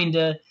 he's going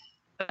to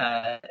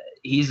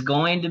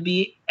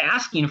be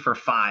asking for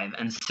 $5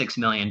 and $6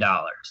 million.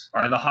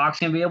 Are the Hawks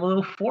going to be able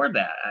to afford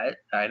that?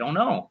 I don't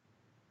know.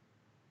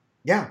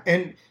 Yeah,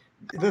 and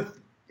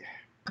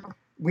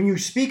when you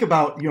speak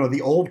about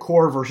the old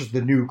core versus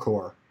the new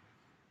core,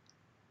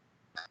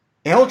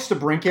 Alex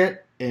DeBrincat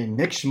and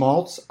Nick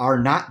Schmaltz are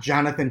not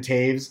Jonathan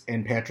Toews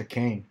and Patrick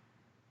Kane.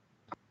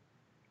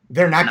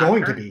 They're not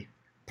going to be,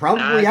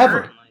 probably ever.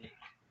 Currently.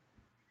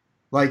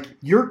 Like,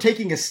 you're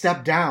taking a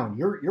step down.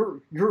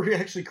 You're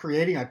actually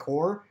creating a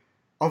core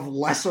of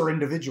lesser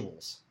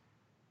individuals,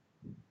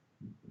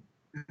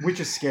 which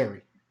is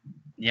scary.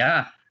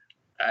 Yeah.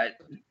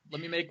 Let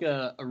me make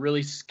a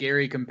really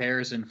scary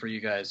comparison for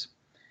you guys.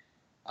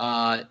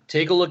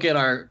 Take a look at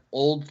our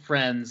old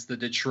friends, the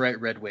Detroit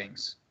Red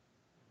Wings.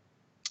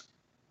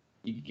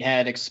 You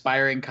had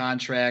expiring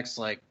contracts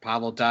like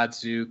Pavel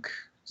Datsyuk,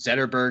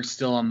 Zetterberg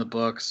still on the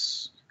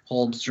books,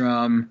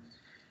 Holmstrom.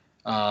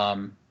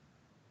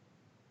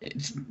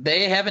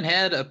 They haven't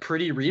had a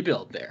pretty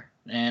rebuild there.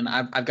 And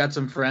I've got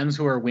some friends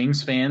who are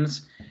Wings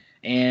fans,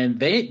 and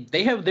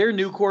they have their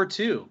new core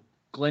too.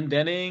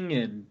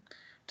 Glendening and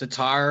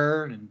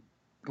Tatar, and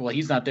well,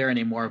 he's not there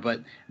anymore,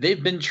 but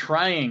they've been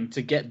trying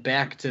to get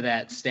back to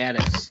that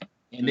status,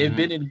 and they've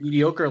been in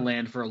mediocre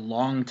land for a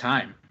long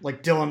time.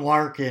 Like Dylan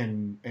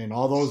Larkin and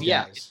all those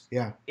guys.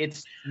 Yeah,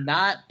 it's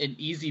not an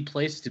easy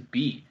place to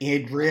be.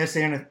 Andreas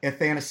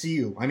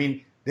Athanasiou. I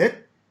mean,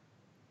 that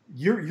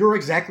you're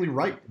exactly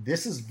right.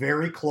 This is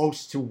very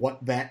close to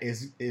what that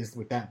is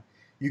with them.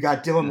 You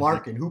got Dylan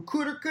Larkin, who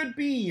could or could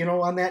be,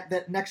 on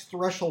that next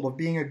threshold of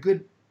being a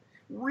good,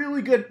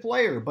 really good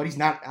player, but he's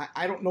not.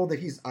 I don't know that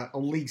he's a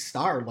league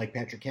star like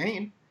Patrick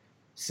Kane.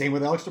 Same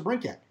with Alex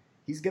DeBrincat.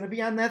 He's going to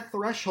be on that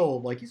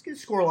threshold. Like, he's going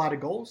to score a lot of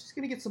goals. He's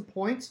going to get some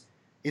points.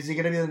 Is he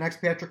going to be the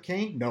next Patrick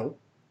Kane? No.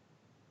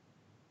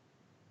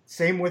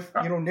 Same with,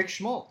 Nick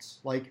Schmaltz.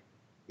 Like,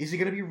 is he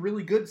going to be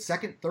really good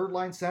second, third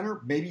line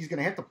center? Maybe he's going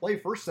to have to play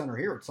first center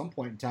here at some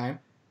point in time.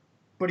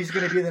 But he's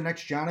going to be the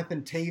next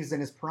Jonathan Toews in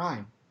his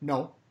prime.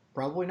 No,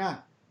 probably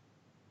not.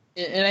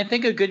 And I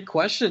think a good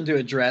question to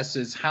address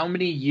is how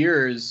many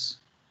years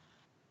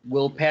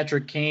will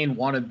Patrick Kane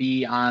want to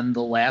be on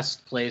the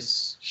last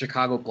place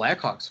Chicago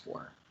Blackhawks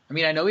for? I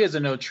mean, I know he has a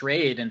no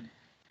trade and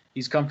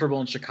he's comfortable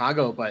in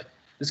Chicago, but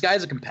this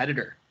guy's a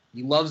competitor.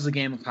 He loves the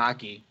game of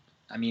hockey.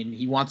 I mean,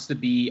 he wants to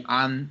be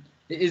on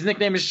 – his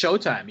nickname is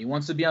Showtime. He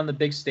wants to be on the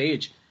big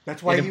stage.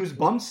 That's why he was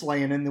bum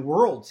slaying in the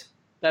World.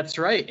 That's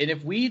right. And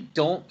if we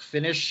don't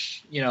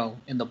finish,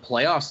 in the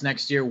playoffs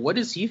next year, what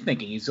is he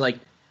thinking? He's like,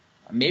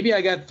 maybe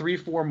I got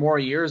 3-4 more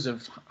years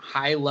of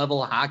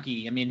high-level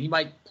hockey. I mean, he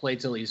might play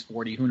till he's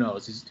 40. Who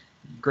knows? He's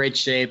in great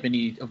shape, and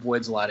he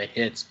avoids a lot of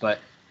hits. But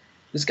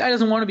this guy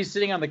doesn't want to be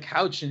sitting on the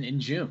couch in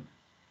June.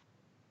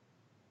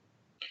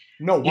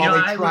 No,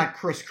 while they trot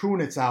Chris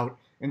Kunitz out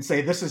and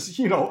say, this is,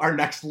 our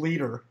next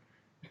leader.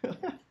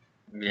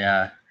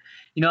 Yeah.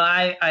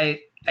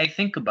 I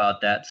think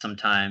about that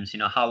sometimes.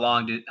 How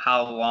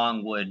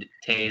long would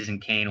Toews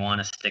and Kane want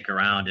to stick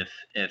around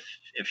if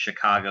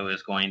Chicago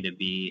is going to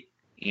be,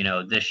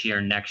 this year,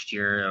 next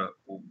year,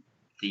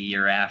 the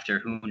year after,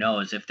 who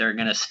knows if they're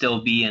going to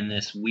still be in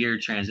this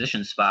weird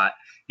transition spot?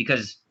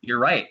 Because you're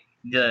right,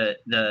 the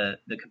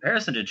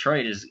comparison to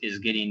Detroit is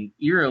getting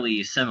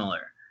eerily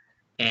similar,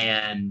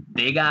 and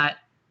they got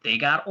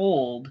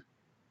old,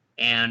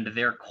 and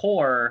their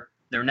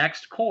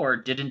next core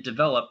didn't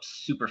develop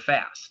super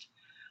fast.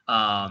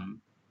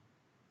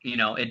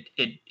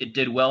 It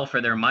did well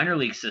for their minor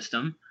league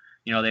system.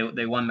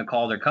 They won the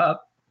Calder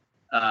Cup,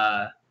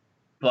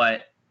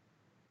 but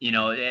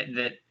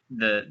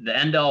the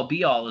end all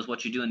be all is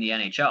what you do in the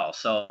NHL.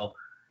 So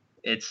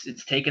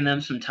it's taken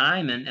them some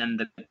time, and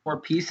the core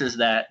pieces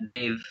that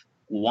they've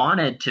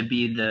wanted to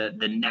be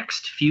the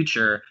next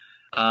future,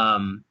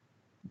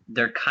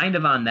 they're kind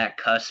of on that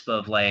cusp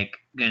of like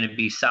going to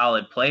be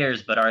solid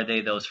players, but are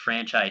they those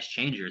franchise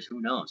changers? Who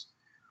knows?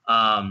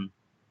 And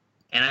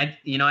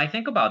I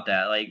think about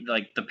that,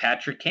 like the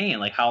Patrick Kane,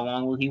 like how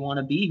long will he want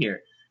to be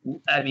here?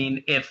 I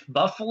mean, if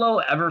Buffalo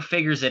ever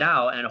figures it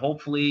out, and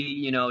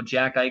hopefully,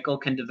 Jack Eichel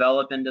can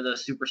develop into the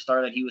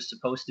superstar that he was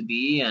supposed to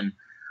be, and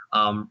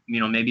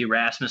maybe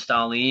Rasmus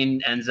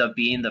Dahlin ends up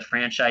being the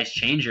franchise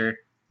changer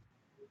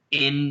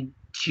in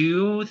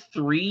 2,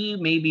 3,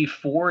 maybe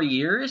 4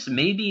 years,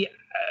 maybe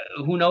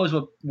who knows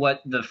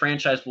what the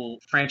franchises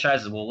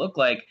will look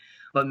like.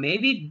 But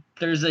maybe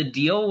there's a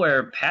deal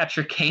where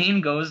Patrick Kane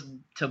goes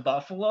to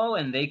Buffalo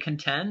and they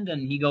contend,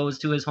 and he goes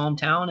to his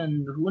hometown,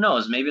 and who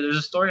knows? Maybe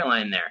there's a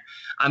storyline there.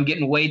 I'm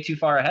getting way too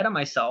far ahead of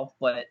myself,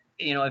 but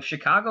if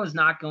Chicago is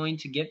not going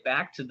to get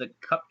back to the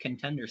Cup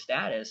contender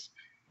status,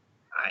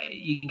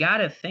 you got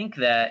to think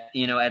that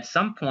at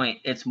some point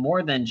it's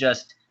more than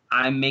just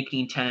I'm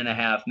making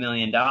 $10.5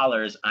 million.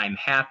 I'm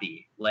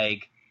happy.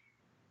 Like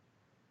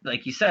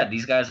you said,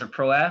 these guys are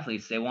pro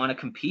athletes. They want to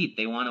compete.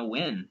 They want to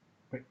win.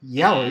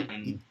 Yeah,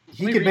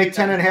 he could make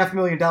 $10.5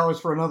 million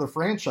for another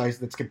franchise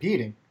that's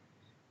competing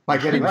by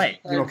getting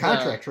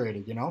contract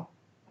traded.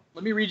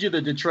 Let me read you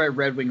the Detroit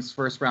Red Wings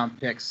first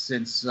round picks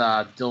since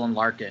Dylan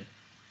Larkin.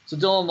 So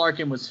Dylan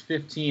Larkin was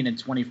 15 in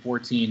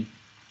 2014.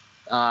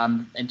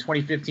 In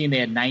 2015 they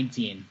had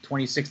 19.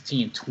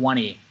 2016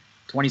 20.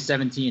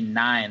 2017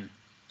 9.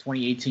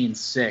 2018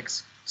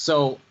 6.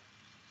 So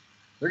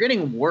they're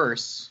getting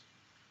worse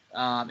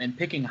and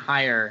picking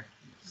higher.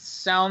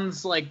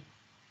 Sounds like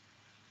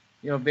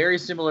very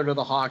similar to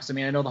the Hawks. I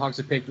mean, I know the Hawks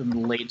have picked in the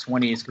late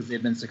 20s because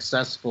they've been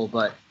successful,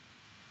 but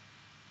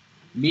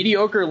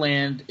mediocre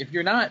land, if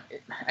you're not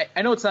 –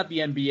 I know it's not the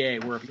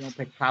NBA where if you don't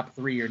pick top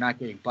 3, you're not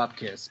getting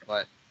bupkis,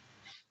 but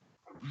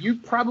you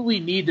probably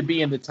need to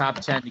be in the top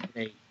 10 to get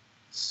a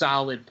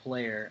solid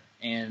player.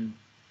 And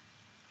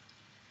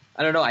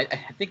I don't know. I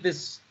think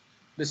this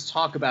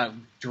talk about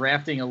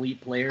drafting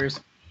elite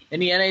players, In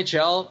the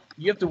NHL,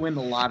 you have to win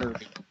the lottery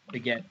to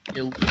get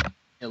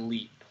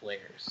elite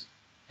players,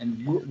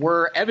 and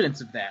we're evidence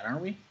of that,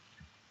 aren't we?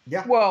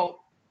 Yeah.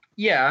 Well,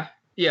 yeah,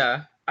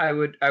 I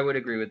would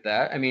agree with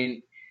that. I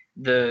mean,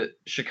 the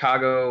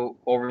Chicago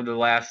over the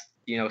last,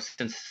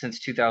 since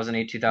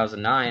 2008,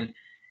 2009,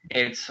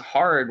 it's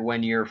hard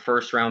when your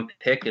first round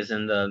pick is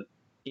in the,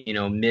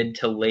 mid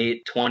to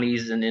late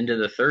 20s and into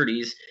the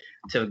 30s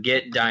to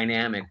get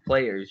dynamic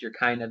players. You're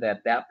kind of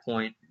at that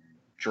point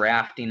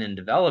drafting and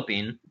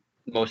developing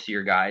most of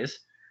your guys.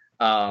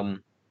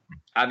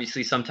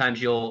 Obviously,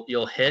 sometimes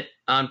you'll hit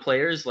on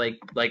players like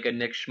a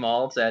Nick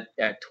Schmaltz at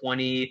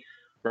 20,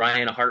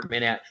 Ryan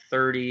Hartman at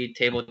 30,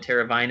 Teuvo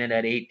Teravainen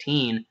at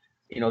 18.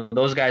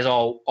 Those guys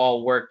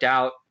all worked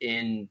out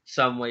in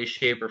some way,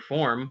 shape, or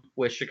form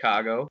with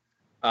Chicago.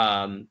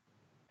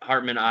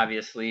 Hartman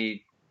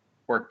obviously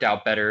worked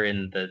out better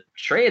in the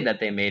trade that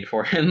they made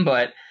for him,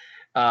 but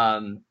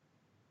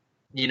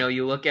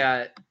you look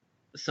at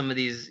some of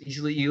these.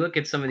 You look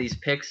at some of these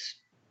picks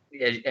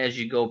as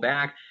you go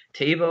back.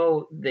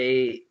 Teuvo,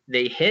 they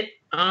hit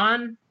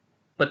on,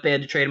 but they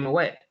had to trade him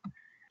away.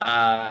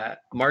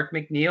 Mark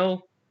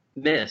McNeil,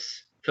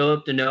 miss.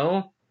 Philip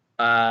Deneau,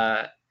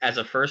 as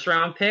a first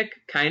round pick,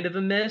 kind of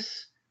a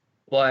miss,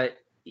 but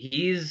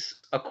he's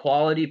a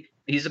quality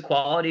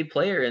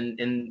player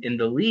in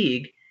the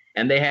league,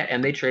 and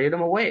they traded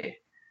him away.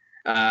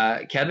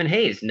 Kevin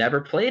Hayes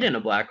never played in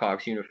a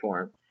Blackhawks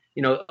uniform.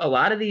 A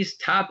lot of these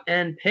top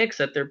end picks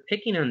that they're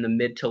picking in the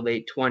mid to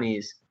late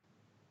 20s,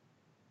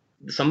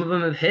 some of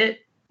them have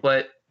hit,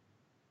 but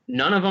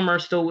none of them are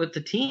still with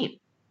the team.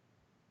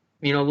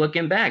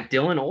 Looking back,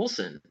 Dylan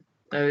Olsen,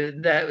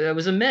 that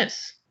was a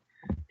miss.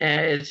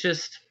 And it's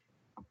just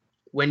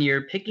when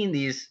you're picking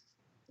these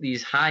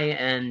high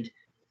end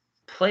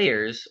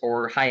players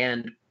or high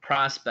end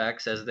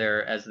prospects as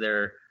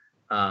they're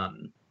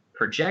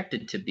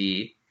projected to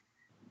be,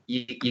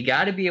 you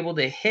got to be able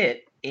to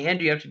hit,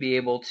 and you have to be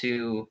able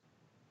to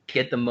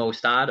get the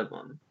most out of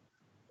them.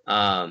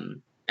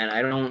 And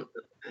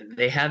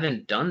they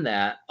haven't done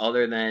that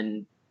other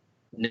than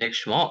Nick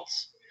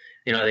Schmaltz.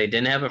 They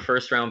didn't have a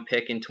first round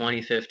pick in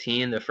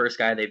 2015. The first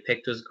guy they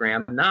picked was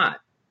Graham Knott.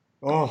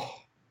 Oh.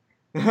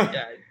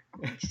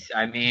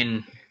 I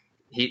mean,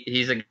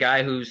 he's a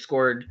guy who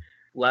scored,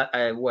 what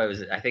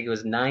was it? I think it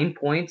was 9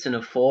 points in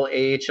a full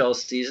AHL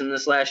season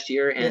this last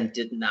year and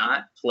did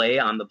not play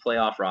on the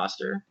playoff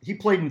roster. He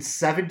played in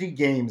 70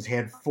 games,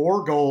 had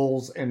 4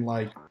 goals, and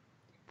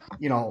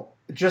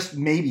just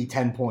maybe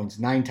 10 points,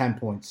 10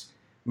 points.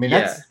 I mean,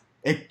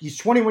 he's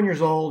 21 years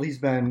old. He's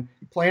been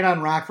playing on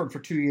Rockford for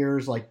 2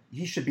 years.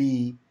 He should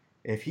be,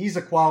 if he's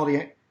a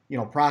quality,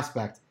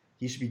 prospect,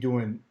 he should be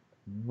doing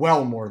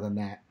well more than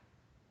that.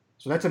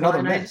 So that's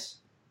another miss.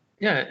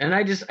 And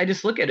I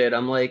just look at it.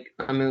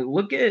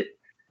 Look at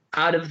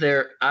out of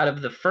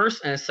the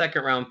first and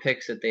second round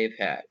picks that they've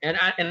had. And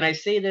I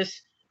say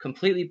this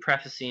completely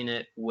prefacing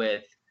it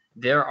with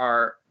there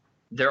are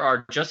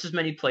just as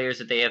many players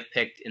that they have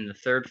picked in the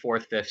 3rd,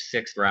 4th, 5th,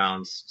 6th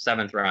rounds,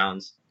 7th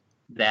rounds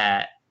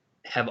that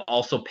have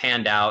also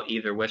panned out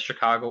either with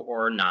Chicago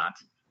or not,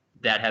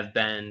 that have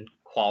been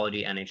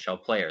quality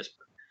NHL players.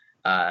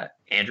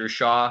 Andrew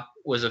Shaw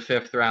was a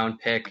 5th round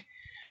pick.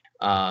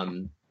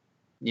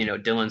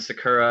 Dylan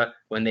Sakura,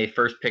 when they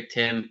first picked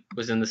him,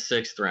 was in the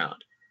 6th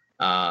round.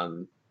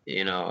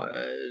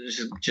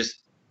 Just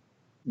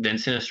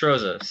Vincent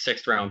Estroza,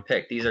 6th round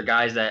pick. These are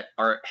guys that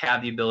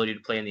have the ability to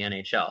play in the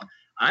NHL.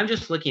 I'm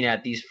just looking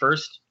at these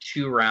first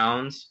 2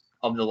 rounds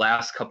of the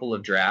last couple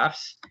of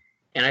drafts,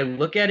 and I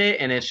look at it,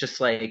 and it's just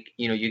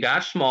you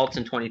got Schmaltz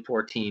in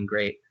 2014,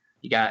 great.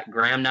 You got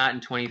Graham Knott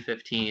in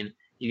 2015.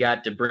 You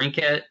got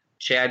DeBrincat,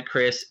 Chad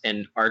Chris,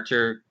 and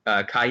Artur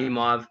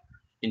Kayumov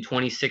in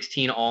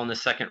 2016, all in the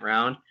 2nd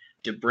round.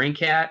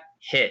 DeBrincat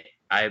hit.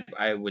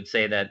 I would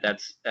say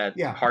that's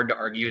hard to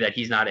argue that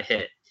he's not a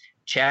hit.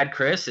 Chad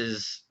Chris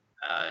is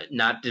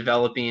not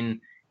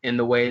developing in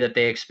the way that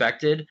they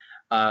expected.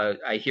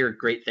 I hear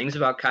great things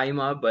about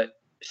Kayumov, but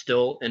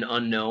still an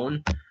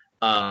unknown.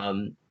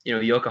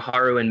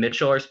 Yokoharu and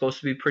Mitchell are supposed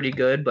to be pretty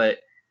good, but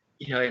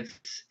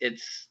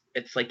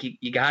it's like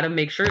you got to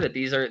make sure that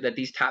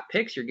these top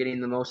picks you're getting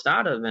the most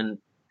out of. And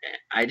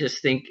I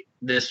just think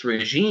this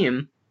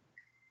regime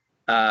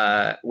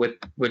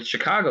with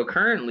Chicago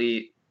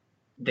currently,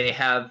 they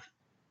have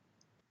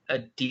a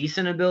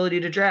decent ability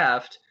to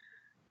draft,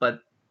 but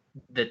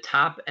the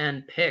top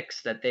end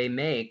picks that they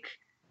make,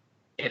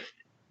 if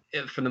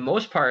for the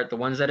most part, the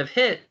ones that have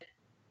hit,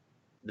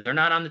 they're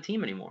not on the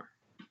team anymore.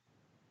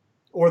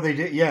 Or they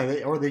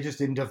did, or they just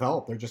didn't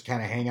develop. They're just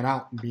kind of hanging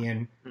out and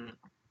being,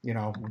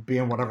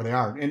 being whatever they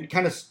are. And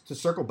kind of to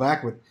circle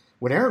back with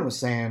what Aaron was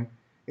saying,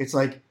 it's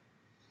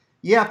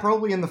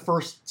probably in the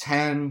first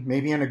 10,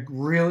 maybe in a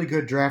really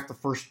good draft, the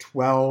first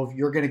 12,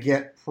 you're going to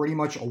get pretty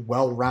much a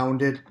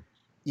well-rounded,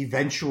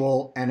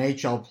 eventual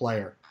NHL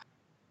player.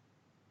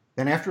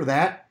 Then after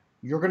that,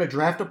 you're going to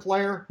draft a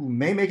player who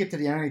may make it to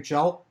the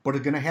NHL, but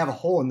is going to have a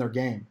hole in their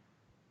game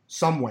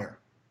somewhere,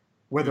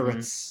 whether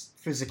it's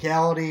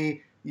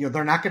physicality,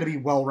 they're not going to be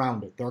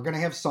well-rounded. They're going to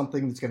have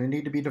something that's going to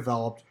need to be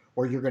developed,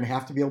 or you're going to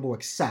have to be able to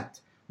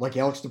accept, like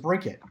Alex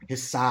DeBrincat,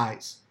 his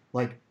size.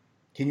 Like,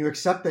 can you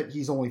accept that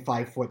he's only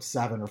 5'7"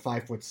 or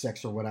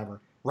 5'6" or whatever?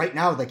 Right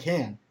now, they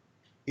can.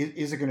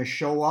 Is it going to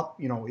show up?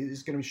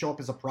 Is it going to show up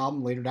as a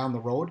problem later down the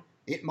road?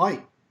 It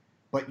might,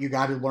 but you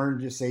got to learn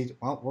to say,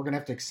 well, we're going to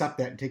have to accept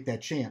that and take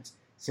that chance.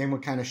 Same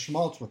with kind of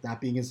Schmaltz with not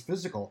being as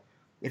physical.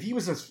 If he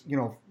was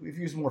if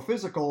he was more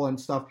physical and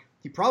stuff,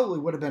 he probably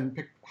would have been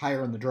picked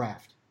higher in the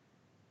draft.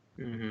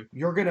 Mm-hmm.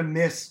 You're going to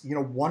miss,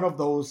 one of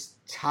those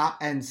top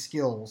end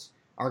skills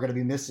are going to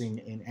be missing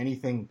in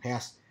anything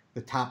past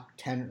the top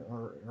 10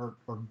 or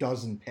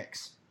dozen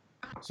picks.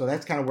 So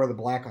that's kind of where the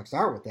Blackhawks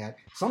are with that.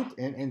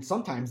 And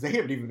sometimes they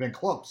haven't even been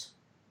close.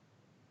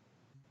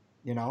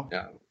 Yeah.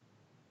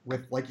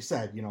 With, like you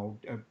said,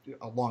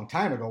 a long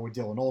time ago with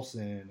Dylan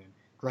Olsen and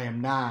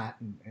Graham Knott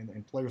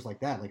and players like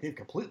that, like they've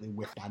completely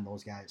whiffed on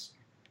those guys.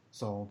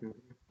 So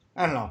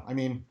I don't know. I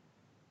mean,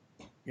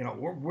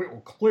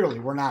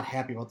 we're not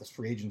happy about this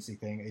free agency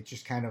thing. It's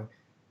just kind of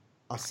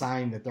a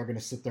sign that they're going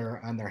to sit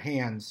there on their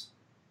hands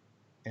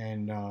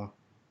and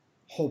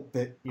hope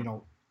that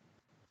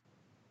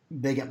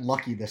they get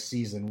lucky this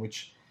season,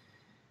 which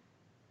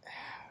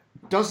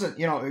doesn't,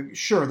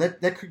 sure,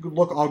 that could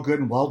look all good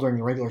and well during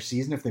the regular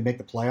season if they make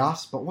the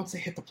playoffs, but once they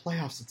hit the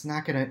playoffs, they're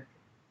not going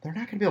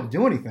to be able to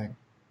do anything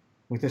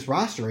with this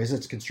roster as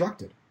it's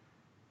constructed.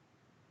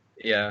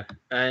 Yeah,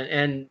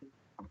 and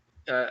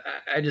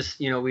I just,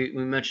 we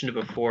mentioned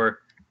it before.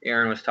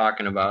 Aaron was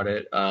talking about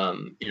it.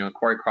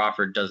 Corey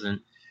Crawford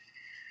doesn't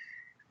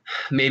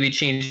maybe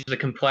change the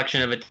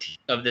complexion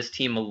of this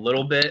team a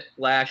little bit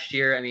last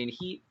year. I mean,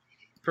 he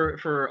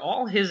for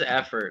all his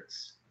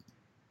efforts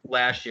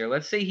last year,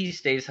 let's say he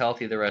stays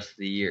healthy the rest of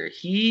the year,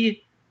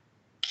 he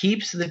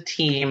keeps the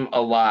team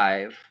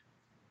alive,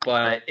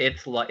 but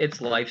it's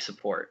life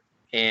support,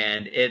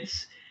 and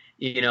it's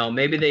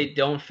maybe they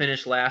don't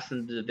finish last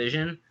in the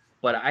division,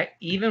 but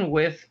even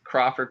with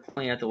Crawford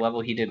playing at the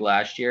level he did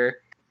last year,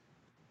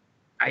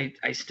 I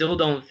still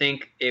don't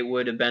think it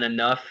would have been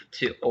enough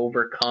to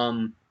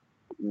overcome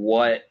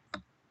what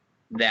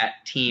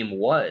that team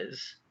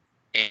was.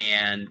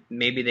 And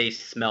maybe they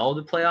smell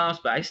the playoffs,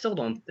 but I still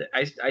don't.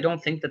 I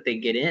don't think that they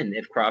get in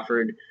if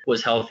Crawford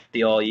was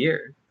healthy all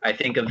year. I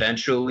think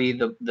eventually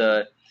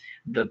the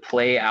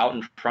play out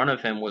in front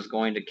of him was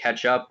going to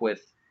catch up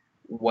with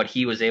what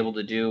he was able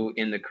to do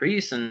in the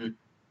crease. And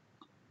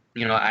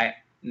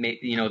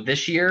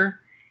this year,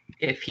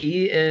 if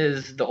he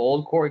is the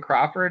old Corey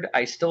Crawford,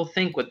 I still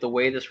think with the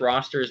way this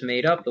roster is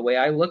made up, the way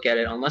I look at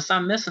it, unless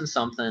I'm missing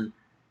something,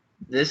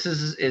 this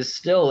is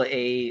still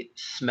a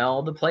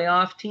smell the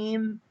playoff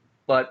team,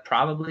 but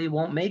probably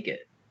won't make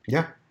it.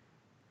 Yeah.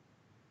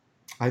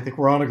 I think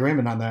we're all in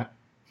agreement on that.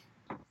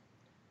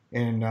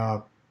 And,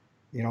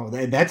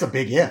 that's a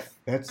big if.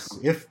 That's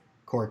if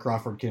Corey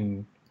Crawford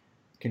can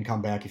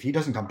come back. If he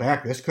doesn't come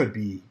back, this could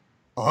be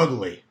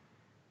ugly.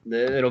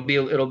 It'll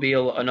be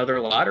another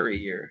lottery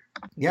year.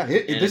 Yeah,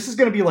 this is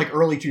going to be like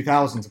early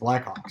 2000s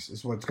Blackhawks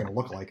is what it's going to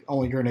look like.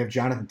 Only you're going to have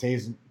Jonathan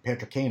Toews and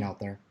Patrick Kane out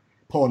there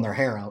pulling their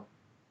hair out.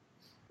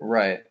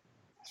 Right.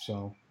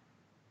 So,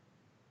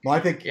 well,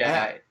 I think.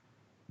 Yeah.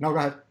 No, go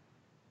ahead.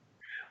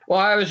 Well,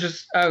 I was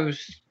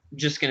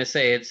just gonna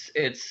say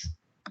it's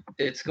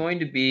going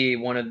to be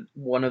one of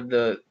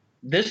the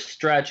this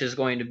stretch is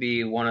going to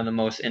be one of the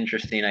most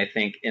interesting, I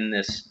think, in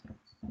this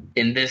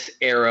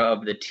era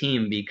of the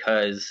team,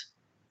 because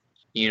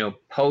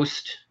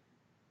post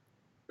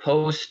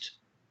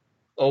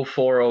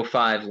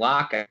 04-05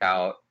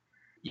 lockout,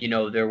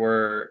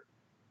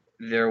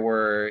 there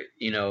were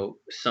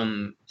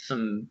some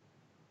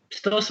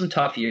still some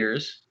tough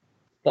years,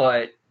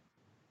 but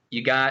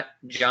you got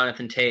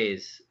Jonathan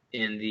Toews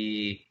in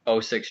the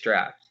 06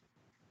 draft,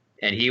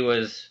 and he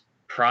was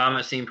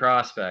promising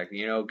prospect.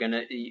 You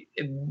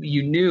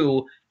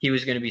knew he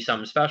was gonna be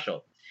something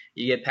special.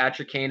 You get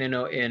Patrick Kane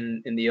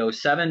in the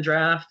 07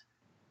 draft,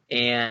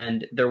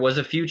 and there was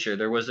a future,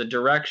 there was a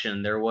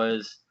direction, there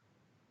was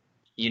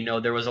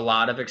a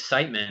lot of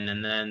excitement,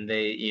 and then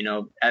they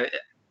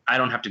I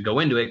don't have to go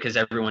into it because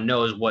everyone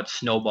knows what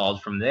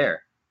snowballed from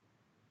there.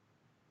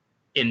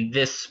 In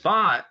this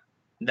spot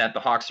that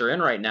the Hawks are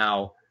in right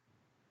now,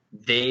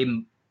 they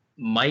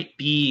might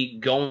be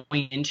going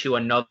into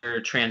another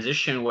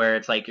transition where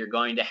it's like you're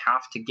going to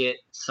have to get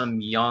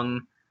some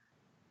young,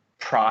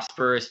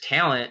 prosperous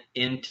talent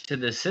into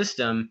the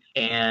system,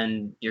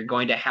 and you're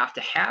going to have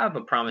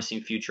a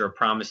promising future, a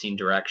promising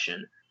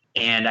direction.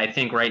 And I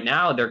think right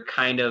now they're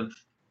kind of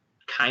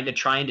trying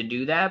to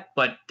do that,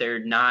 but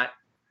they're not.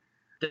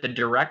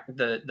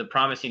 The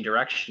promising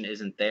direction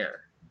isn't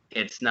there.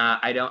 It's not.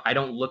 I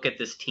don't look at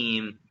this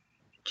team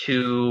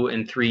 2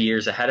 and 3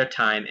 years ahead of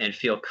time and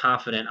feel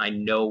confident I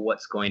know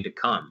what's going to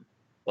come.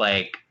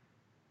 Like,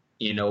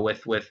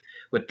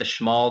 with the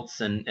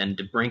Schmaltz and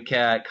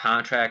DeBrincat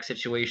contract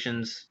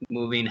situations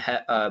moving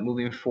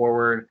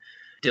forward,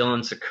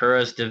 Dylan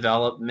Sakura's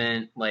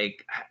development,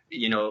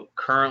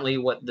 currently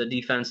what the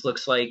defense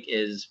looks like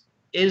is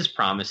is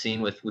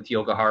promising with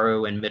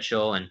Yokoharu and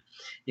Mitchell and,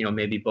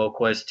 maybe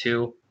Boquist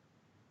too.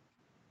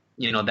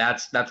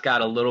 That's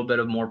got a little bit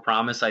of more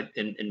promise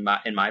in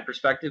my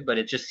perspective, but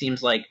it just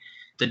seems like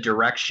the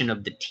direction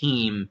of the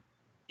team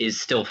is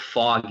still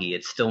foggy.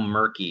 It's still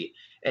murky.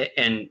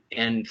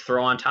 And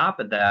throw on top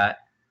of that,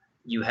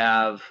 you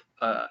have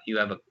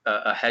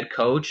a head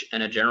coach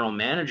and a general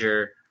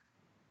manager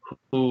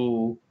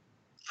who,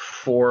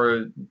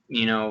 for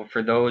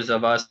those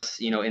of us,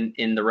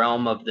 in the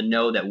realm of the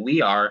know that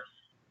we are,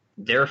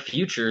 their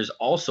futures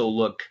also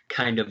look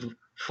kind of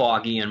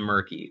foggy and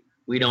murky.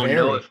 We don't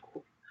know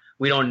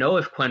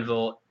if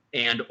Quenneville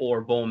and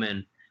or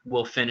Bowman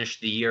will finish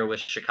the year with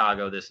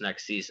Chicago this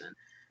next season.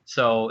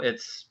 So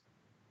it's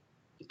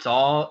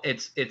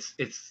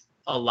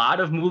a lot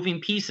of moving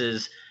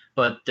pieces,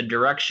 but the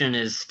direction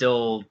is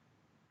still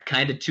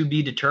kind of to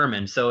be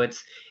determined. So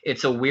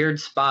it's a weird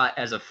spot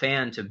as a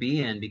fan to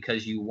be in,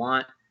 because you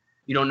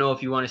don't know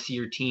if you want to see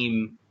your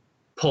team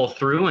pull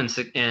through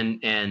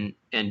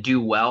and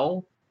do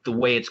well the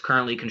way it's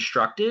currently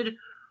constructed,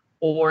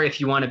 or if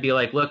you want to be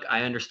like, look,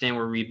 I understand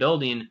we're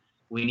rebuilding.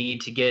 We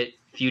need to get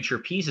future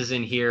pieces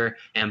in here.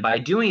 And by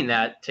doing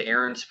that, to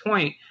Aaron's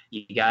point,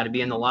 you got to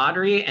be in the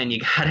lottery and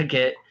you got to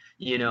get,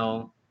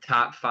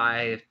 top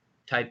 5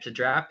 types of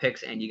draft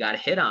picks, and you got to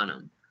hit on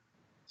them.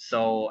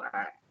 So,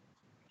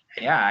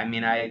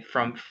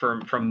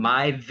 from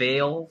my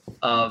veil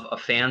of a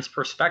fan's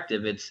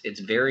perspective, it's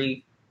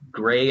very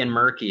gray and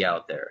murky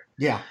out there.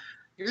 Yeah.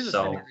 Here's a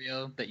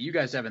scenario that you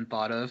guys haven't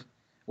thought of.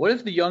 What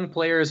if the young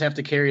players have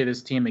to carry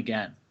this team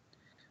again?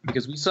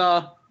 Because we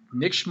saw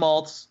Nick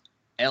Schmaltz,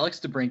 Alex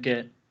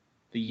DeBrincat,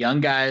 the young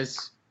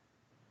guys,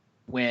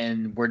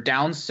 when we're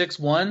down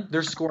 6-1,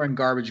 they're scoring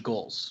garbage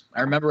goals.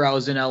 I remember I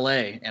was in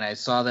L.A. and I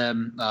saw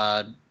them,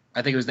 I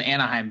think it was the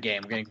Anaheim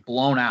game, getting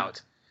blown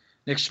out.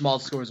 Nick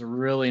Schmaltz scores a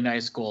really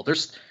nice goal.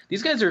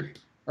 These guys are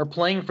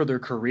playing for their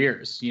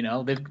careers.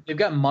 They've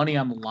got money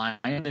on the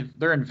line.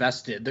 They're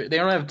invested. They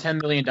don't have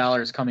 $10 million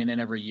coming in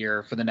every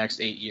year for the next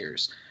 8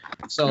 years.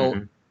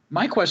 So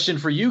my question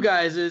for you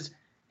guys is,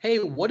 hey,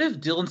 what if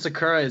Dylan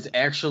Sakura is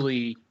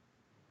actually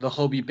the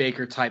Hobey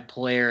Baker type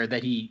player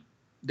that he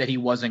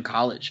was in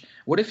college?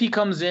 What if he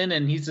comes in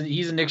and he's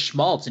a Nick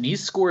Schmaltz and he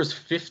scores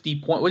 50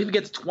 points? What if he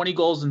gets 20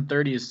 goals and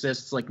 30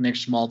 assists like Nick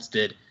Schmaltz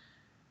did?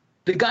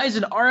 The guy's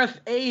an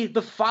RFA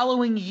the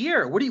following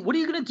year. What are you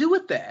going to do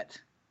with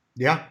that?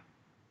 Yeah.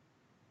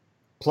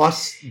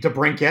 Plus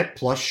DeBrincat,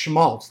 plus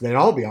Schmaltz. They'd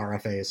all be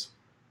RFAs.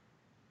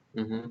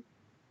 Mm-hmm.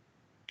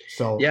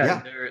 So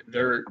yeah.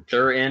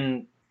 They're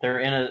in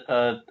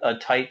a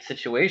tight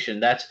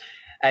situation.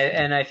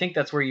 I think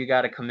that's where you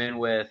got to come in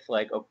with,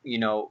 like,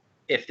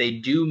 if they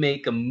do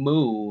make a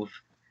move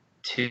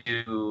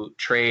to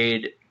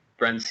trade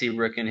Brent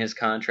Seabrook in his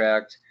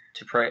contract,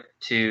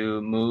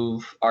 to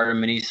move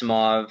Artem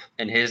Anisimov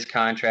and his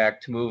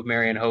contract, to move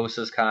Marian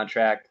Hossa's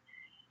contract,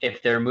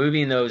 if they're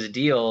moving those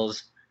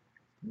deals,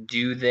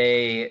 do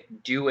they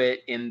do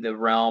it in the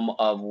realm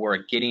of we're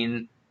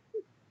getting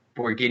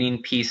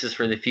pieces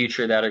for the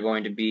future that are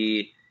going to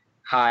be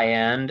high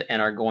end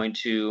and are going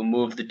to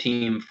move the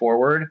team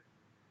forward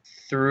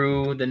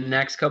through the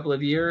next couple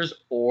of years,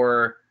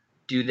 or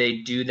do they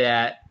do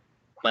that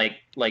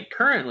like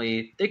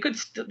currently? They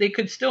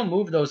could still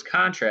move those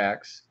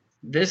contracts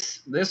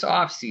this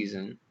off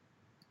season,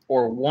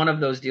 or one of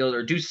those deals,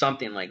 or do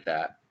something like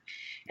that,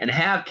 and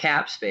have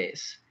cap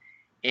space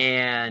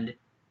and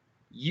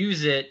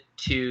use it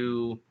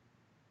to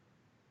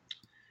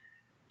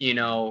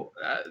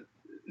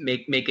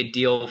make a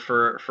deal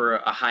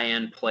for a high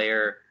end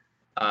player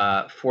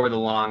for the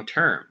long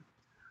term.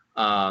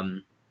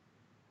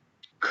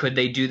 Could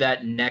they do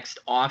that next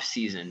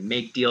offseason?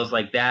 Make deals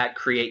like that,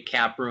 create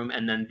cap room,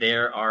 and then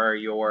there are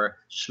your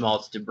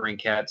Schmaltz,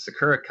 DeBrincat,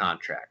 Sakura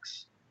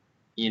contracts.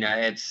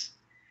 It's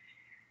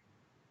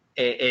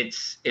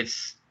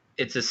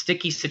a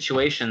sticky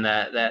situation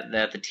that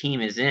the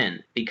team is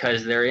in,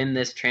 because they're in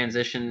this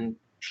transition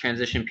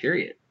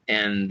period,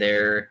 and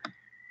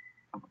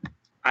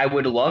I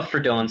would love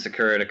for Dylan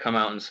Sakura to come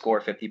out and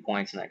score 50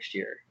 points next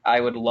year. I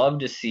would love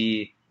to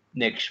see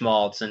Nick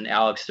Schmaltz and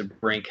Alex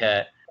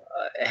DeBrincat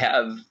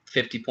have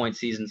 50-point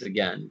seasons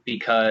again,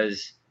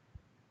 because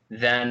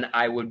then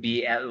I would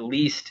be at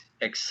least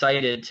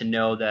excited to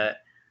know that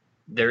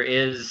there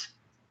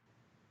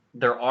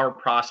are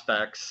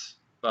prospects.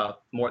 They're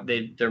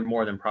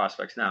more than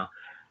prospects now,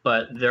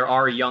 but there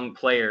are young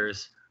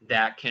players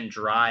that can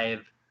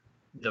drive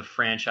the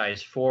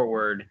franchise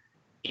forward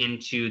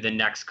into the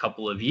next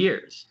couple of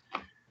years.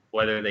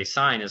 Whether they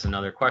sign is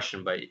another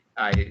question, but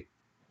I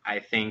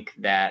think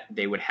that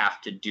they would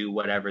have to do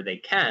whatever they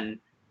can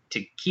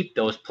to keep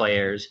those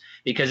players,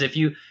 because if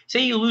you say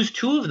you lose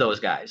 2 of those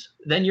guys,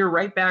 then you're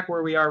right back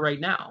where we are right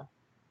now,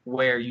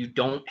 where you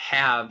don't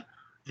have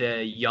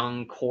the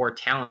young core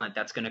talent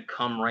that's going to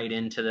come right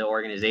into the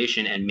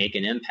organization and make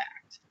an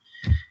impact.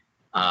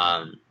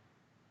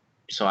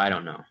 So I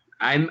don't know.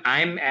 I'm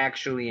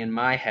actually in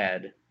my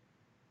head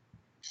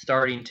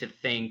starting to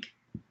think,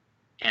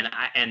 and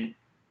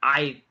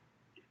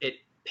it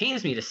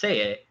pains me to say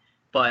it,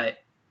 but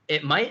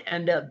it might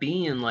end up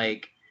being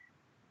like,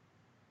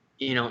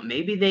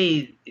 maybe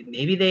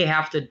they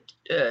have to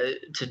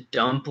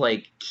dump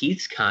like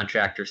Keith's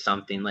contract or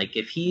something. Like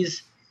if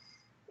he's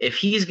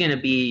going to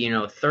be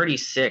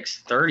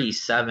 36,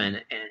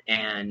 37,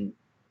 and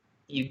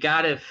you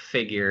got to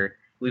figure,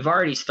 we've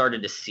already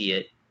started to see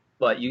it,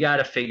 but you got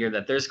to figure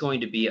that there's going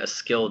to be a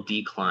skill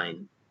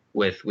decline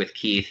with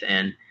Keith,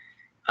 and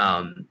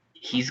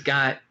he's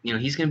got,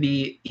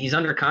 he's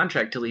under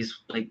contract till he's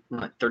like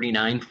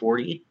 39,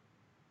 40,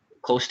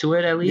 close to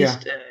it at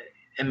least. Yeah.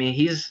 I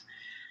mean,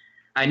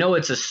 I know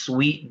it's a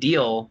sweet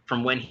deal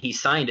from when he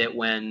signed it,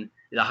 when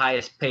the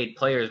highest paid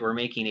players were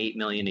making $8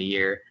 million a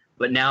year,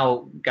 but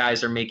now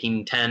guys are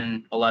making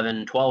 10,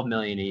 11, 12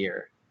 million a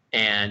year.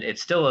 And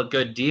it's still a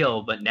good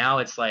deal, but now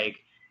it's like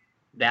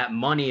that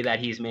money that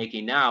he's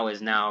making now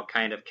is now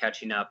kind of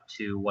catching up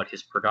to what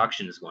his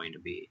production is going to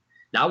be.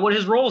 Not what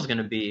his role is going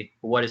to be,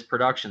 but what his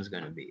production is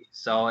going to be.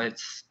 So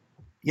it's...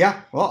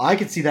 Yeah, well, I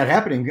could see that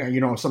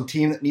happening. Some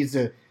team that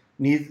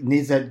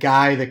needs that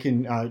guy that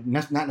can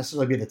not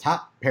necessarily be the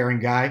top pairing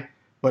guy,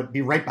 but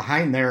be right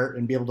behind there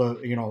and be able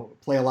to,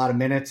 play a lot of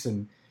minutes,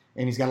 and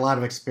he's got a lot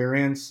of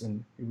experience,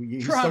 and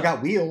he's still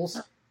got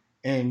wheels.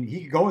 And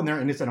he could go in there,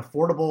 and it's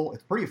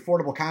pretty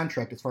affordable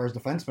contract as far as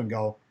defensemen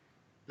go.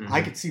 Mm-hmm.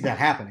 I could see that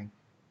happening.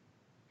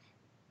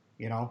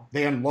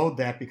 They unload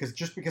that because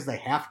they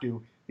have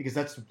to, because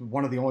that's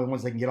one of the only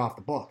ones they can get off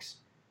the books.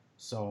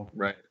 So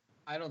right,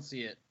 I don't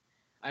see it.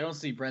 I don't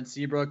see Brent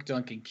Seabrook,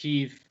 Duncan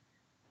Keith,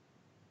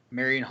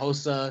 Marian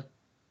Hossa.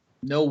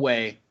 No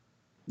way.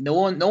 No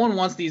one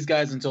wants these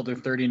guys until they're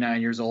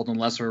 39 years old,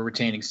 unless we're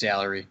retaining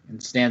salary,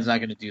 and Stan's not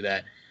going to do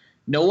that.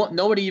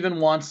 Nobody even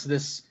wants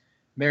this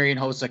Marian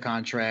Hossa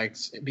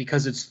contract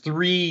because it's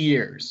 3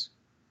 years.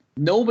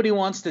 Nobody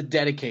wants to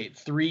dedicate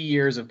 3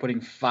 years of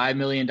putting $5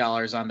 million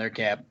on their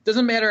cap.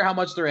 Doesn't matter how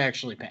much they're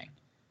actually paying.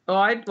 No,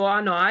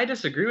 I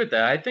disagree with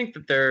that. I think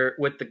that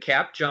with the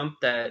cap jump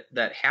that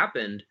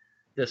happened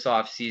this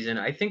offseason,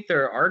 I think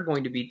there are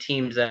going to be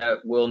teams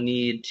that will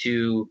need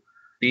to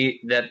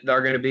that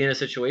are going to be in a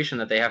situation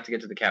that they have to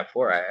get to the cap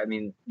floor. I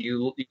mean,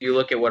 you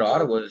look at what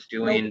Ottawa's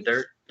doing.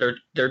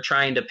 They're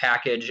trying to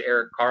package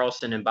Erik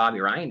Karlsson and Bobby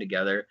Ryan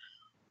together.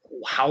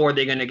 How are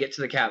they going to get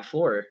to the cap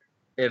floor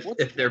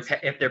if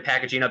they're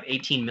packaging up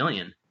 $18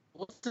 million?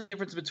 What's the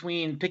difference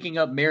between picking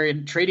up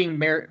trading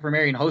for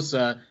Marian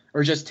Hossa,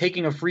 or just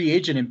taking a free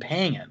agent and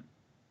paying him?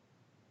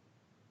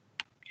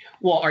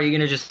 Well, are you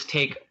going to just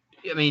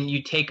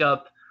you take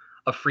up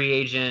a free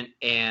agent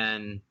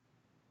and...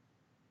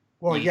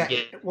 Well,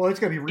 it's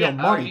going to be real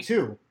money,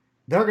 too.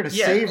 They're going to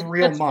save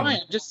real money. Fine.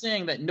 I'm just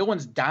saying that no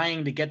one's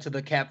dying to get to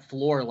the cap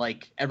floor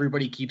like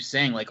everybody keeps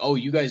saying, like, oh,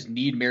 you guys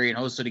need Marian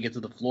Hossa to get to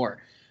the floor.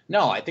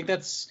 No, I think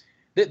that's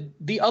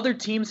the other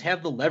teams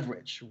have the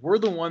leverage. We're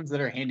the ones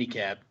that are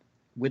handicapped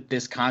with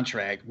this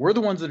contract. We're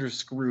the ones that are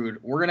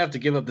screwed. We're going to have to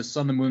give up the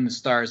sun, the moon, the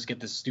stars to get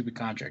this stupid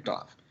contract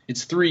off.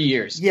 It's 3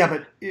 years. Yeah,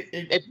 but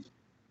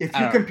if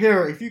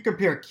you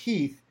compare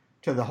Keith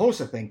to the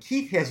Hossa thing,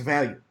 Keith has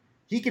value.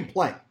 He can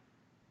play.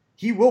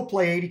 He will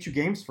play 82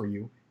 games for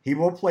you. He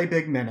will play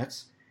big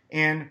minutes.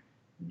 And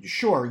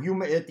sure,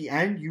 at the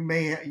end, you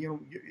may,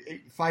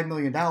 $5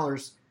 million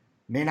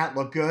may not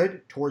look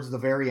good towards the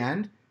very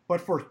end,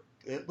 but for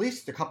at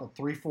least a couple,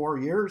 3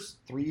 years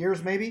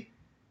maybe,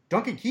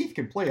 Duncan Keith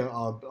can play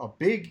a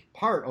big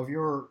part of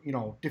your,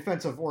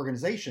 defensive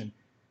organization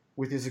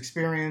with his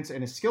experience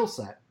and his skill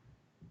set.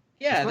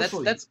 Yeah,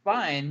 that's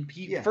fine.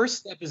 First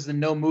step is the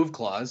no move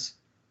clause,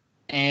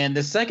 and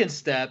the second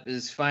step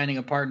is finding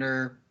a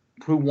partner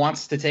who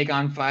wants to take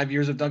on 5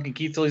 years of Duncan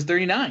Keith till he's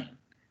 39.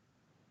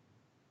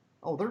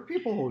 Oh, there are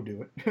people who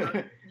do it.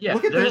 Yeah,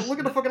 look at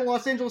the fucking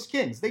Los Angeles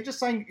Kings. They just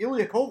signed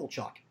Ilya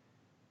Kovalchuk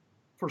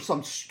for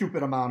some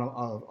stupid amount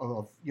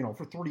of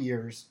for 3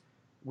 years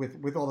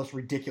with all this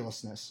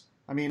ridiculousness.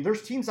 I mean,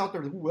 there's teams out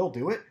there who will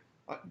do it.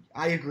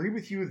 I agree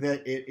with you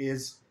that it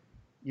is,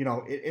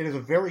 it is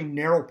a very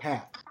narrow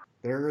path.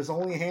 There is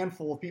only a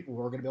handful of people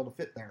who are going to be able to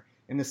fit there.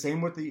 And the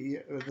same with the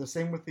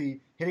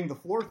hitting the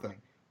floor thing.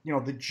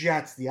 The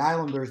Jets, the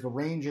Islanders, the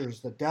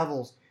Rangers, the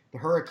Devils, the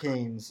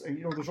Hurricanes, and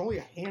there's only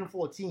a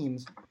handful of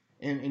teams,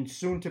 and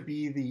soon to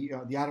be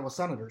the Ottawa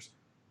Senators,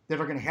 that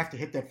are going to have to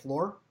hit that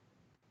floor.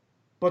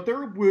 But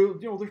there's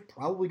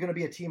probably going to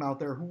be a team out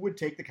there who would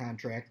take the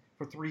contract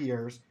for 3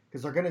 years,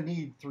 because they're going to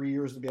need 3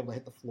 years to be able to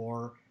hit the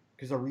floor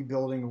because they're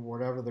rebuilding or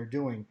whatever they're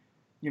doing.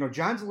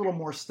 John's a little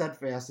more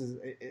steadfast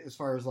as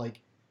far as Ottawa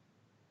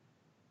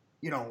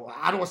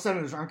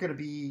Senators aren't going to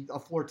be a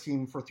floor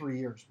team for 3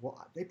 years.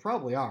 Well, they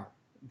probably are.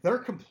 They're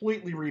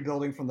completely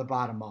rebuilding from the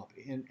bottom up,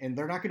 and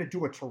they're not going to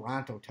do a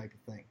Toronto type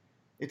of thing.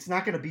 It's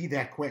not going to be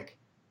that quick.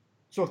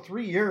 So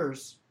 3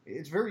 years,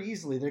 it's very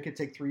easily they could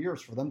take 3 years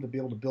for them to be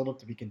able to build up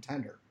to be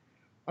contender.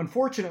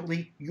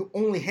 Unfortunately, you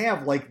only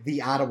have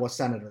the Ottawa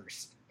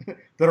Senators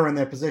that are in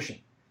that position.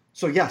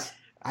 So yes,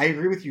 I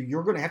agree with you.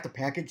 You're going to have to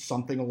package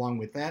something along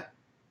with that.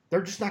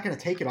 They're just not going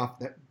to take it off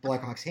the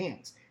Blackhawks'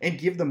 hands and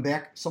give them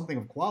back something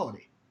of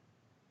quality.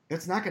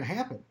 That's not going to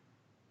happen.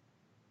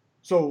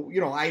 So,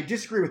 I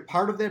disagree with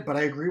part of that, but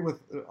I agree with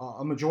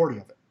a majority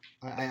of it.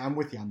 I'm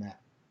with you on that.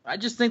 I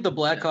just think the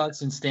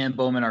Blackhawks and Stan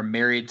Bowman are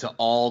married to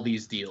all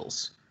these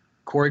deals.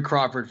 Corey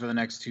Crawford for the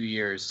next 2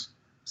 years.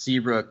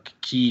 Seabrook,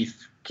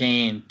 Keith,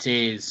 Kane,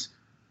 Taze,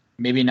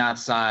 maybe not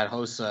Saad,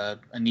 Hossa,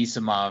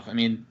 Anisimov. I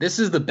mean, this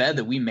is the bed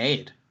that we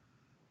made.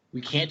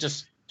 We can't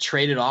just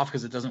trade it off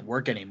because it doesn't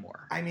work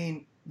anymore. I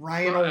mean,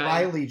 Ryan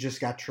O'Reilly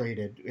just got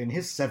traded in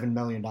his $7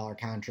 million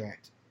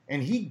contract.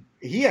 And he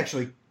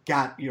actually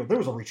got, there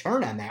was a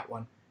return on that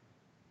one.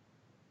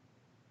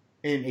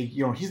 And,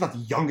 he's not the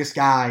youngest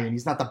guy, and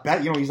he's not the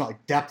best, he's not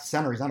like depth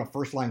center. He's not a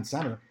first-line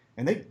center.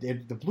 And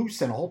the Blues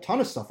sent a whole ton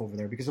of stuff over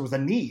there because it was a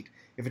need.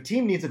 If a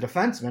team needs a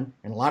defenseman,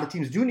 and a lot of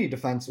teams do need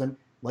defensemen,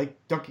 like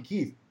Duncan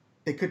Keith,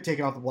 they could take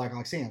it off the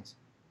Blackhawks' hands.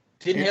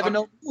 Didn't have a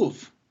no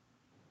move.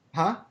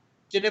 Huh?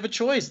 Didn't have a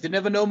choice. Didn't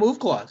have a no move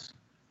clause.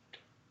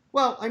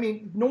 Well, I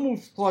mean, no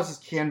move clauses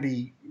can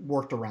be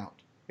worked around.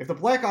 If the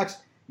Blackhawks,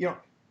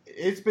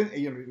 it's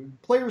been,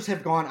 players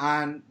have gone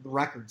on the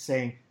record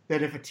saying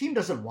that if a team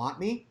doesn't want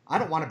me, I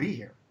don't want to be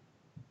here.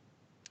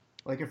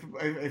 Like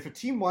if a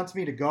team wants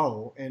me to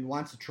go and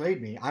wants to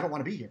trade me, I don't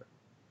want to be here.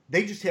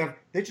 They just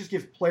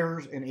give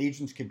players and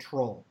agents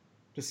control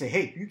to say,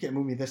 hey, you can't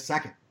move me this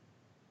second.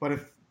 But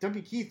if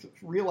Duncan Keith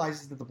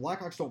realizes that the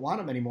Blackhawks don't want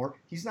him anymore,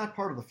 he's not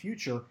part of the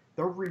future.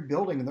 They're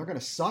rebuilding and they're going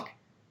to suck.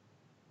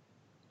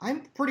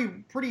 I'm pretty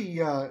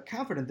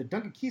confident that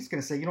Duncan Keith's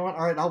going to say, you know what?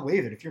 All right, I'll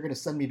waive it if you're going to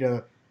send me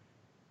to.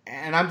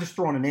 And I'm just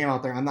throwing a name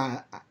out there. I'm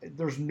not.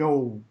 There's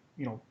no,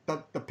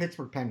 the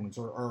Pittsburgh Penguins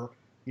or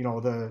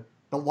the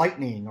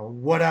Lightning or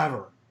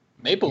whatever.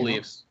 Maple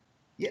Leafs.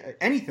 Yeah,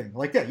 anything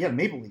like that. Yeah,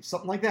 Maple Leafs,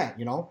 something like that.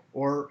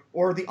 Or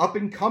the up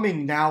and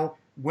coming now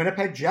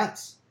Winnipeg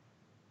Jets,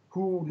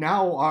 who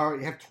now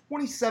have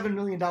 $27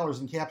 million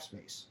in cap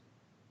space.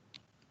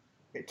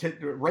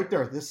 Right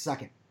there, this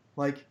second,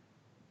 like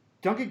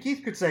Duncan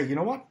Keith could say, you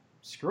know what,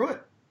 screw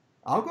it.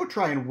 I'll go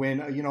try and win.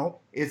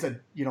 As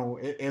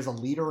a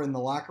leader in the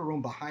locker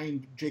room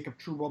behind Jacob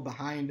Trouba,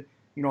 behind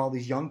all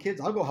these young kids.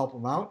 I'll go help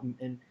them out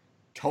and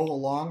tow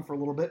along for a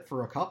little bit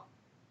for a cup.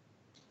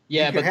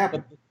 Yeah,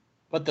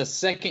 but the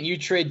second you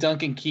trade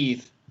Duncan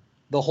Keith,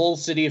 the whole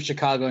city of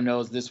Chicago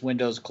knows this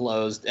window's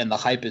closed and the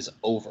hype is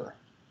over.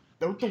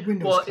 The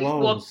window's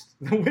closed.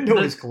 The window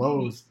is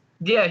closed.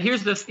 Yeah,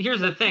 here's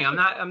the thing.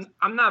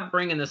 I'm not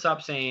bringing this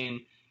up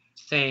saying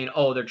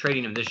oh they're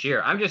trading him this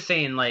year. I'm just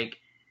saying like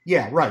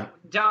yeah, right.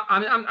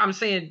 I'm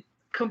saying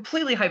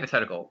completely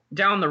hypothetical.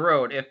 Down the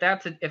road, if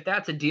that's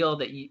a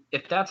deal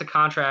if that's a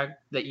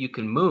contract that you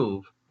can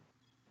move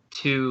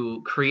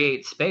to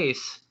create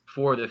space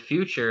for the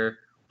future,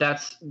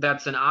 that's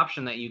an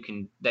option that you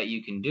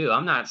can do.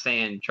 I'm not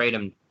saying trade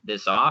him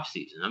this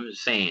offseason. I'm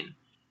just saying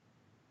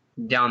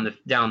down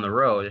the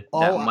road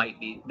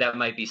that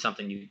might be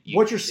something you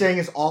what you're saying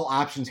is all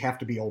options have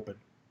to be open.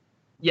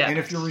 Yeah. And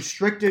if you're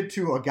restricted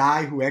to a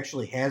guy who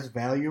actually has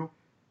value,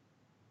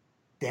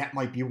 that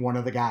might be one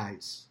of the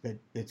guys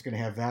that's going to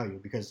have value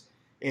because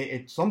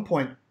at some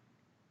point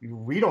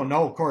we don't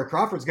know if Corey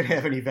Crawford's going to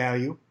have any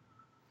value.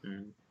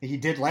 Mm. He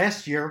did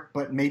last year,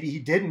 but maybe he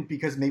didn't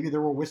because maybe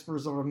there were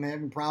whispers of him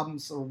having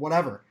problems or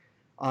whatever.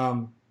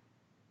 Some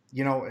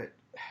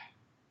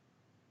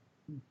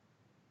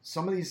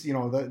of these, the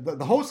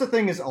Hossa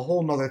thing is a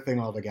whole nother thing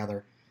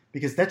altogether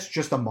because that's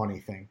just a money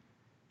thing.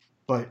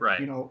 But,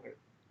 right.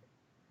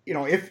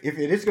 If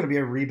it is going to be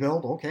a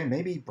rebuild, okay,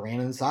 maybe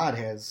Brandon Saad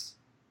has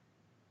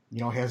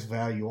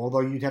value,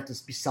 although you'd have to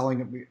be selling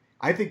him.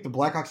 I think the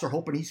Blackhawks are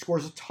hoping he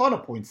scores a ton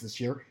of points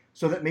this year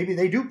so that maybe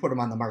they do put him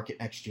on the market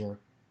next year.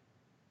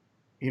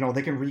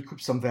 They can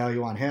recoup some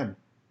value on him.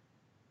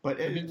 But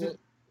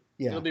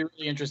it'll be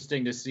really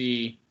interesting to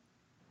see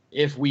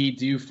if we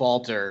do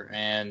falter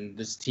and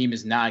this team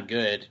is not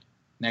good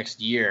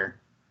next year.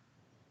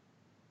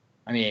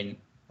 I mean,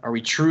 are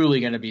we truly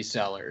going to be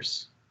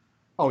sellers?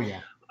 Oh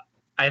yeah.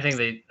 I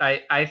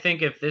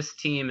think if this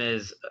team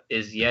is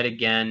yet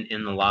again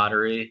in the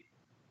lottery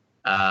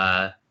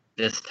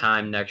this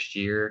time next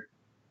year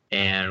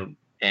and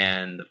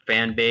the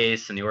fan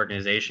base and the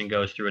organization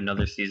goes through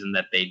another season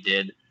that they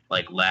did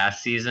like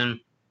last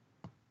season,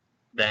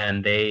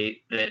 then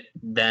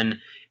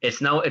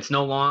it's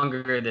no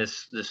longer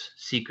this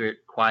secret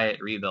quiet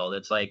rebuild.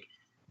 It's like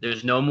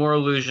there's no more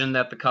illusion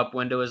that the cup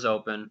window is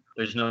open.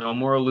 There's no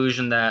more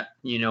illusion that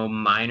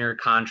minor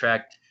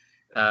contract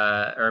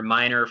or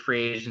minor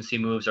free agency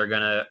moves are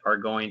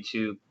going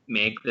to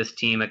make this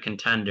team a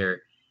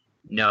contender.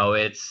 No,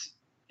 it's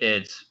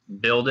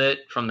build it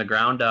from the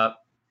ground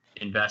up,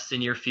 invest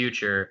in your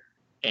future,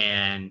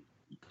 and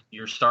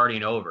you're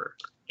starting over.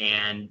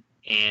 And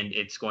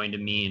it's going to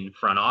mean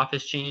front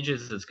office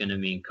changes. It's going to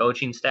mean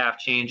coaching staff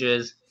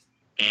changes,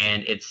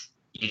 and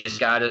you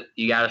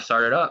gotta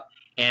start it up.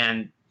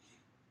 And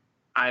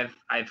I've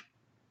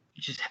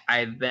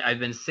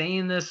been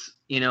saying this,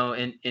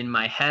 in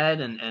my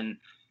head, and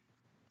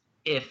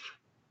if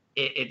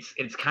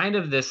it's kind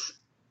of this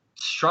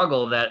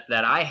struggle that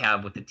I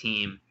have with the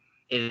team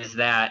is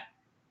that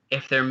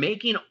if they're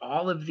making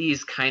all of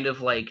these kind of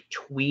like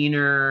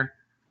tweener,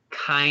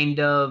 kind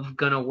of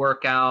gonna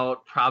work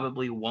out,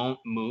 probably won't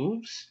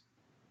moves,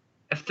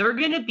 if they're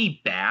going to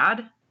be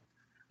bad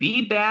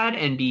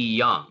and be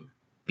young,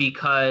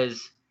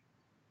 because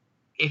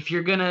if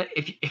you're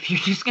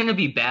just going to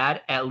be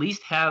bad, at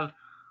least have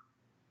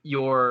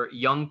your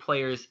young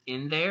players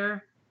in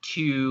there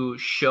to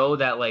show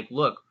that, like,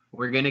 look,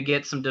 we're going to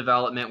get some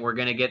development. We're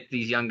going to get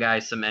these young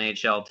guys some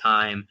NHL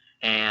time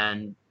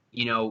and,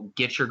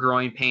 get your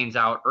growing pains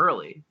out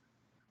early.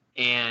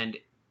 And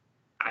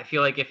I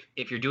feel like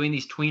if you're doing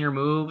these tweener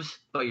moves,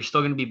 but you're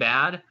still going to be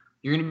bad,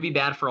 you're going to be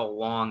bad for a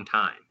long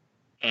time.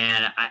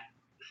 And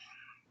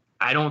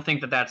I don't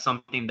think that that's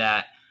something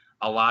that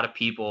a lot of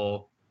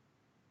people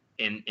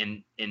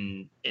in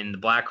the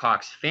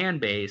Blackhawks fan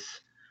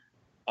base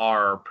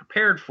are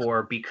prepared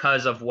for,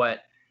 because of what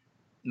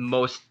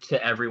most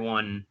to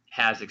everyone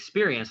has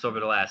experienced over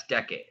the last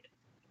decade.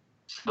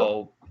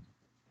 So,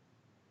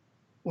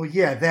 well,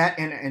 yeah, that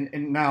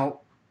and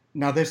now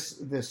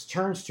this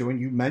turns to, and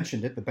you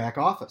mentioned it, the back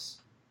office.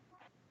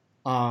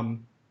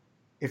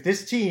 If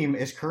this team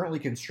is currently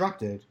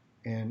constructed,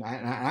 and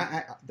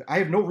I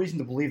have no reason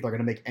to believe they're going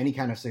to make any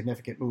kind of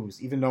significant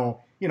moves, even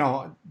though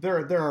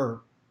there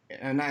are,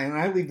 and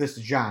I leave this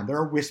to John. There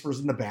are whispers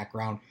in the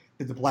background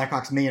that the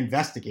Blackhawks may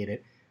investigate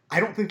it. I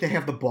don't think they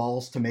have the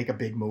balls to make a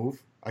big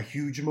move, a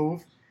huge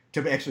move,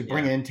 to actually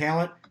bring in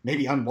talent,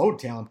 maybe unload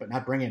talent, but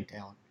not bring in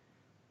talent.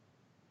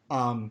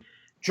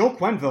 Joe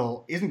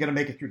Quenneville isn't going to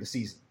make it through the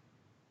season.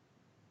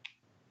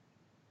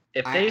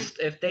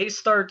 If they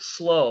start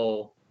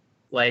slow,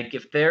 like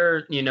if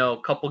they're a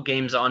couple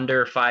games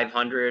under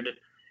 500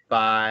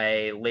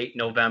 by late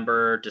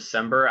November,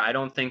 December, I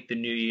don't think the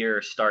new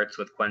year starts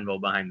with Quenneville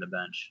behind the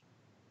bench.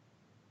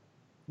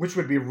 Which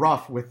would be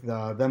rough with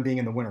them being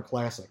in the Winter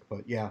Classic,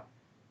 but yeah.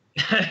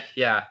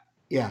 Yeah,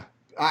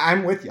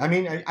 I'm with you. I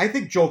mean, I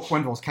think Joe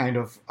Quenneville's kind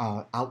of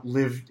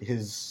outlived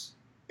his,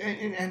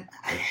 and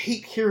I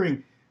hate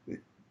hearing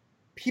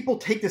people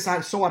take this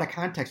so out of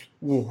context.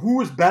 Well,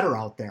 who is better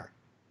out there?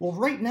 Well,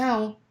 right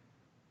now,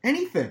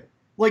 anything.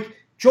 Like,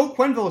 Joe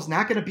Quenneville is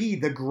not going to be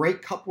the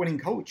great cup-winning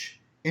coach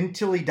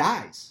until he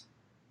dies.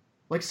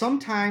 Like,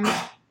 sometimes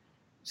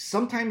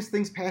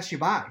things pass you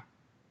by.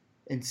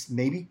 And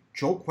maybe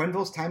Joe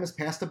Quenneville's time has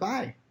passed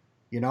by,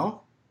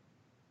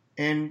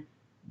 And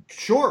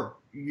sure,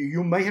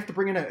 you may have to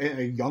bring in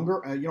a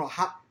younger,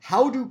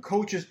 how do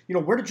coaches,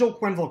 where did Joe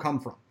Quenneville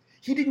come from?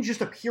 He didn't just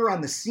appear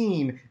on the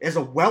scene as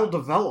a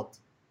well-developed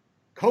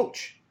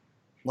coach.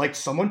 Like,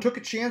 someone took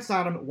a chance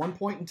on him at one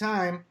point in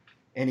time,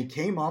 and he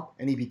came up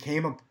and he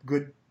became a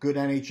good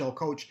NHL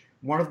coach,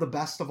 one of the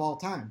best of all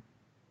time.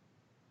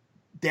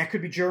 That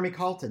could be Jeremy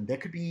Colton.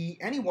 That could be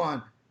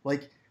anyone.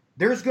 Like,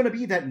 there's going to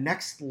be that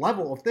next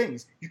level of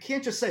things. You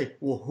can't just say,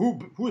 well,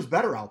 who is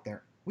better out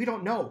there? We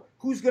don't know.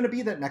 Who's going to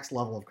be that next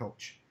level of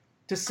coach?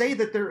 To say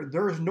that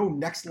there is no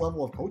next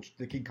level of coach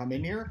that can come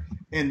in here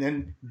and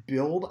then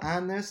build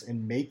on this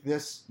and make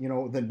this,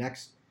 the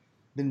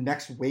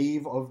next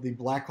wave of the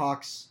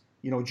Blackhawks,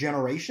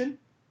 generation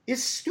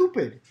is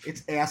stupid.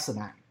 It's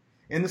asinine.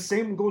 And the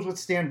same goes with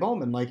Stan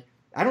Bowman. Like,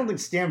 I don't think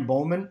Stan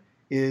Bowman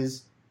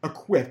is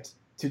equipped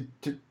to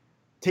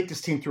take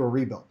this team through a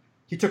rebuild.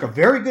 He took a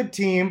very good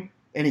team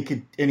and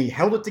he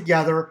held it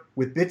together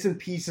with bits and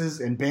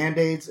pieces and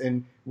Band-Aids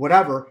and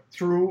whatever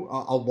through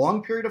a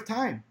long period of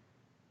time.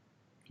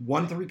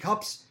 Won 3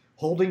 cups,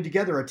 holding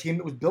together a team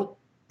that was built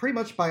pretty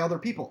much by other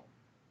people.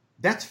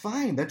 That's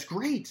fine. That's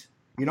great.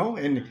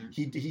 And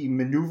he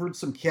maneuvered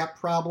some cap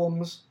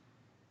problems,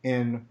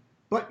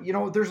 but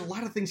there's a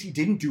lot of things he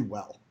didn't do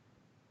well.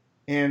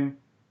 And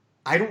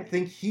I don't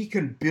think he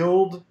can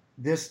build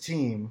this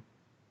team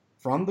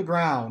from the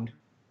ground,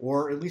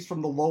 or at least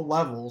from the low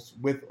levels,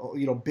 with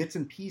bits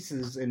and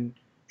pieces and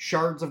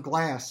shards of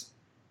glass.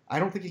 I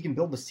don't think he can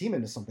build this team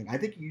into something. I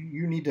think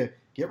you need to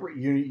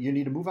you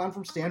need to move on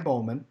from Stan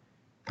Bowman.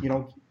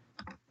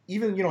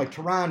 Even like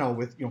Toronto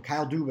with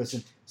Kyle Dubas,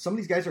 and some of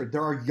these guys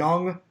there are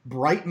young,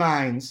 bright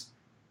minds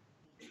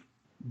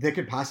that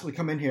could possibly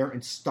come in here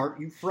and start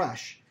you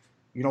fresh.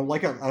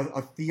 Like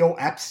a Theo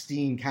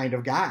Epstein kind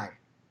of guy.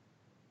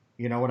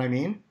 You know what I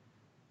mean?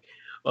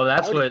 Well,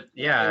 that's what.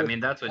 Yeah, I mean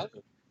that's what.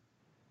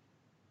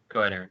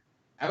 Go ahead, Aaron.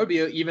 I would be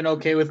even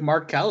okay with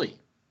Mark Kelly.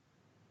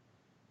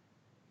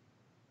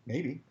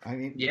 Maybe. I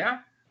mean, yeah.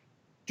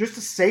 Just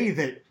to say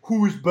that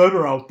who's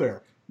better out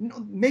there.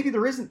 No, maybe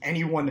there isn't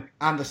anyone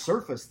on the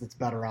surface that's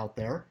better out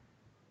there.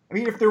 I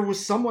mean, if there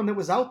was someone that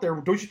was out there,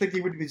 don't you think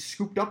they would be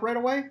scooped up right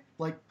away?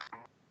 Like,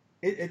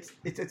 it's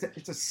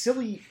a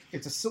silly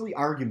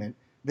argument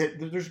that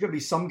there's going to be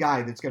some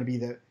guy that's going to be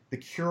the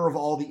cure of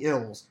all the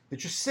ills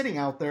that's just sitting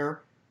out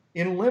there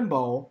in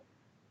limbo,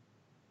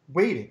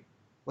 waiting.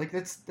 Like,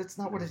 that's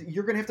not what it is.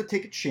 You're going to have to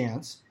take a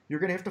chance. You're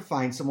going to have to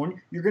find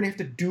someone. You're going to have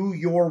to do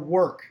your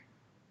work.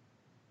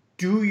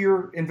 Do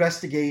your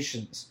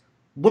investigations.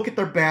 Look at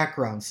their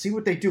background. See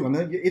what they do. I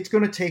mean, it's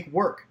going to take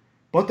work.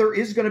 But there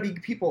is going to be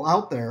people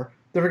out there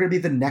that are going to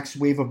be the next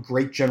wave of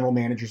great general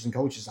managers and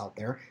coaches out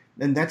there.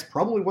 And that's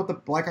probably what the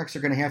Blackhawks are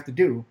going to have to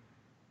do.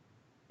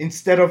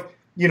 Instead of,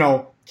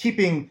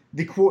 keeping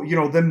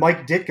the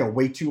Mike Ditka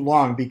way too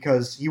long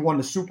because he won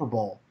the Super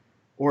Bowl.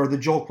 or the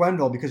Joel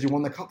Quenneville because he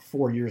won the cup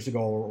 4 years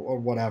ago or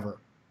whatever.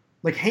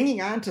 Like,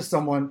 hanging on to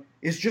someone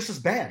is just as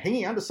bad.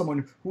 Hanging on to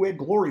someone who had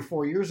glory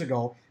 4 years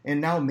ago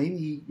and now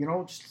maybe,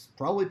 just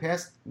probably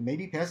past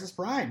his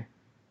prime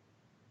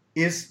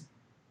is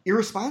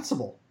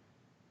irresponsible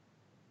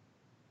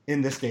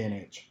in this day and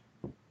age.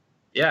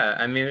 Yeah,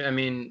 I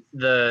mean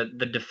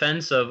the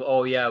defense of,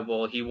 oh yeah,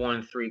 well, he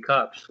won 3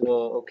 cups.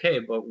 Well, okay,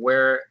 but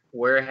you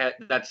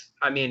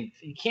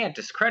can't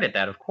discredit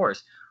that, of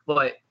course,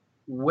 but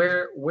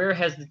where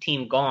has the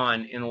team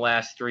gone in the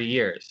last 3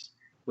 years?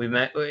 We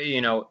met,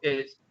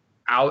 it's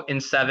out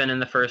in 7 in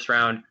the first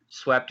round,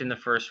 swept in the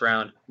first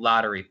round,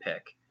 lottery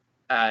pick.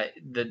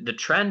 The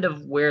trend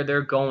of where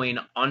they're going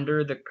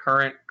under the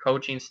current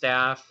coaching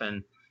staff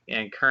and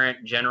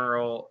current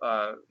general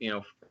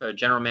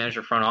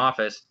manager front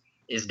office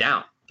is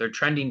down. They're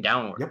trending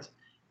downwards. Yep.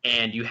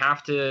 And you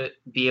have to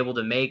be able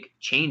to make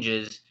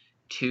changes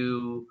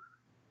to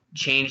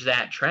change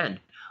that trend.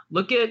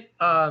 Look at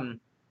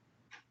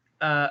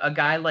a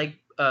guy like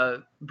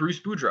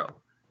Bruce Boudreau.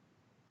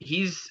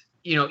 He's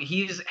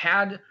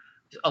had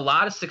a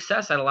lot of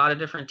success at a lot of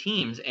different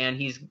teams, and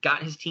he's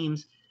got his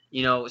teams,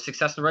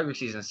 success in the regular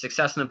season,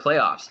 success in the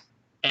playoffs,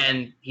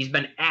 and he's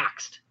been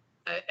axed.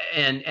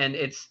 And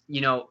it's,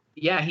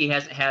 he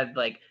hasn't had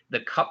like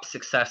the cup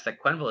success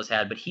that Quenneville has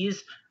had, but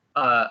he's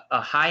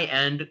a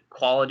high-end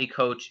quality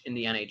coach in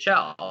the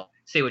NHL.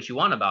 Say what you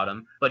want about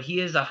him, but he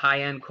is a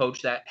high-end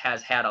coach that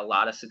has had a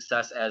lot of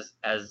success as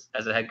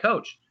a head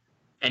coach.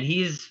 And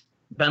he's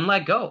been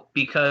let go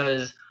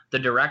because the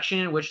direction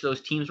in which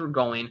those teams were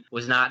going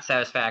was not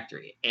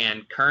satisfactory.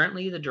 And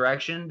currently the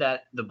direction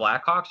that the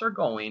Blackhawks are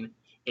going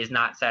is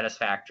not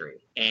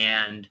satisfactory.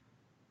 And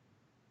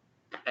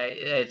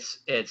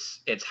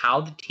it's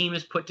how the team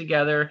is put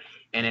together,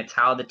 and it's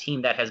how the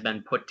team that has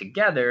been put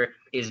together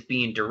is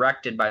being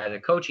directed by the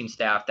coaching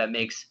staff that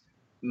makes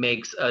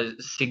a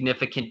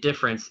significant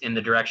difference in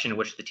the direction in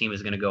which the team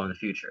is going to go in the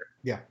future.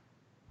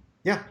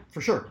 Yeah,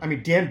 for sure. I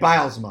mean, Dan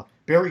Bylsma,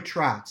 Barry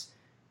Trotz,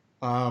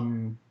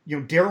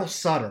 Daryl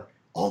Sutter,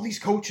 all these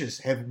coaches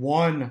have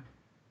won,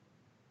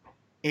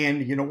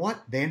 and you know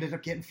what? They ended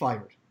up getting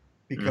fired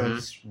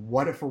because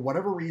for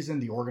whatever reason,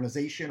 the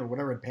organization or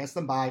whatever had passed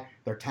them by,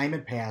 their time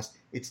had passed.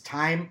 It's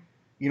time,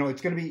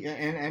 it's going to be,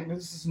 and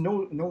this is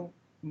no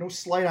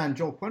slight on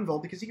Joel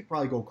Quenneville because he could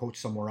probably go coach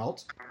somewhere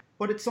else.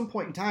 But at some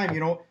point in time,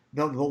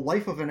 the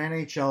life of an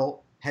NHL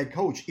head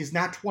coach is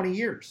not 20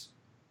 years.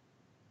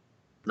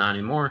 Not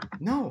anymore.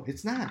 No,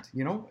 it's not.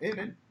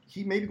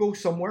 He maybe go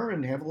somewhere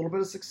and have a little bit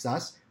of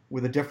success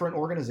with a different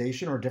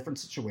organization or a different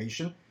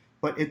situation.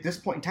 But at this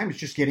point in time, it's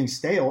just getting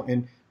stale,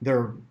 and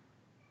they're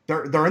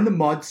in the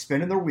mud,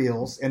 spinning their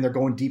wheels, and they're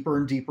going deeper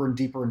and deeper and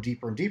deeper and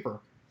deeper and deeper.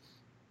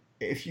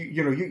 If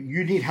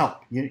you need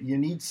help, you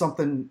need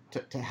something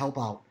to help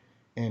out,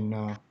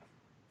 and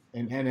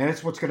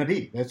that's what's going to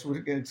be. That's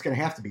what it's going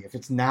to have to be. If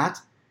it's not,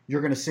 you're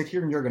going to sit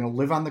here and you're going to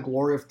live on the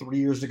glory of 3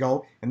 years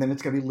ago, and then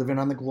it's going to be living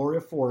on the glory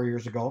of 4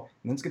 years ago,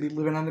 and then it's going to be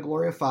living on the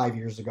glory of 5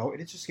 years ago,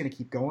 and it's just going to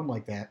keep going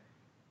like that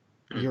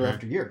year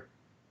after year.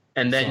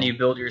 And then you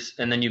build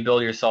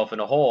yourself in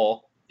a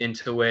hole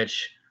into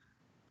which,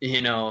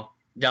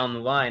 down the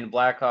line,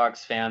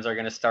 Blackhawks fans are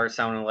going to start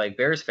sounding like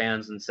Bears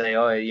fans and say,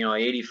 oh,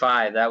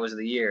 85, that was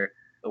the year.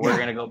 But we're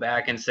going to go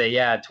back and say,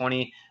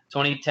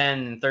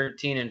 2010,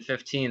 13, and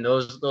 15,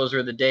 those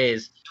are the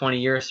days 20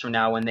 years from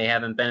now when they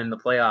haven't been in the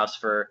playoffs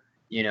for,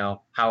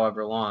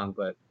 however long.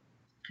 But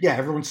yeah,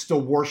 everyone's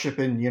still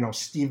worshiping,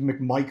 Steve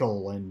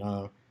McMichael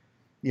and,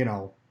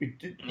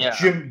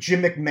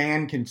 Jim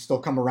McMahon can still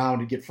come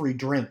around and get free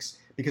drinks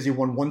because he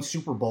won one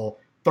Super Bowl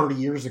 30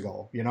 years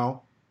ago,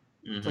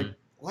 It's like,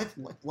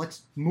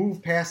 let's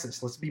move past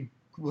this. Let's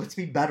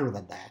be better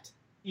than that.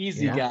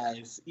 Easy,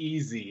 guys.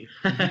 Easy.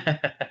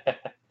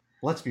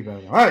 Let's be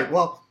better. All right.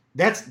 Well,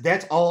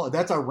 that's all.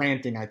 That's our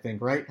ranting, I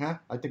think, right? Huh?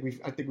 I think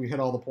we hit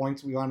all the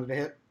points we wanted to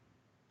hit.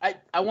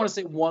 I want to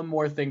say one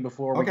more thing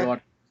before we go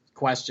on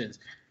questions.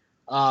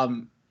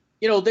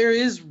 There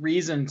is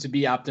reason to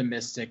be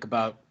optimistic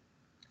about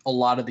a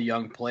lot of the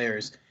young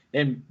players,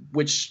 and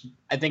which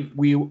I think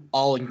we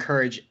all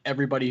encourage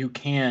everybody who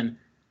can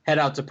head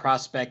out to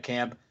prospect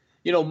camp.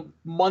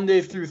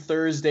 Monday through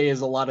Thursday is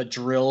a lot of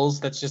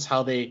drills. That's just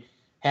how they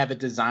have it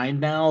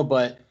designed now.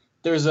 But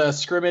there's a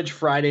scrimmage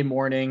Friday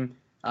morning.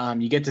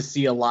 You get to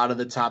see a lot of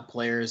the top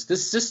players.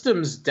 This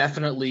system's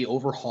definitely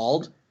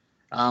overhauled.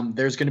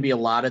 There's going to be a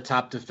lot of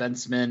top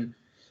defensemen,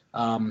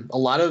 a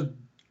lot of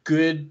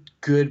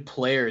good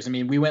players. I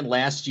mean, we went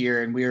last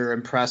year and we were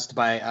impressed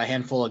by a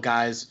handful of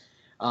guys,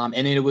 and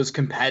it was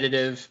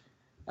competitive.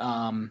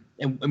 And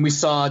we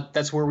saw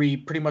that's where we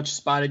pretty much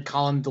spotted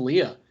Colin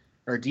Delia.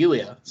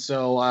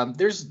 So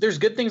there's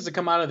good things to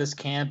come out of this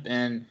camp,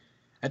 and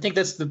I think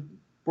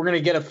we're going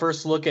to get a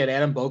first look at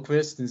Adam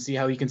Boqvist and see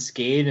how he can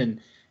skate,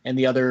 and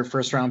the other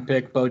first round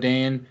pick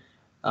Beaudin,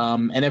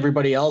 and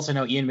everybody else. I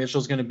know Ian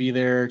Mitchell's going to be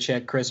there,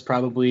 Chad Chris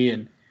probably,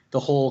 and the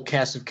whole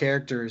cast of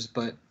characters.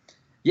 But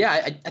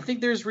yeah, I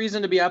think there's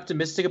reason to be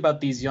optimistic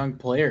about these young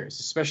players,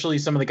 especially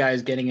some of the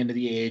guys getting into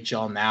the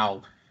AHL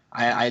now.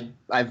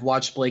 I've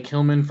watched Blake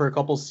Hillman for a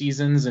couple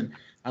seasons, and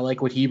I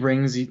like what he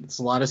brings. It's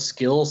a lot of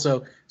skill.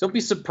 So don't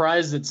be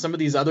surprised that some of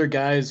these other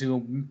guys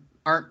who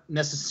aren't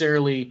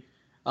necessarily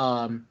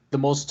the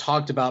most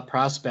talked about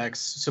prospects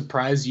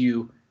surprise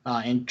you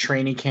in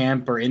training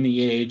camp or in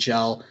the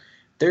AHL.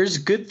 There's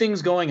good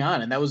things going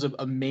on, and that was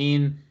a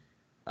main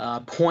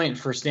point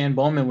for Stan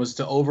Bowman, was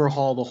to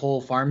overhaul the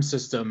whole farm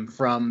system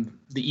from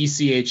the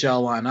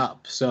ECHL on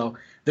up. So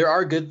there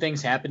are good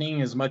things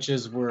happening as much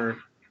as we're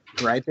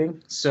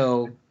griping.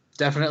 So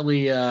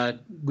definitely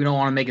we don't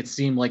want to make it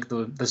seem like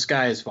the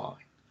sky is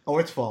falling. Oh,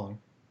 it's falling.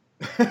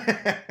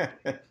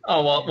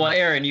 Well,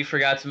 Aaron, you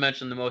forgot to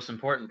mention the most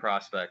important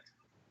prospect.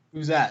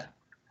 Who's that?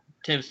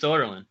 Tim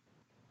Soderlund.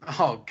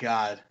 Oh,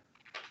 God.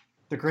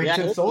 The great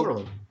Tim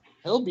Soderlund.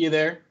 He'll be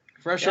there.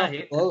 Fresh off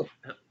the boat.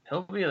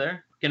 He'll be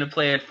there. Going to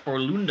play at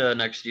Forlunda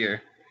next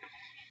year.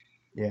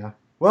 Yeah.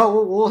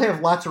 Well, we'll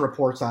have lots of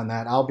reports on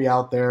that. I'll be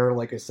out there,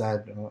 like I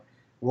said.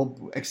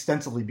 We'll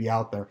extensively be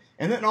out there.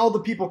 And then all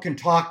the people can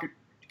talk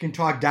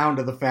down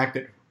to the fact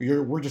that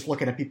we're just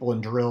looking at people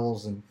in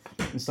drills and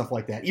stuff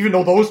like that, even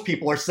though those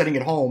people are sitting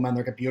at home on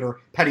their computer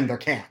petting their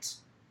cats.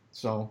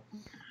 So,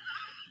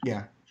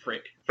 yeah.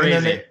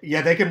 And then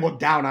they can look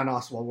down on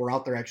us while we're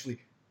out there actually,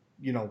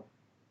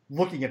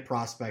 looking at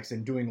prospects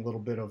and doing a little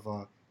bit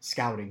of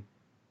scouting.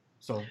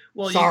 So,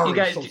 sorry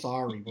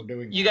we're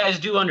doing that. You guys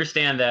do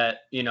understand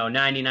that,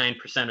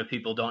 99% of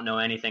people don't know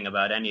anything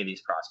about any of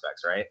these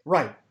prospects, right?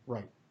 Right.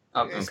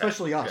 Okay.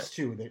 Especially us,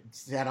 too, that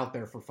sat out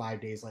there for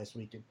 5 days last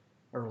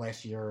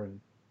year,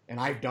 and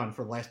I've done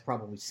for the last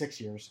probably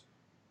 6 years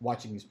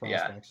watching these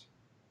prospects.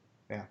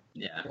 Yeah.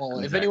 Well,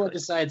 exactly. If anyone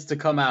decides to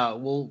come out,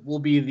 we'll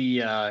be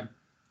the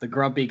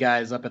grumpy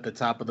guys up at the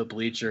top of the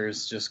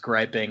bleachers just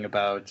griping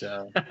about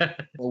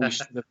what we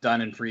should have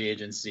done in free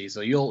agency.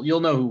 So you'll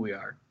know who we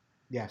are.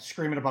 Yeah,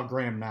 screaming about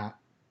Graham Knott.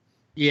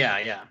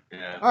 Yeah.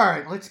 All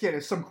right, let's get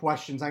to some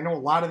questions. I know a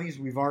lot of these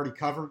we've already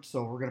covered,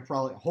 so we're going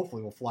to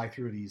hopefully we'll fly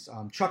through these.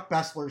 Chuck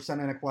Bessler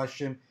sent in a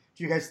question.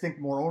 Do you guys think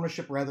more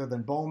ownership rather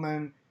than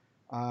Bowman?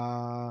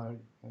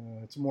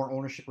 It's more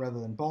ownership rather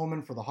than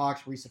Bowman for the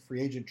Hawks' recent free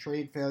agent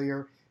trade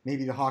failure.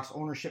 Maybe the Hawks'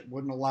 ownership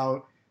wouldn't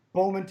allow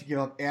Bowman to give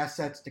up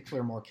assets to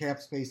clear more cap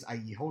space,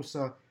 i.e.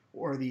 Hossa,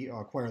 or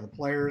acquire the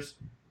players.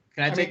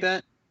 Can I take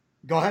that?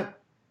 Go ahead.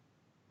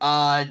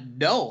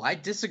 No, I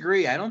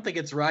disagree. I don't think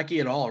it's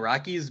Rocky at all.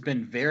 Rocky's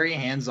been very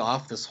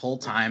hands-off this whole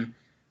time,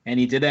 and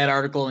he did that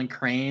article in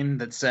Crane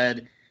that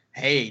said,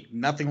 hey,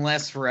 nothing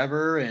lasts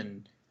forever,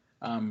 and,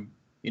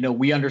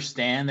 we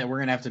understand that we're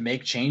going to have to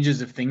make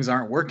changes if things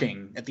aren't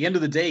working. At the end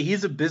of the day,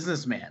 he's a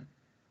businessman.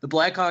 The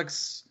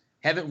Blackhawks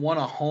haven't won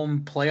a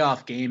home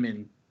playoff game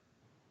in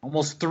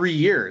almost 3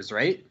 years,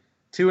 right?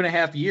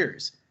 2.5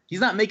 years.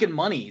 He's not making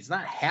money. He's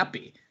not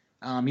happy.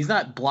 He's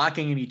not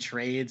blocking any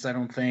trades, I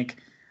don't think.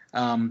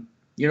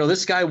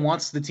 This guy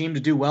wants the team to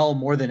do well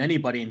more than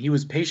anybody, and he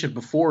was patient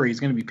before. He's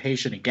going to be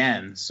patient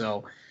again.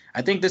 So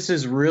I think this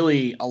is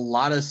really a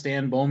lot of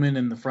Stan Bowman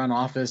in the front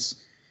office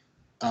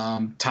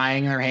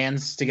tying their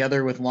hands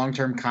together with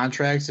long-term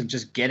contracts and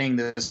just getting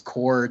this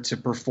core to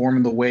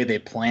perform the way they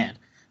planned.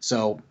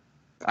 So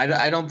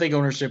I don't think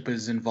ownership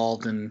is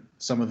involved in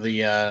some of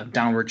the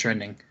downward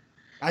trending.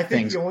 I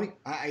think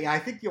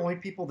the only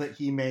people that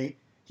he may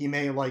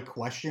like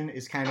question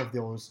is kind of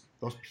those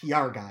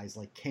PR guys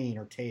like Kane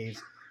or Taves.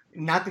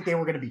 Not that they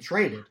were going to be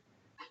traded,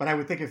 but I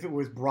would think if it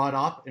was brought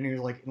up and he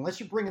was like, unless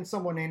you're bringing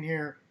someone in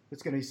here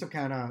that's going to be some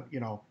kind of, it's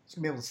going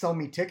to be able to sell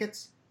me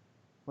tickets.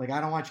 Like,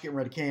 I don't want you getting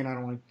rid of Kane. I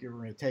don't want you getting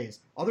rid of Taves.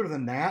 Other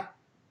than that,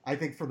 I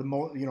think for the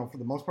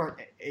most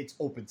part, it's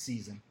open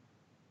season.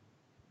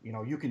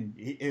 You can,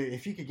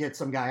 if you could get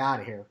some guy out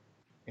of here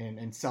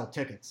and sell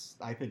tickets,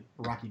 I think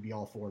Rocky'd be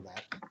all for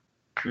that.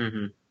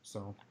 Mm-hmm.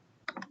 So,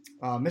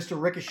 Mr.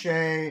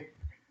 Ricochet,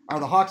 are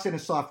the Hawks in a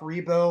soft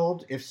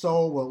rebuild? If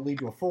so, will it lead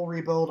to a full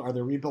rebuild? Are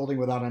they rebuilding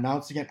without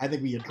announcing it? I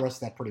think we addressed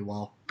that pretty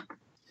well.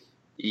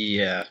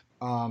 Yeah.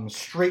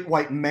 Straight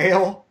white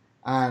male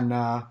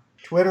on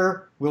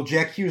Twitter. Will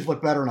Jack Hughes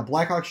look better in a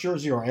Blackhawks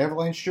jersey or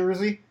Avalanche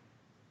jersey?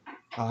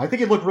 I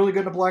think it looked really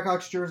good in a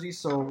Blackhawks jersey,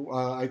 so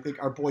I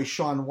think our boy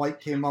Sean White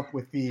came up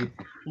with the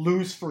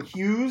Lose for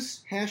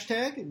Hughes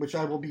hashtag, which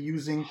I will be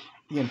using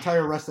the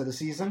entire rest of the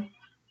season.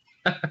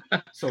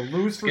 So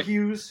Lose for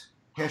Hughes,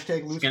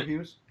 hashtag Lose for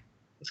Hughes.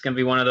 It's going to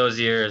be one of those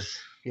years.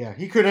 Yeah,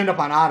 he could end up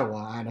on Ottawa,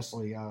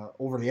 honestly,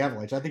 over the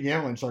Avalanche. I think the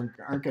Avalanche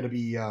aren't going to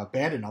be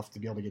bad enough to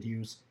be able to get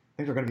Hughes.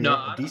 I think they're going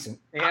to be decent.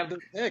 They have the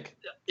pick.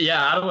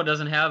 Yeah, Ottawa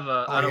doesn't have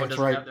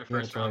have their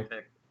first round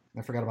pick.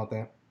 I forgot about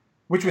that,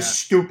 which was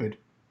stupid.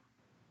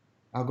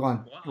 I'll go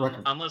on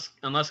record. Unless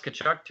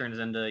Tkachuk turns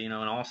into an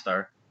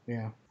all-star.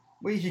 Yeah,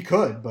 well, he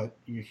could, but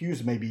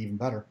Hughes may be even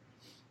better.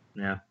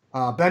 Yeah.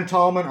 Ben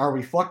Tallman, are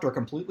we fucked or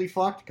completely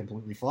fucked?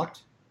 Completely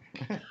fucked.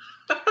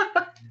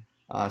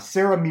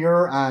 Sarah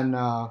Muir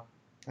on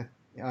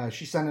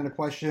she sent in a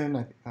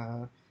question.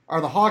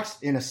 Are the Hawks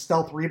in a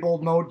stealth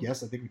rebuild mode?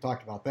 Yes, I think we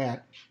talked about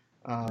that.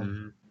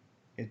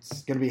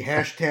 It's going to be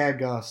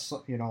hashtag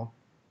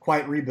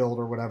quiet rebuild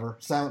or whatever,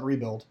 silent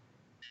rebuild.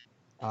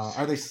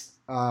 Are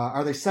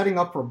Are they setting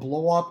up for a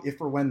blow up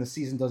if or when the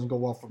season doesn't go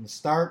well from the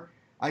start?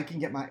 I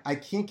can't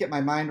get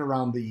my mind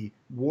around the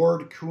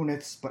Ward,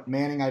 Kunitz, but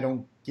Manning I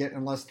don't get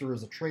unless there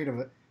is a trade of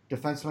a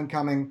defenseman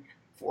coming.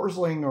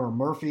 Forsling or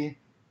Murphy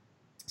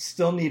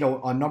still need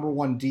a number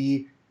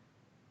 1D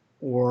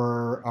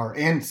or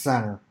and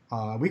center.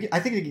 I think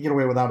they can get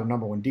away without a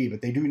number 1D,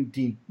 but they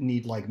do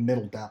need like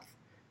middle depth,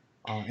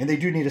 and they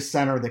do need a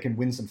center that can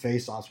win some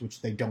faceoffs,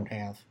 which they don't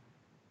have.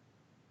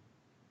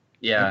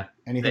 Yeah.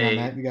 Anything on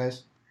that, you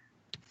guys?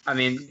 I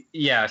mean,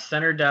 yeah,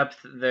 center depth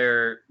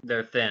they're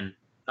thin.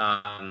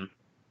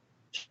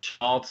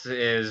 Schmaltz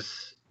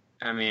is,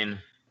 I mean,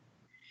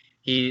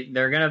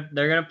 they're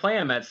gonna play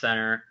him at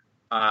center,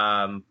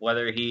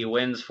 whether he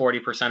wins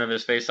 40% of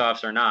his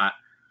faceoffs or not.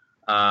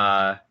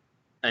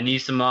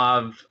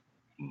 Anisimov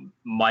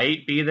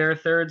might be their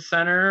third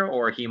center,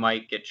 or he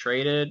might get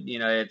traded. You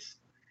know, it's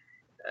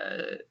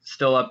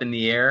still up in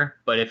the air.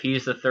 But if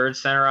he's the third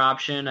center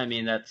option, I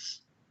mean, that's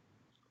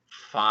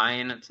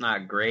fine. It's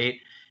not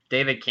great.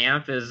 David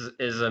Kampf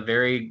is a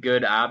very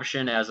good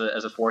option as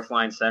a fourth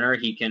line center.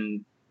 He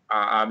can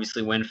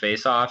obviously win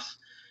faceoffs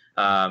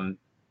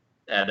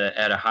at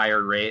a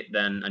higher rate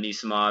than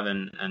Anisimov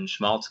and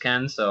Schmaltz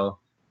can. So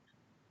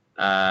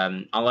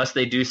unless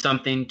they do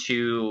something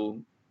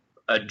to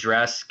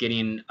address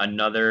getting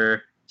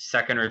another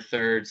second or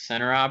third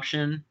center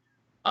option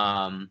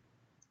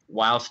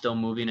while still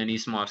moving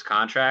Anisimov's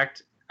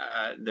contract,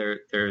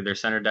 their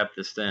center depth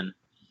is thin.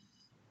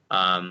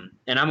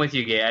 And I'm with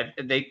you, Gay.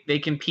 They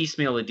can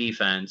piecemeal a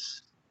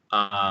defense,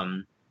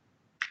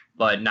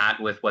 but not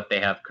with what they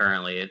have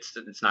currently.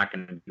 It's not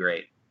going to be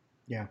great.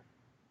 Yeah.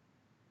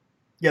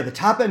 Yeah, the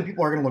top end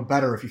people are going to look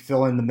better if you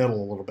fill in the middle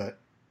a little bit.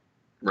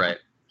 Right.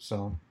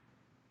 So,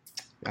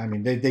 I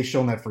mean, they've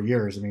shown that for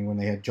years. I mean, when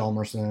they had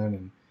Hjalmarsson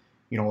and,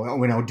 you know,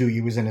 when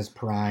Oduya was in his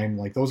prime,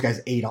 like those guys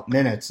ate up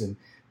minutes and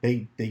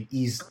they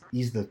eased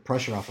the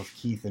pressure off of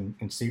Keith and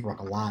Seabrook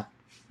a lot.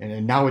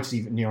 And now it's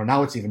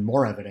even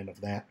more evident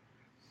of that.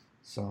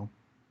 So,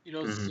 you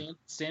know,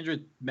 Sandra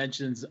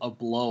mentions a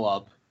blow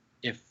up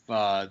if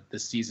the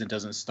season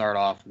doesn't start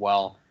off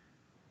well.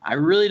 I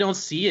really don't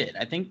see it.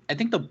 I think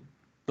the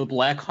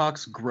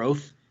Blackhawks'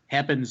 growth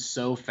happens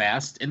so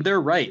fast, and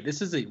they're right.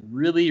 This is a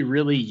really,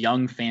 really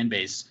young fan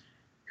base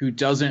who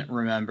doesn't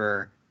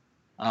remember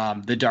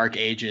the dark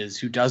ages,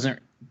 who doesn't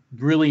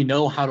really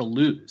know how to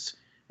lose,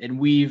 and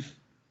we've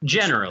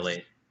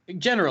generally,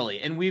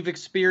 and we've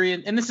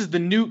experienced. And this is the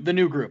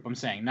new group. I'm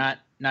saying not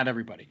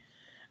everybody,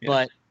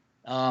 but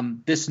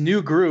this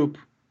new group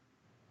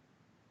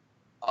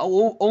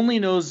only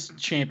knows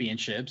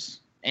championships,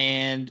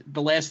 and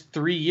the last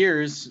 3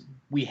 years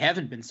we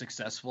haven't been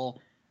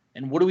successful.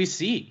 And what do we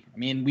see? I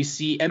mean, we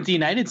see empty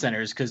United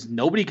centers because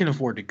nobody can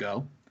afford to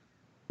go.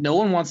 No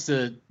one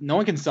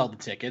can sell the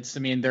tickets.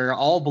 I mean, they're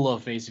all below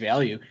face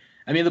value.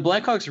 I mean, the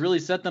Blackhawks really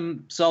set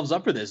themselves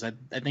up for this. I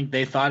think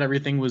they thought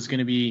everything was going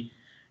to be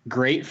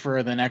great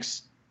for the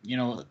next,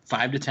 5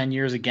 to 10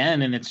 years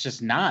again, and it's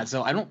just not.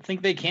 So I don't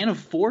think they can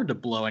afford to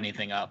blow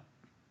anything up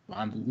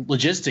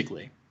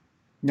logistically.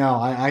 No,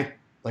 I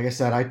like I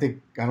said, I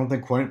don't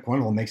think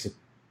Quenneville makes it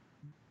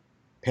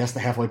past the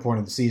halfway point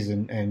of the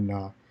season, and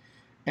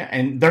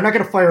they're not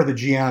going to fire the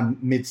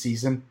GM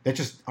mid-season. That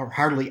just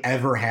hardly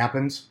ever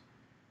happens.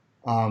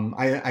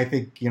 I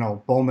think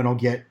Bowman will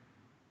get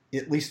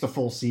at least a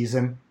full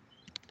season.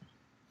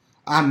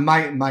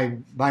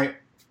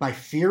 My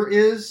fear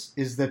is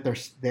that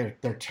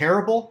they're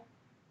terrible,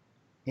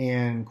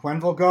 and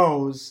Quenneville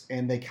goes,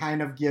 and they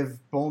kind of give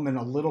Bowman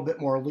a little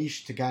bit more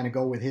leash to kind of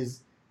go with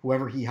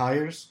whoever he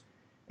hires,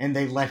 and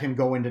they let him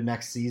go into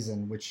next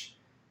season, which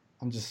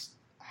I'm just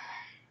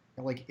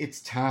like,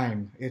 it's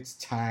time,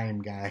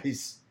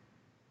 guys.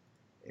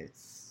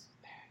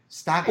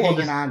 Stop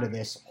holding on to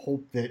this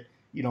hope that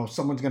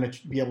someone's going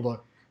to be able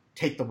to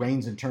take the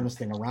reins and turn this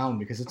thing around,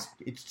 because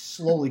it's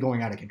slowly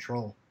going out of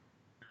control.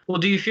 Well,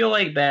 do you feel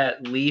like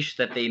that leash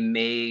that they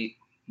may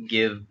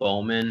give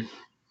Bowman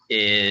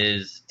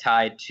is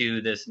tied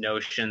to this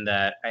notion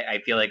that I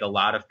feel like a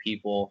lot of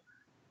people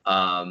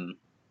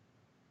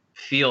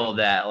feel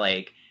that,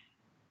 like,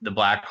 the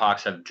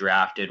Blackhawks have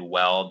drafted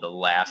well the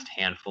last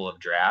handful of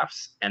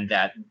drafts, and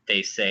that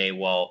they say,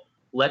 well,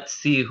 let's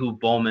see who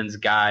Bowman's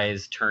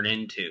guys turn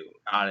into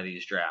out of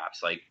these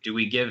drafts. Like, do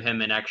we give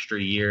him an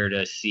extra year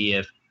to see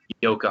if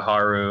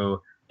Jokiharju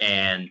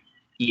and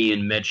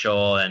Ian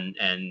Mitchell and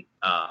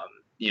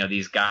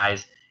these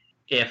guys,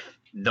 if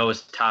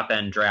those top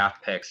end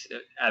draft picks,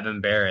 Evan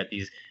Barrett,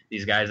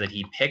 these guys that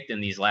he picked in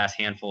these last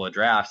handful of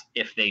drafts,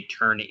 if they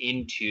turn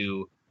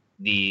into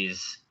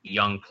these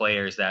young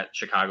players that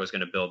Chicago is going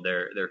to build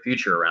their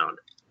future around?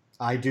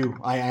 I do.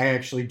 I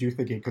actually do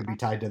think it could be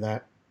tied to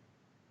that.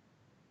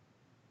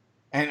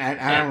 And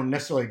I don't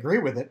necessarily agree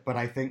with it, but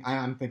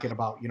I'm thinking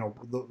about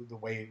the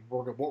way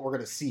what we're going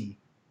to see.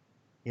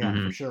 Yeah,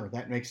 for sure.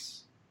 That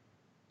makes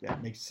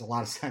a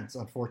lot of sense.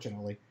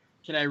 Unfortunately.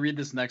 Can I read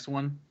this next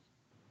one?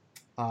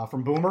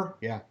 From Boomer?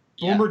 Yeah.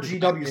 Boomer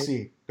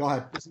GWC. Go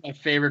ahead. This is my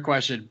favorite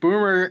question.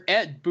 Boomer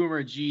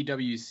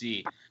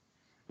GWC.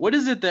 What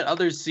is it that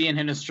others see in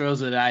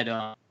Hinostroza that I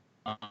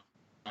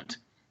don't?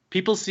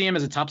 People see him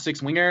as a top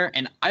 6 winger,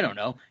 and I don't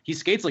know. He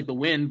skates like the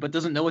wind, but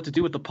doesn't know what to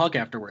do with the puck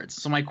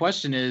afterwards. So my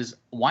question is,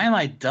 why am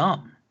I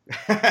dumb?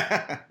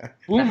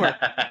 Boomer,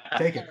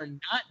 Take you it. are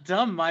not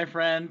dumb, my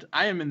friend.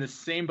 I am in the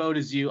same boat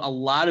as you. A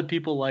lot of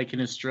people like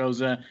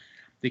Hinostroza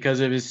because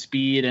of his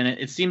speed, and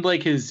it seemed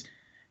like he's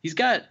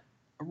got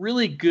a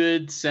really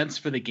good sense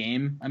for the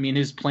game. I mean,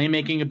 his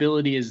playmaking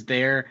ability is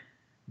there,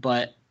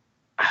 but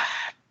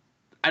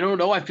I don't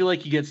know. I feel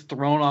like he gets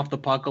thrown off the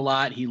puck a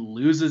lot. He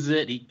loses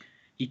it.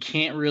 He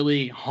can't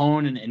really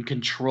hone and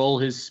control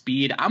his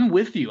speed. I'm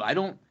with you. I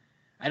don't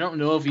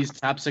know if he's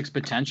top 6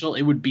 potential.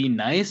 It would be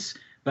nice,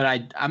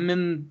 but I'm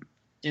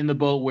in the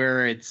boat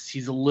where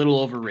he's a little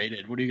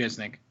overrated. What do you guys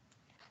think?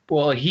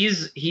 Well,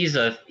 he's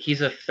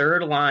a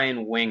third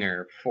line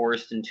winger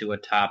forced into a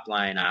top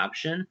line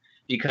option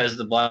because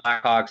the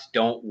Blackhawks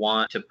don't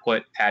want to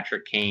put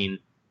Patrick Kane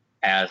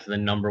as the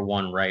number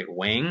 1 right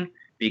wing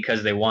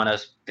because they want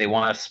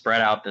to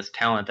spread out this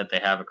talent that they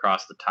have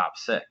across the top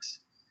 6.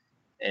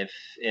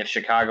 If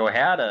Chicago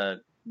had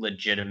a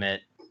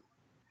legitimate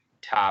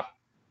top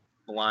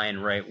line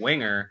right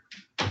winger,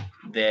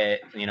 that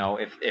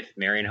if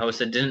Marian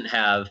Hossa didn't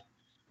have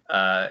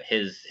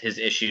his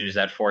issues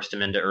that forced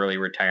him into early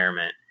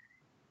retirement,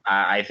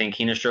 I think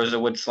Hinostroza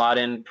would slot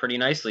in pretty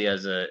nicely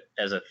as a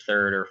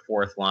third or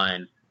fourth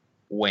line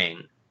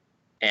wing,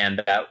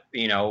 and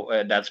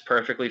that's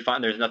perfectly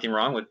fine. There's nothing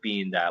wrong with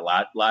being that.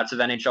 Lots of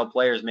NHL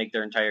players make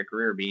their entire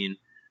career being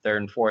third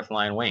and fourth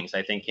line wings.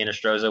 I think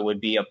Hinostroza would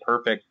be a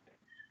perfect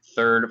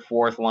third,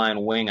 fourth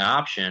line wing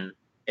option.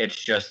 It's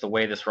just the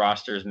way this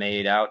roster is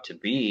made out to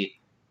be.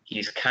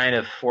 He's kind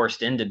of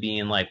forced into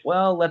being like,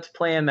 well, let's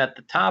play him at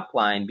the top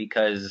line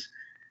because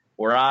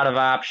we're out of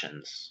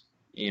options.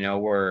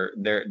 We're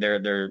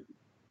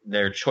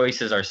their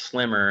choices are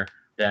slimmer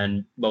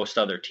than most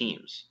other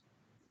teams.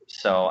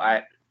 So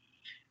I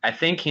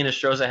think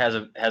Hinostroza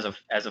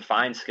has a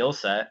fine skill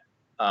set,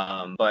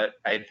 but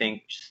I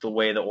think just the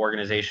way the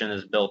organization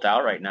is built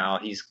out right now,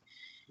 he's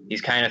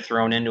kind of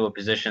thrown into a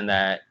position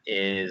that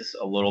is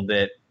a little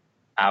bit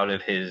out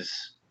of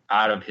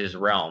his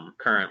realm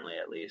currently,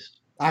 at least.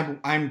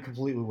 I'm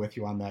completely with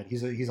you on that.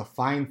 He's a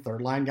fine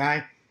third line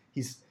guy.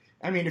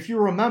 If you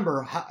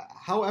remember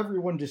how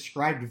everyone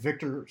described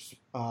Victor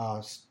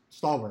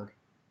Stalberg,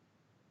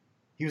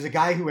 he was a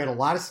guy who had a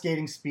lot of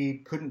skating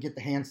speed, couldn't get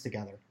the hands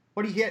together,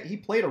 but he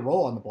played a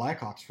role on the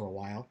Blackhawks for a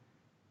while,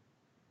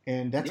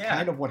 and that's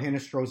kind of what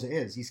Hinostroza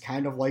is. He's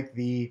kind of like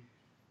the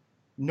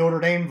Notre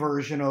Dame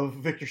version of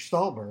Victor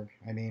Stalberg.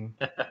 I mean,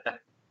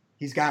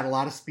 he's got a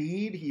lot of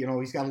speed.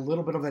 He's got a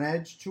little bit of an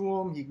edge to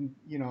him. He can,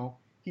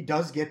 he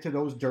does get to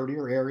those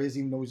dirtier areas,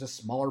 even though he's a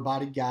smaller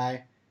bodied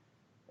guy.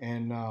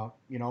 And,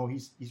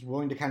 he's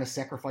willing to kind of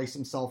sacrifice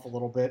himself a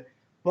little bit.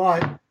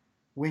 But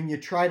when you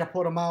try to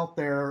put him out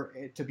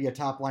there to be a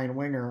top line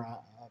winger,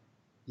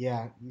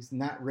 he's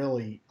not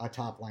really a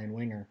top line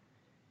winger.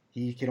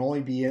 He can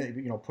only be,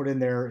 put in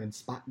there in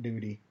spot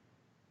duty.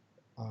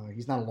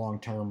 He's not a long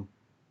term,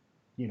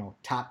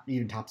 top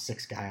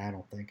 6 guy, I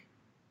don't think.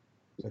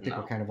 So I think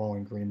we're kind of all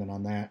in agreement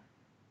on that.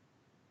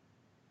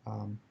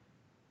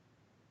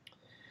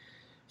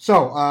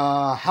 So,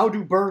 how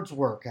do birds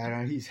work? I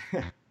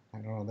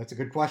don't know. That's a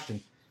good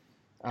question.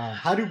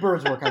 How do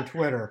birds work on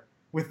Twitter?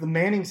 With the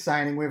Manning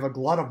signing, we have a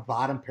glut of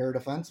bottom pair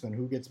defensemen.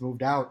 Who gets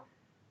moved out?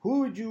 Who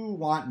would you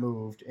want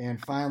moved?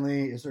 And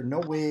finally, is there no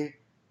way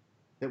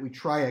that we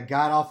try a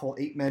god-awful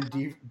 8-man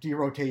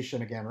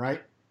de-rotation again,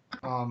 right?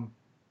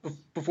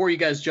 Before you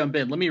guys jump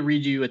in, let me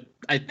read you.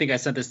 I think I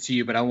sent this to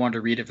you, but I wanted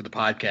to read it for the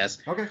podcast.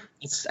 Okay.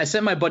 I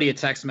sent my buddy a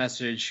text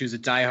message who's a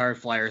diehard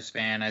Flyers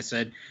fan. I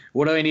said,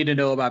 what do I need to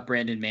know about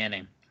Brandon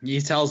Manning?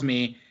 He tells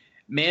me,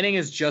 Manning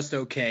is just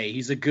okay.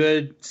 He's a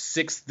good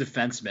 6th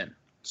defenseman.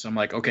 So I'm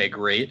like, okay,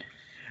 great.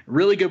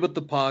 Really good with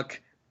the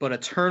puck, but a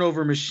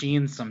turnover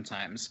machine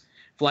sometimes.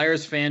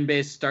 Flyers fan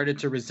base started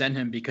to resent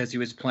him because he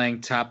was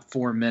playing top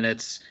 4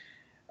 minutes,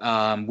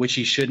 which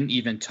he shouldn't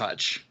even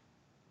touch.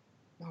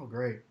 Oh,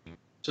 great.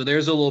 So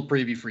there's a little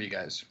preview for you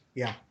guys.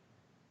 Yeah.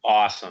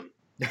 Awesome.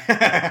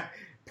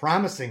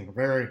 Promising.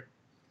 Very.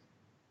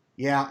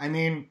 Yeah,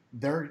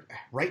 they're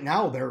right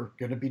now they're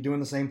going to be doing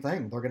the same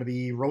thing. They're going to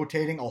be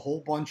rotating a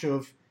whole bunch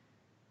of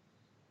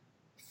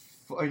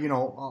 5th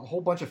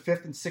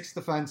and 6th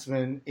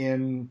defensemen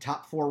in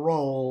top 4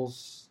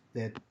 roles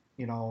that,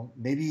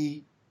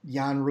 maybe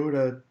Jan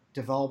Ruda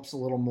develops a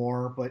little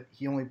more, but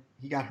he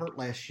got hurt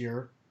last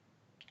year.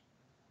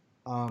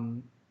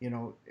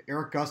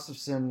 Eric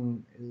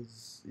Gustafson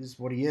is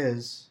what he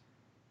is.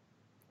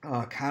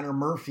 Connor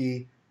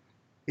Murphy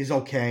is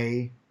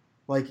okay.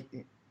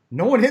 Like,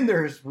 no one in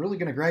there is really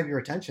going to grab your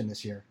attention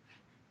this year.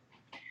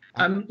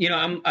 I'm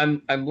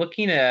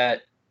looking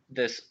at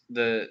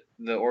the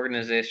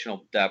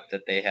organizational depth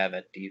that they have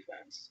at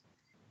defense,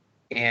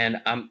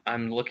 and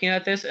I'm looking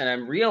at this and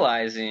I'm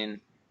realizing,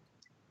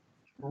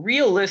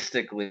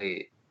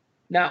 realistically,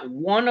 not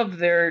one of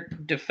their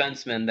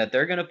defensemen that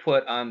they're going to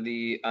put on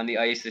the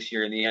ice this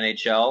year in the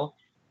NHL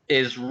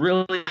is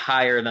really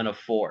higher than a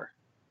 4.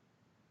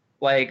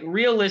 Like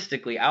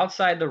realistically,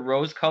 outside the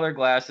rose-colored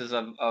glasses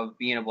of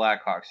being a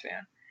Blackhawks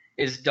fan,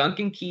 is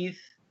Duncan Keith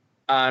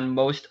on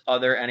most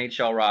other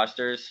NHL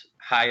rosters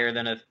higher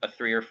than a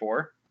 3 or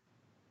 4?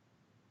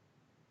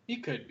 He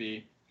could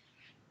be.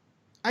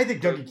 I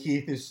think Duncan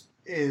Keith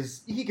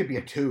is he could be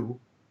a 2.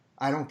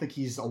 I don't think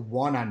he's a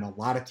 1 on a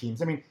lot of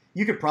teams. I mean,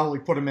 you could probably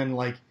put him in,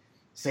 like,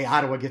 say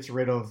Ottawa gets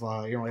rid of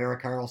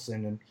Erik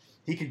Karlsson, and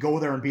he could go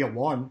there and be a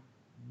 1.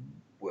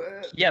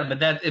 Yeah, but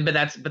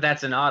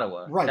that's in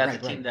Ottawa. Right, that's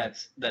right, a team right.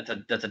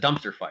 that's a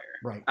dumpster fire.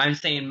 Right. I'm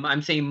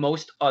saying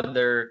most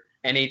other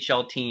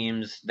NHL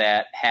teams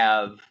that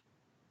have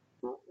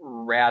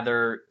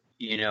rather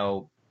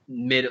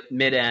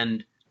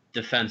mid-end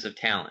defensive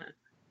talent.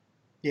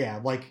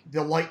 Yeah, like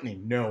the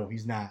Lightning. No,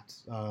 he's not.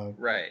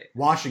 Right.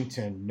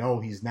 Washington.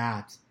 No, he's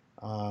not.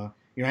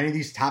 Any of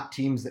these top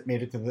teams that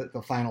made it to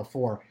the Final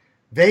Four.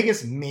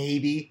 Vegas,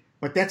 maybe,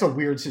 but that's a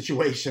weird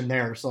situation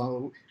there.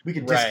 So we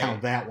could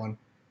discount that one.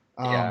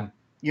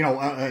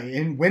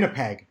 In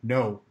Winnipeg,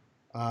 no.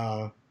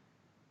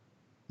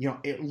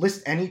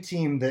 List any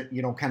team that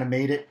kind of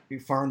made it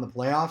far in the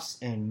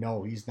playoffs, and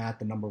no, he's not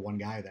the number 1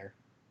 guy there.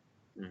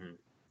 Mm-hmm.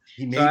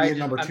 He may be a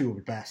number 2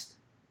 at best.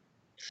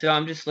 So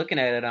I'm just looking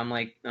at it. I'm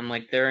like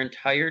their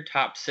entire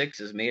top 6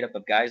 is made up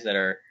of guys that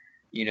are,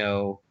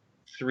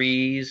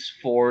 3s,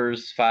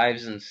 4s,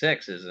 5s, and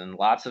 6s, and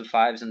lots of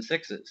 5s and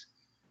 6s.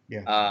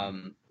 Yeah.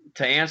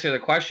 To answer the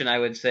question, I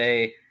would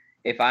say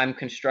if I'm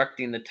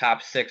constructing the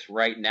top 6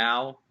 right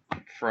now,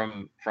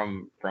 from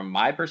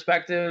my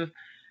perspective,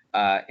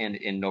 and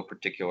in no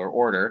particular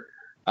order,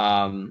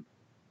 I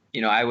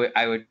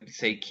would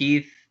say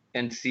Keith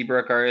and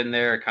Seabrook are in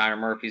there, Connor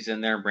Murphy's in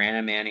there,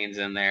 Brandon Manning's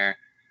in there.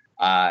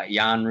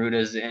 Jan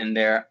Ruda's in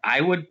there.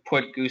 I would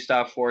put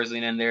Gustav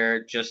Forsling in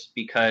there just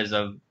because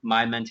of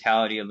my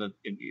mentality of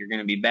if you're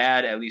going to be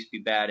bad, at least be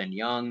bad and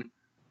young.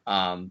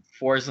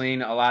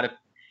 Forsling,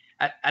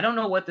 I don't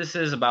know what this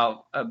is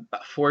about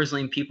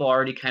Forsling. People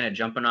already kind of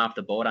jumping off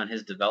the boat on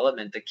his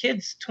development. The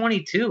kid's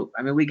 22.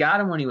 I mean, we got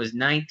him when he was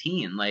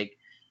 19. Like,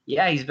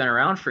 yeah, he's been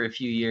around for a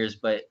few years,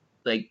 but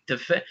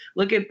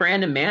look at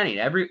Brandon Manning.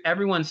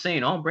 Everyone's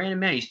saying, oh, Brandon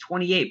Manning, he's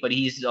 28, but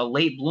he's a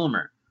late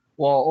bloomer.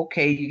 Well,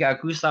 okay, you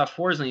got Gustav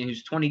Forsling,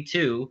 who's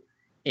 22,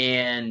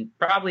 and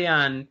probably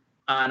on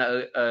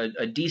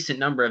a decent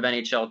number of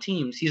NHL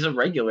teams. He's a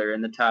regular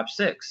in the top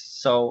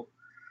 6. So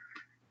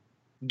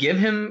give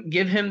him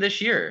this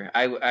year.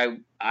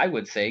 I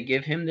would say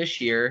give him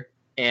this year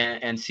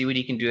and see what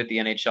he can do at the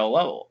NHL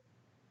level.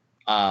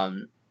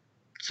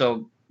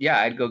 So yeah,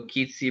 I'd go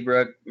Keith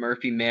Seabrook,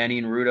 Murphy,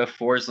 Manning, Ruda,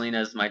 Forsling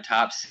as my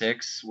top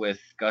 6, with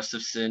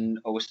Gustafsson,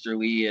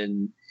 Osterley,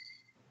 and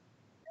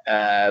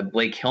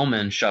Blake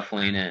Hillman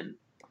shuffling in.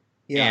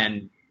 Yeah.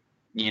 And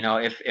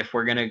if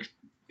we're gonna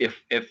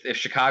if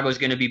Chicago's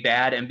gonna be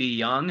bad and be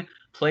young,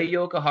 play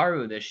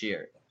Jokiharju this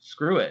year.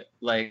 Screw it.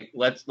 Like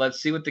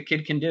let's see what the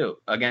kid can do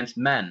against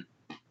men.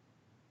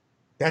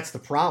 That's the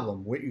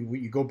problem.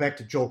 You go back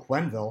to Joe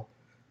Quenneville.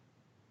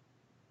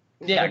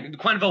 Yeah,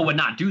 Quenneville would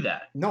not do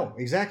that. No,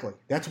 exactly.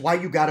 That's why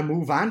you got to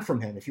move on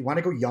from him. If you want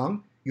to go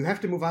young, you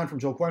have to move on from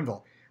Joe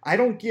Quenneville. I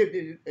don't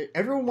get.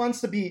 Everyone wants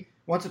to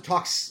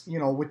talk.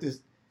 With this.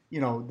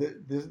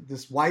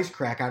 This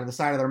wisecrack out of the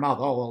side of their mouth.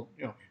 Oh,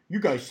 well, you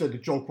guys said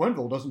that Joe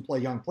Quenneville doesn't play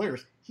young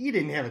players. He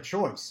didn't have a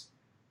choice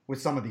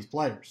with some of these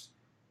players.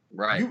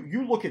 Right.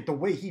 You look at the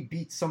way he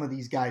beat some of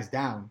these guys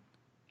down,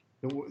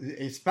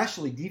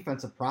 especially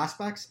defensive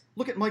prospects.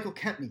 Look at Michael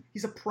Kempny.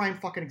 He's a prime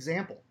fucking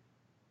example.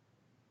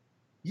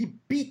 He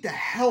beat the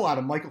hell out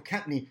of Michael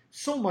Kempny,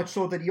 so much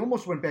so that he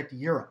almost went back to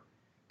Europe.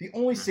 The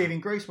only saving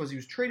grace was he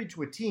was traded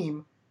to a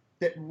team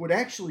that would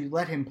actually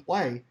let him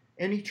play,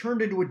 and he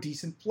turned into a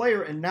decent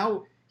player, and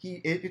now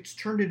it's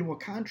turned into a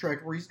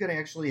contract where he's going to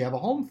actually have a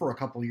home for a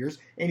couple of years,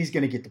 and he's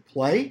going to get to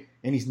play,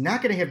 and he's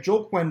not going to have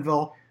Joe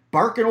Quenneville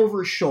barking over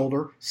his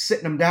shoulder,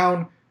 sitting him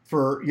down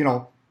for,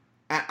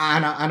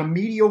 on a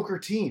mediocre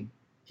team.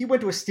 He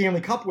went to a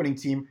Stanley Cup winning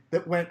team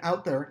that went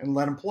out there and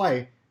let him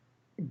play,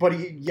 but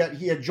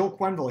he had Joe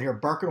Quenneville here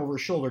barking over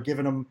his shoulder,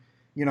 giving him,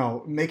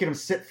 making him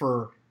sit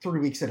for 3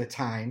 weeks at a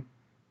time.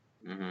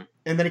 Mm-hmm.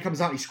 And then he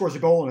comes out and he scores a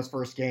goal in his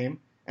first game,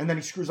 and then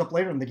he screws up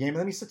later in the game, and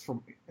then he sits for.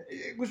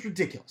 It was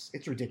ridiculous.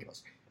 It's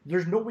ridiculous.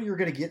 There's no way you're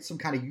going to get some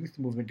kind of youth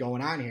movement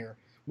going on here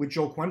with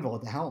Joe Quenneville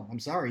at the helm. I'm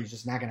sorry, it's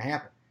just not going to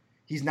happen.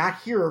 He's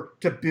not here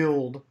to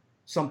build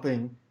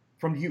something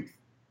from youth.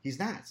 He's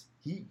not.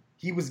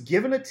 He was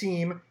given a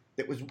team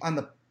that was on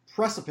the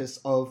precipice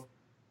of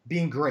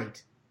being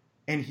great,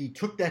 and he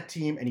took that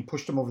team and he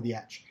pushed them over the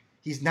edge.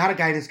 He's not a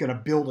guy that's going to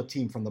build a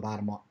team from the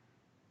bottom up.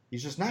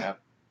 He's just not. Yep.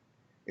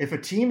 If a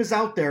team is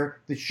out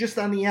there that's just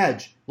on the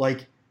edge,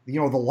 like the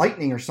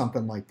Lightning or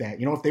something like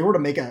that, if they were to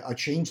make a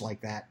change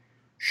like that,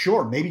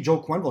 sure, maybe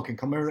Joe Quenneville can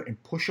come over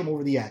and push them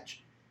over the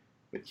edge.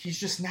 But he's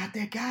just not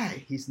that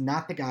guy. He's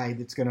not the guy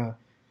that's gonna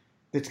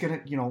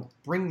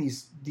bring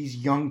these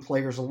young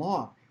players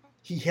along.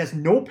 He has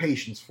no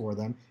patience for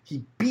them.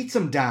 He beats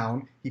them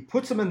down. He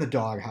puts them in the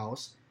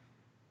doghouse.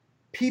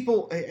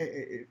 People,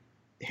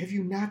 have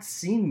you not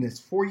seen this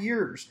for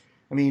years?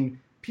 I mean,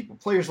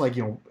 players like,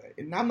 and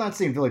I'm not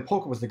saying Billy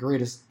Polka was the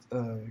greatest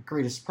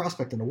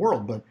prospect in the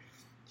world, but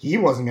he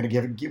wasn't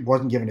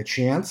given a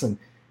chance, and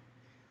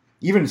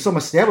even some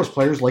established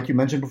players like you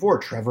mentioned before,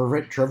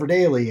 Trevor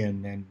Daley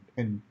and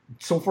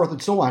so forth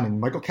and so on,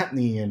 and Michael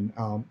Kempney,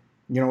 and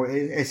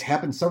it's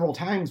happened several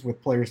times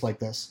with players like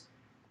this.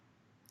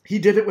 He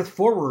did it with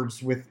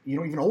forwards, with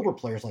even older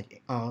players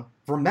like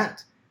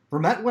Vermette.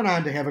 Vermette went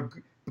on to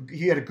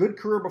he had a good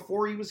career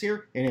before he was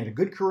here, and he had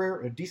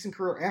a decent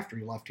career after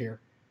he left here.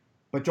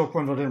 But Joe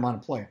Quenneville didn't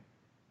want to play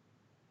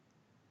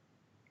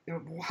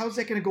him. How's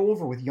that going to go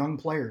over with young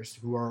players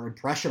who are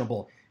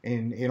impressionable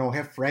and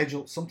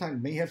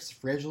sometimes may have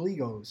fragile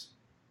egos?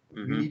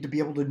 Mm-hmm. We need to be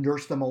able to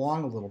nurse them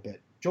along a little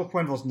bit. Joe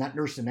Quenneville's not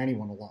nursing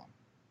anyone along.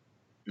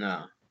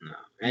 No.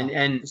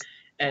 And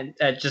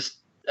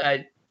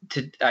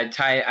I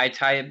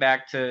tie it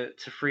back to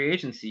free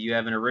agency. You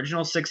have an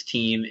original 6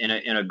 team in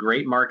a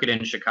great market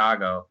in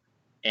Chicago,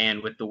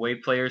 and with the way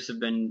players have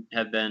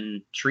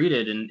been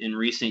treated in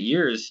recent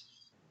years,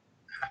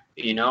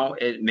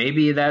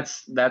 maybe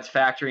that's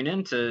factoring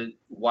into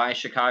why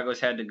Chicago's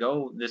had to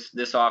go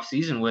this off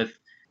season with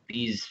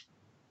these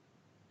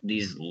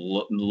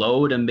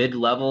low to mid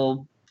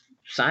level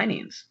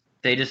signings.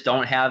 They just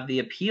don't have the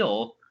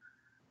appeal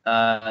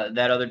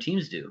that other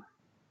teams do.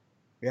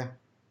 Yeah.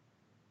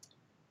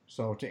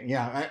 So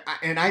I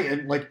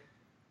like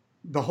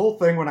the whole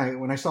thing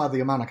when I saw the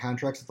amount of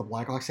contracts that the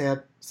Blackhawks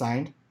had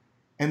signed,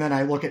 and then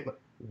I look at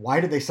why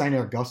did they sign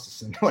Erik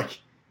Gustafsson? Like,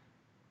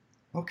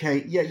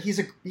 okay, yeah,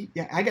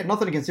 I got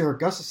nothing against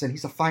Erik Gustafsson.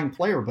 He's a fine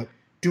player, but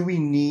do we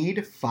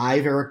need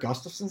 5 Erik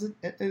Gustafssons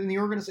in the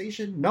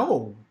organization?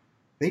 No,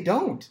 they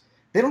don't.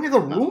 They don't have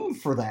the room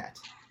for that.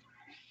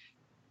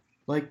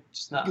 Like,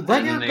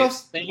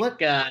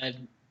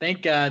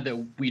 Thank God that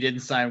we didn't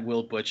sign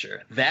Will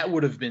Butcher. That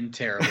would have been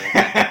terrible.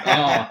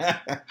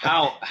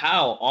 How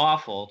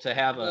awful to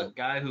have a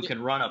guy who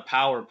can run a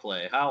power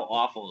play. How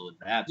awful would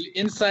that be? The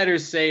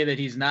insiders say that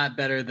he's not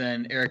better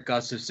than Erik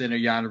Gustafsson or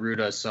Jan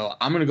Rutta, so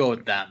I'm going to go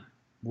with them.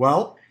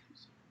 Well,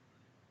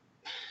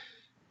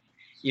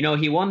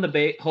 he won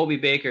the Hobey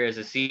Baker as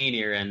a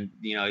senior, and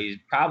he's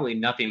probably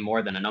nothing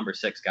more than a number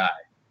 6 guy.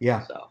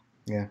 Yeah. So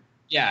yeah.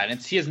 Yeah,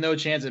 and he has no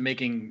chance of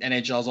making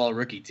NHL's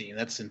all-rookie team.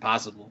 That's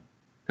impossible.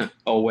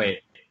 Oh,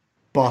 wait.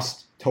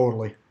 Bust,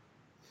 totally.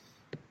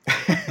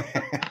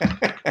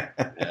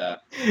 Yeah.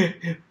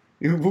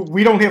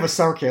 We don't have a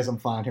sarcasm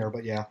font here,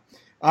 but yeah.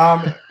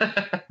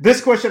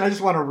 This question I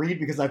just want to read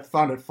because I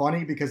found it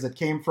funny because it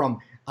came from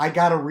I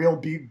got a real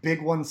big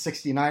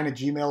 169 at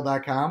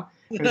gmail.com.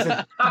 And it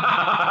said,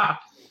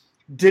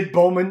 did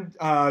Bowman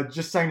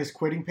just sign his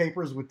quitting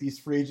papers with these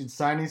free agent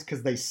signings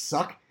because they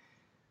suck?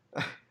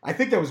 I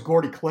think that was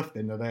Gordy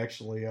Clifton that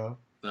actually oh,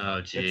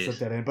 jeez. Put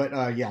that in.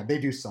 But yeah, they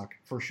do suck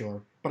for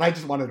sure. But I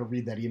just wanted to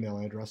read that email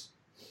address.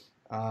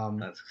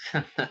 That's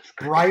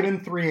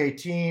Brighton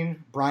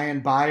 318,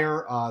 Brian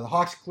Byer. The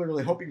Hawks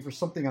clearly hoping for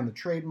something on the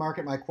trade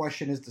market. My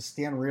question is, does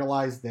Stan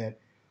realize that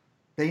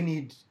they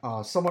need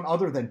someone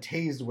other than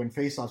Taves to win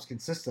faceoffs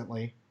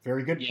consistently?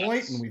 Very good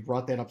point, and we've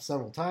brought that up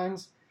several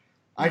times.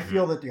 I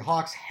feel that the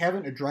Hawks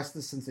haven't addressed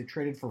this since they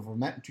traded for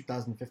Vermette in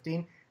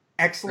 2015.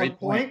 Excellent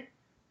point.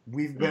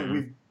 We've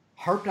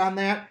harped on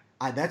that.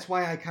 That's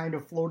why I kind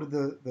of floated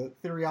the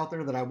theory out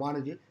there that I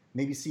wanted to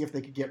maybe see if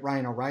they could get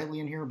Ryan O'Reilly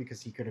in here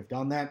because he could have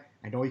done that.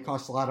 I know he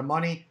costs a lot of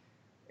money,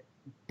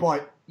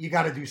 but you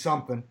got to do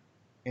something.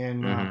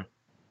 And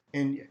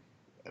and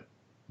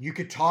you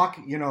could talk.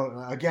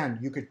 Again,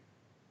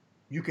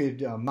 you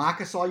could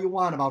mock us all you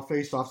want about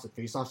faceoffs. That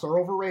faceoffs are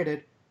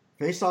overrated.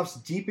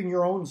 Faceoffs deep in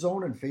your own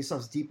zone and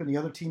faceoffs deep in the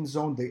other team's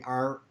zone, they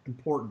are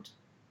important.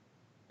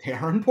 They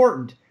are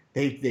important.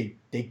 They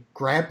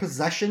grab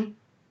possession,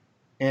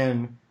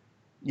 and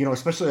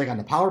especially like on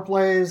the power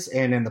plays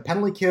and in the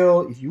penalty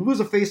kill. If you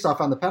lose a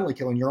faceoff on the penalty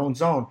kill in your own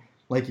zone,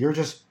 like you're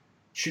just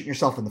shooting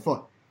yourself in the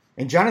foot.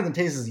 And Jonathan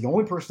Taves is the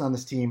only person on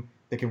this team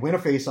that can win a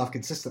faceoff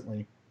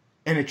consistently,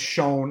 and it's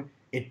shown.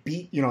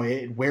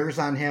 It wears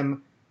on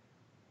him.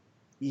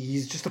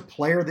 He's just a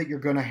player that you're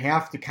going to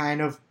have to kind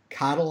of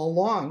coddle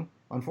along,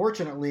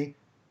 unfortunately,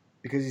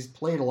 because he's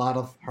played a lot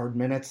of hard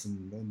minutes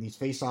and these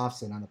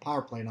faceoffs and on the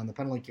power play and on the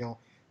penalty kill.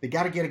 They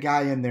got to get a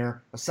guy in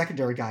there, a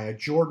secondary guy, a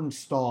Jordan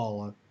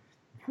Staal,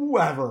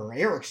 whoever,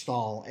 Eric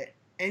Staal,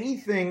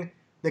 anything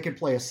that can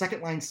play a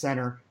second-line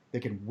center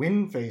that can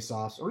win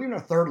faceoffs, or even a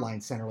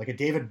third-line center like a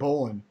David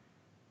Bolin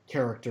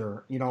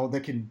character,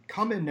 that can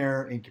come in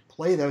there and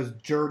play those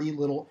dirty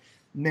little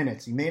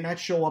minutes. He may not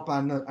show up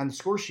on the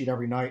score sheet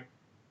every night,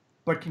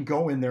 but can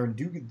go in there and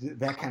do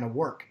that kind of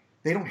work.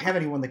 They don't have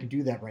anyone that can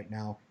do that right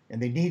now,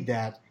 and they need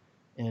that,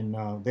 and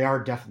they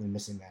are definitely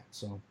missing that.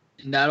 So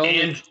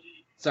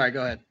sorry,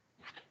 go ahead.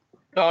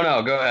 Oh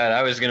no, go ahead.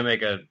 I was going to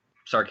make a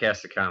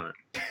sarcastic comment.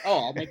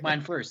 Oh, I'll make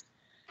mine first.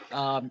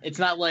 It's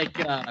not like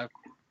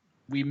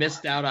we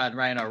missed out on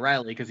Ryan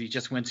O'Reilly because he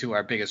just went to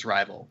our biggest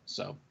rival.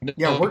 So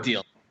no big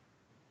deal.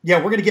 Yeah,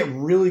 we're going to get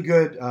really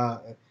good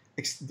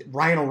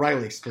Ryan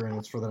O'Reilly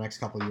experience for the next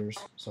couple of years.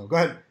 So go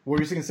ahead. What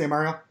were you going to say,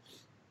 Mario?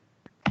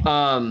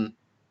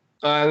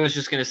 I was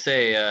just going to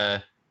say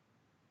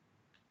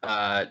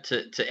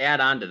to add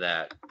on to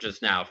that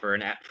just now for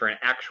an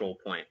actual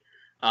point,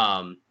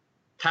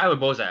 Tyler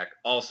Bozak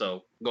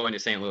also going to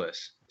St.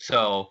 Louis.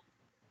 So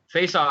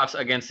face-offs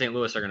against St.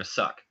 Louis are going to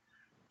suck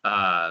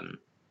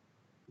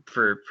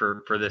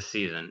for this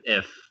season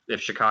if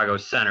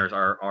Chicago's centers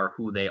are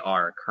who they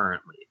are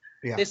currently.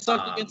 Yeah. They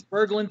sucked against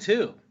Berglund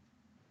too.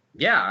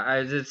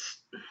 Yeah, it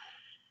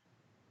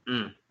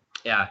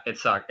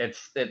sucked.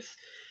 It's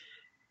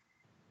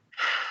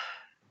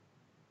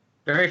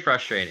very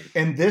frustrating.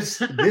 And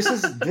this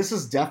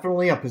is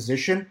definitely a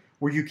position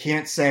where you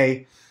can't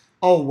say,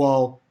 oh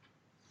well,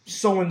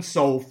 so and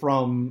so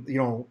from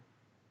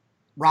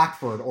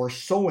Rockford or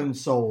so and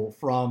so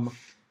from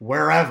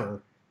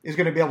wherever is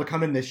going to be able to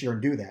come in this year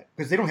and do that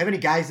because they don't have any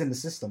guys in the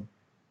system.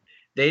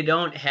 They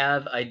don't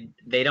have a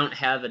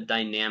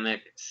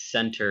dynamic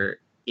center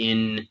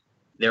in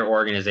their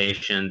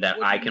organization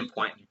that I can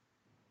point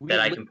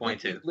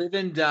to. Live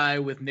and die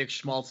with Nick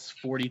Schmaltz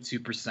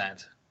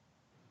 42%.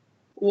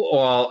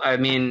 Well, I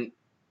mean,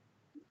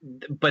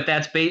 but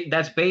that's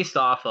based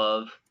off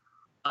of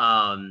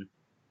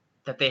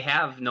that they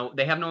have no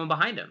one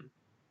behind him.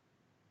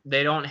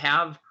 They don't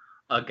have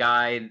a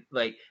guy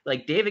like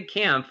David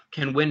Kampf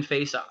can win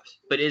faceoffs,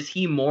 but is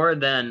he more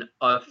than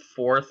a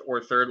fourth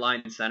or third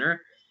line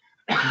center?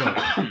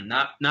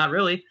 No. not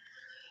really.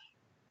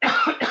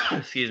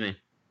 Excuse me.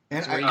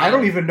 And I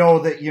don't even know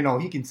that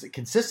he can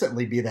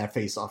consistently be that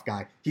faceoff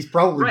guy. He's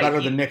probably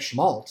better than Nick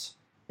Schmaltz.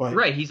 But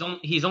right, he's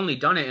only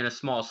done it in a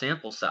small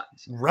sample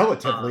size.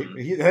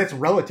 Relatively, that's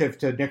relative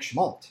to Nick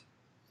Schmaltz.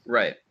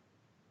 Right.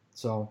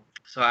 So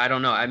I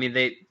don't know. I mean,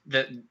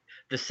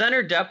 the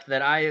center depth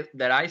that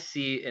I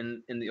see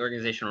in the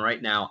organization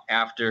right now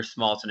after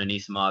Schmaltz and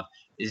Anisimov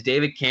is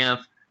David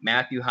Kampf,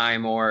 Matthew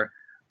Highmore,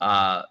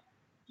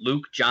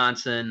 Luke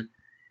Johnson,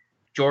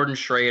 Jordan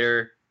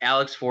Schrader,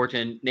 Alex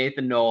Fortin,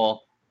 Nathan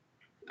Noel,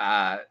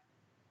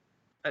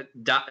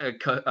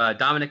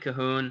 Dominic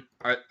Cahoon.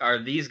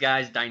 Are these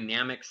guys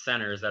dynamic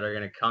centers that are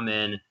going to come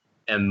in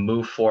and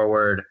move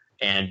forward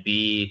and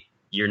be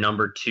your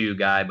number 2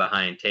 guy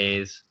behind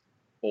Taves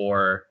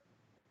or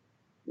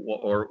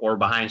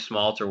behind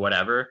Schmaltz or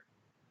whatever?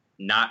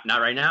 Not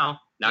right now.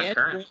 Not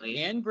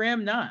currently. And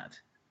Graham not.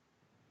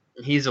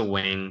 He's a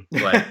wing,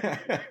 but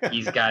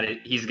he's got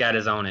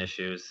his own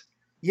issues.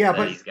 Yeah,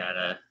 but he's got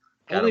to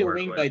only work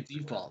wing with. by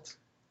default.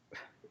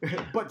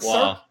 But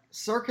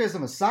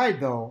sarcasm aside,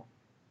 though,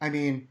 I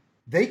mean,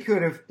 they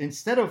could have,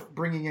 instead of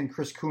bringing in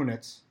Chris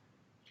Kunitz,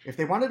 if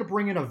they wanted to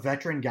bring in a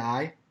veteran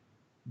guy,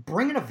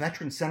 bring in a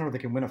veteran center that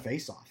can win a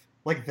faceoff.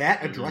 Like,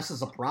 that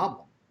addresses a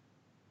problem.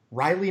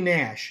 Riley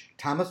Nash,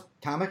 Thomas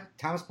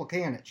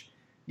Plekanec,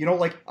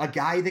 like a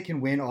guy that can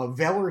win a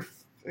Valerie,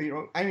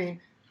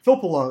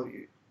 Filppula,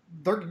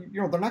 they're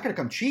not going to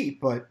come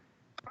cheap, but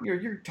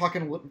you're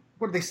talking, what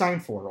did they sign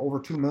for? Over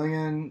 $2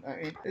 million? I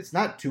mean, it's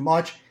not too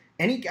much.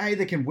 Any guy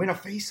that can win a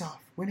faceoff,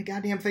 win a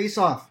goddamn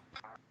faceoff.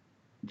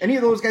 Any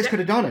of those guys could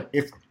have done it.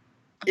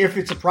 If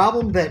it's a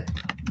problem that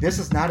this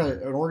is not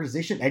an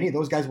organization any of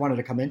those guys wanted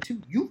to come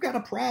into, you've got a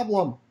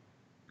problem.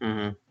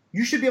 Mm-hmm.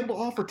 You should be able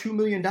to offer $2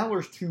 million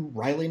to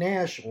Riley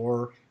Nash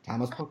or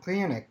Thomas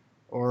Plekanec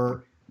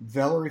or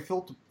Valerie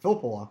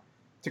Filppula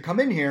to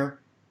come in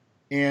here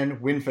and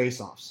win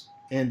faceoffs.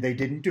 And they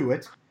didn't do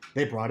it.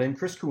 They brought in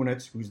Chris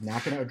Kunitz, who's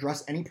not going to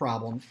address any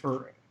problems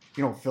or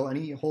fill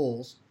any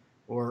holes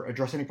or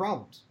address any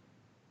problems.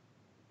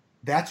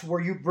 That's where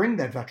you bring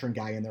that veteran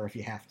guy in there if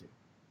you have to.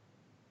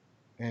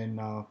 And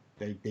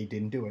they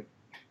didn't do it.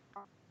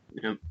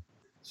 Yep.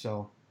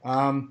 So,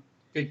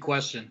 good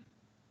question.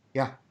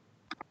 Yeah.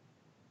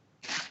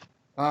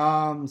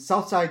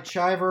 Southside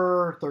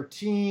Chiver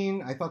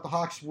 13. I thought the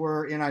Hawks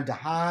were in on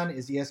DeHaan.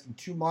 Is he asking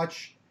too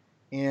much?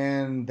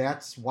 And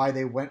that's why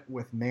they went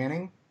with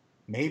Manning.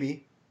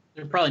 Maybe.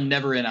 They're probably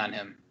never in on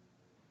him.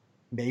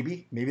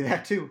 Maybe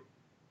that too.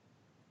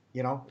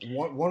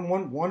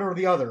 One or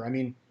the other. I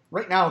mean,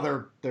 right now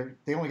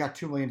they only got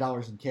 $2 million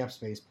in cap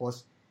space.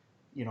 Plus,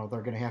 they're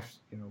going to have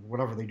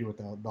whatever they do with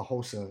the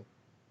Hossa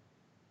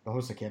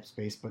cap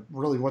space. But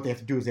really, what they have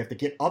to do is they have to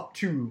get up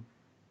to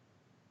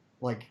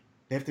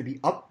they have to be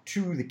up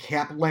to the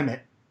cap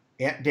limit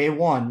at day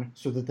one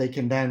so that they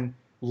can then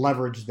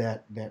leverage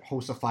that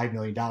Hossa $5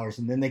 million,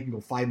 and then they can go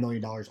 $5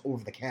 million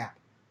over the cap.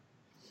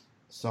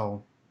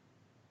 So,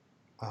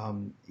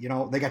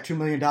 they got $2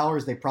 million.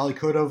 They probably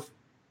could have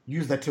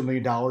used that $2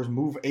 million,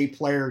 move a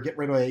player, get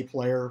rid of a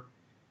player,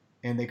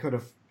 and they could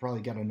have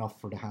probably got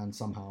enough for DeHaan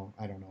somehow.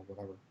 I don't know,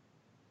 whatever.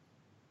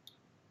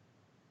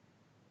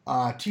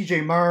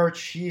 TJ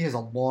March, he has a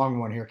long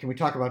one here. Can we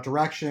talk about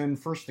direction?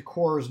 First, the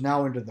core is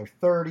now into their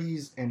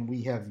 30s, and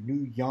we have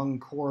new young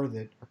core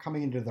that are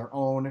coming into their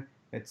own.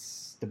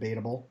 It's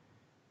debatable.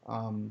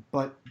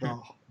 But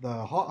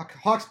the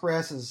Hawks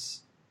brass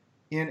is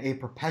in a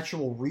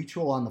perpetual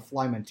retool on the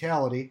fly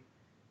mentality.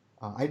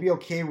 I'd be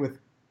okay with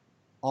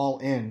all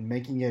in,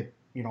 making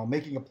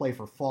a play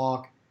for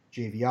Falk,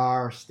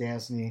 JVR,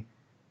 Stastny.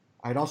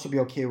 I'd also be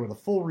okay with a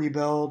full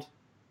rebuild.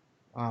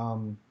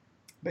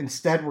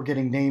 Instead, we're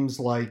getting names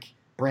like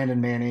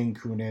Brandon Manning,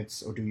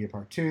 Kunitz, Oduya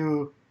Part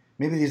 2,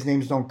 maybe these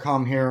names don't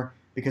come here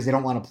because they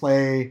don't want to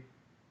play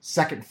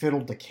second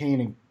fiddle to Kane.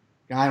 And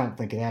I don't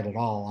think of that at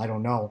all. I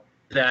don't know.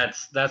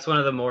 That's one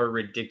of the more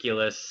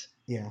ridiculous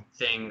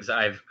things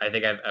I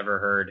think I've ever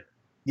heard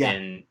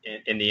in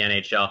the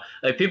NHL.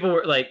 Like people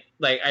were like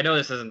I know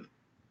this isn't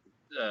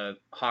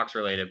Hawks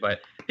related,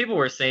 but people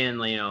were saying,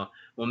 you know,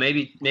 well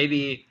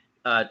maybe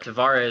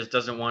Tavares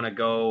doesn't want to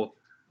go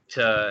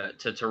to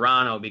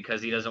Toronto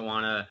because he doesn't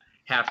want to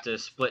have to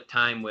split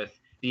time with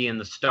being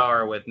the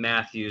star with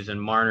Matthews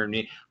and Marner.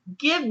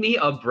 Give me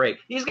a break.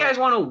 These guys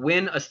want to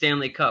win a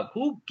Stanley Cup.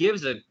 Who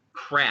gives a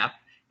crap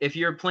if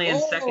you're playing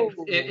second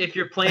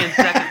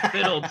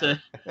fiddle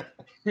to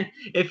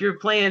if you're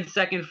playing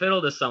second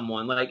fiddle to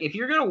someone? Like, if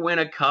you're gonna win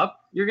a cup,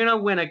 you're gonna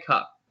win a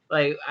cup.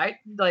 Like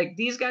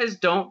these guys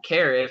don't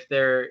care if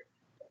they're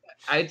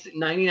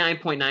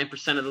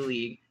 99.9% of the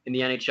league in the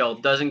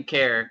NHL doesn't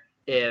care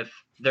if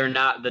they're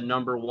not the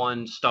number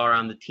one star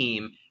on the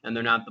team and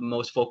they're not the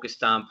most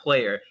focused on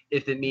player,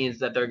 if it means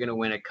that they're going to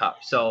win a cup.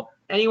 So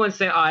anyone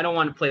saying, I don't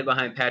want to play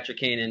behind Patrick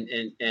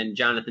Kane and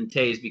Jonathan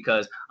Toews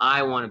because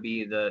I want to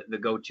be the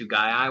go-to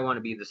guy. I want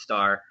to be the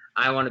star.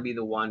 I want to be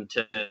the one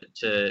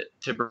to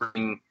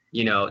bring,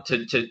 you know,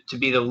 to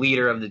be the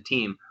leader of the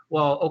team.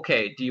 Well,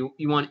 okay. Do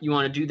you want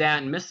to do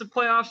that and miss the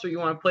playoffs, or you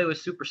want to play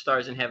with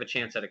superstars and have a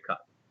chance at a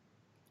cup?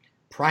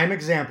 Prime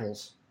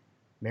examples: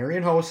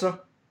 Marian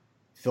Hossa,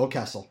 Phil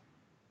Kessel.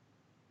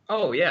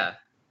 Oh, yeah.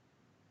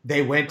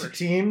 They went to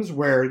teams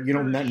where, you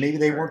know, maybe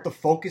they weren't the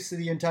focus of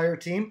the entire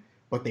team,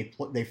 but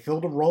they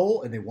filled a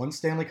role and they won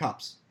Stanley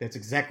Cups. That's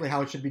exactly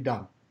how it should be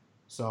done.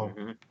 So,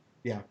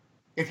 yeah.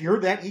 If you're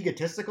that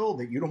egotistical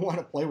that you don't want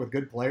to play with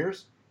good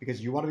players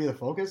because you want to be the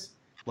focus,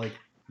 like,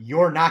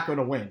 you're not going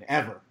to win,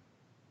 ever.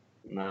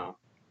 No,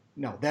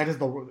 that is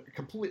the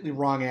completely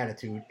wrong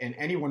attitude. And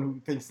anyone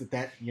who thinks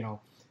that you know,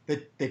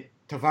 that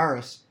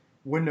Tavares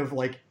wouldn't have,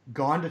 like,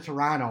 gone to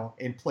Toronto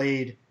and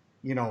played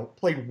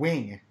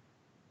wing,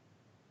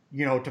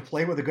 you know, to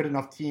play with a good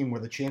enough team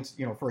with a chance,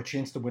 you know, for a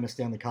chance to win a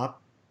Stanley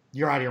Cup,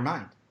 you're out of your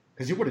mind.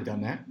 Because you would have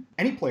done that.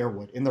 Any player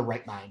would, in the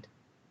right mind.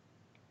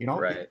 You know?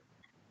 Right.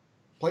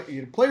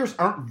 Players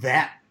aren't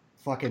that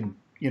fucking,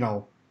 you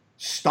know,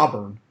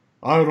 stubborn.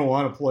 I don't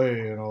want to play,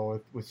 you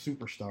know, with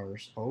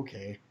superstars.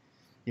 Okay.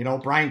 You know,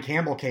 Brian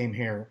Campbell came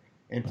here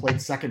and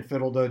played second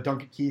fiddle to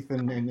Duncan Keith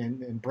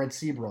and Brent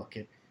Seabrook.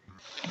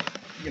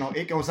 You know,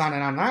 it goes on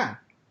and on and on.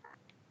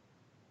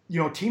 You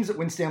know, teams that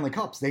win Stanley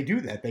Cups, they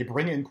do that. They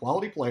bring in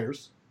quality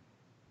players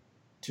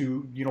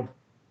to,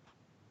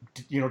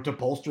 to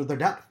bolster their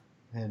depth.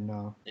 And,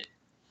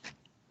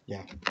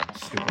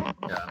 stupid.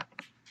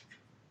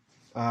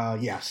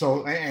 Yeah.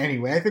 So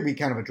anyway, I think we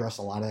kind of addressed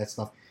a lot of that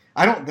stuff.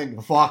 I don't think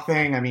the Falk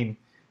thing, I mean,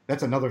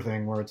 that's another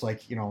thing where it's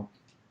like, you know,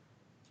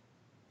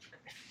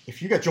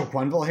 if you got Joe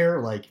Quenneville here,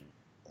 like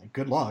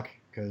good luck,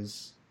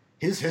 because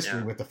his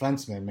history with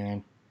defensemen,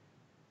 man,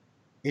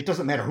 it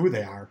doesn't matter who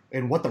they are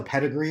and what their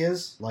pedigree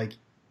is. Like,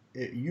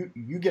 you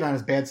get on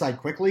his bad side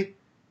quickly,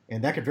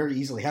 and that could very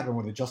easily happen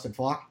with a Justin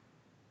Falk.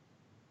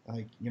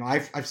 Like, you know,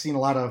 I've seen a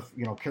lot of,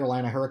 you know,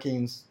 Carolina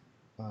Hurricanes,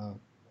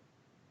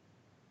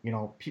 you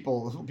know,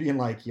 people being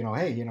like, you know,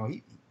 hey, you know,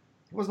 he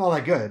wasn't all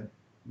that good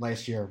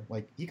last year.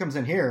 Like, he comes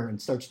in here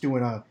and starts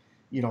doing a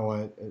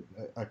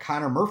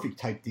Connor Murphy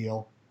type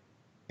deal,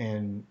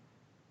 and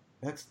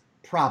that's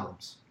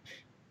problems.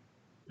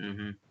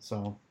 Mm-hmm.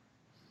 So.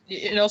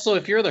 And also,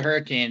 if you're the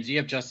Hurricanes, you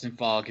have Justin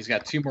Falk. He's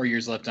got 2 more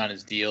years left on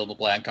his deal. The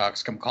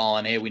Blackhawks come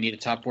calling, hey, we need a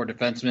top 4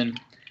 defenseman.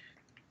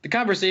 The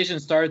conversation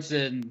starts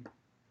in,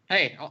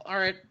 hey, all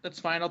right, that's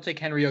fine. I'll take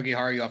Henry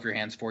Jokiharju off your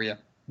hands for you.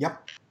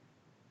 Yep.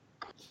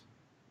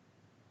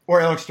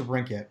 Or Alex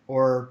DeBrincat.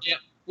 Or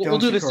we'll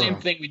do the same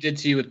thing we did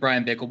to you with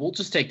Brian Bickle. We'll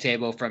just take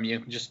Tabo from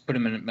you. Just put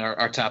him in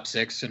our top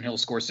 6, and he'll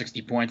score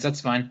 60 points.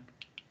 That's fine.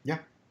 Yeah,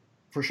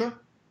 for sure.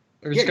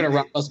 They're just going to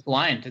rob us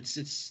blind.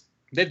 It's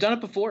they've done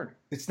it before.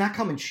 It's not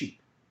coming cheap,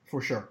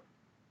 for sure.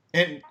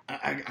 And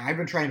I've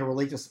been trying to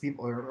relate this to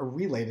people, or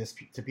relay this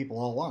to people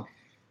all along.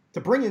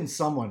 To bring in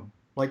someone,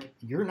 like,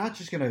 you're not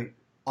just going to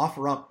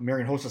offer up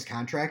Marian Hossa's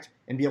contract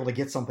and be able to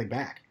get something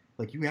back.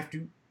 Like, you have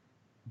to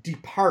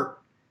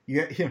depart.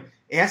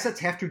 Assets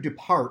have to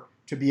depart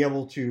to be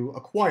able to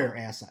acquire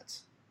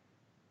assets.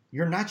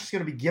 You're not just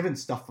going to be given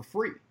stuff for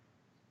free.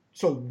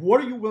 So what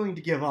are you willing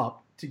to give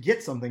up to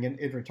get something in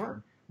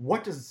return?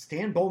 What does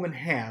Stan Bowman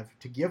have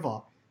to give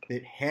up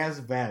that has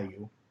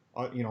value?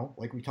 You know,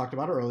 like we talked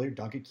about earlier,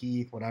 Duncan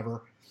Keith,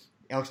 whatever,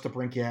 Alex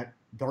DeBrincat,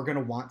 they're going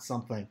to want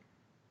something.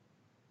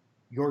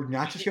 You're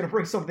not just going to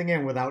bring something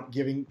in without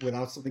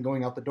something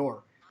going out the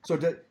door. So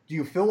do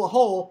you fill a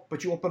hole,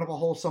 but you open up a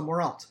hole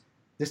somewhere else?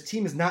 This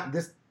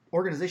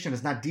organization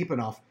is not deep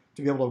enough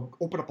to be able to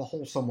open up a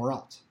hole somewhere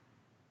else.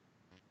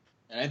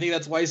 And I think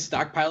that's why he's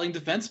stockpiling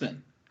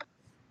defensemen.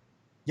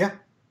 Yeah.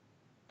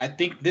 I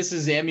think this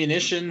is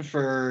ammunition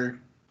for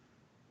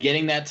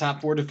getting that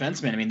top 4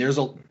 defenseman. I mean,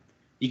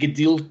 he could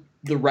deal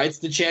the rights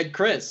to Chad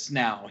Chris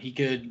now. He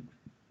could,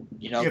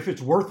 you know. If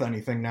it's worth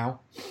anything now.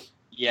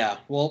 Yeah.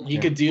 Well, he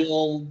could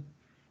deal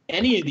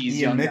any of these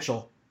Ian young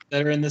Mitchell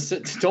that are in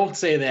the. Don't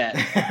say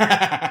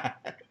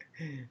that.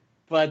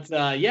 But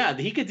yeah,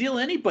 he could deal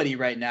anybody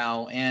right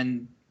now,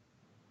 and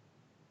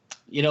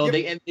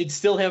they'd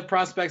still have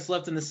prospects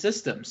left in the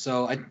system.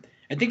 So I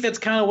think that's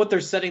kind of what they're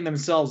setting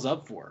themselves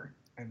up for.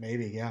 And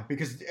maybe, yeah,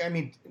 because I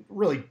mean,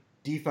 really,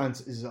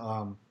 defense is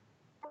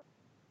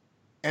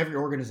every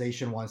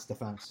organization wants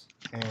defense,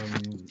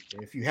 and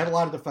if you have a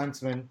lot of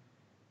defensemen,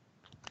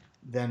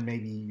 then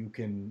maybe you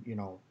can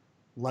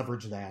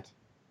leverage that,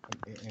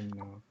 and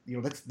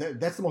that's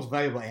the most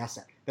valuable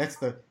asset. That's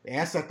the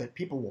asset that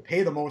people will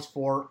pay the most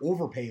for,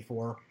 overpay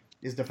for,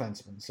 is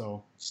defensemen.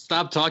 So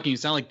stop talking. You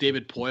sound like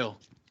David Poile.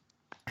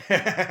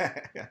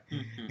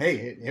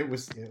 Hey,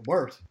 it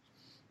worked.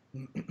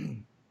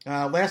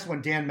 Last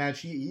one, Dan Medge,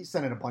 he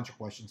sent in a bunch of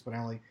questions, but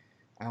I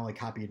only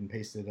copied and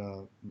pasted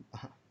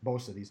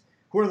most of these.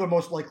 Who are the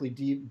most likely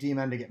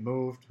D-men to get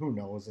moved? Who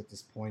knows at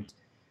this point?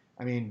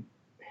 I mean,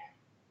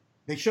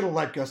 they should have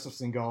let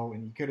Gustafson go,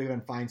 and you could have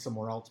even find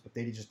somewhere else, but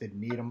they just didn't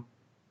need him.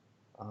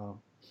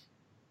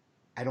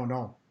 I don't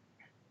know.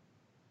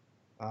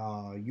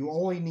 You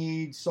only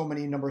need so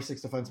many number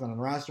 6 defensemen on the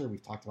roster.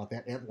 We've talked about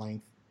that at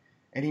length.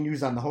 Any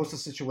news on the Hossa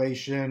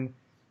situation?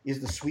 Is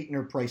the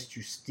sweetener price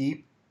too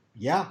steep?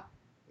 Yeah,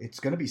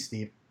 it's going to be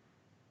steep.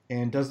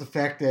 And does the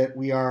fact that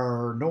we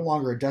are no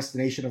longer a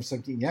destination of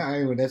something,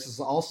 this is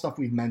all stuff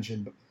we've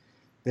mentioned, but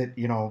that,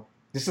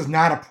 this is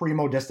not a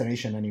primo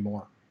destination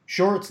anymore.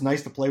 Sure, it's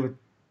nice to play with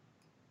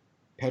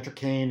Patrick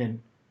Kane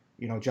and,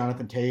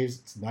 Jonathan Toews.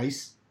 It's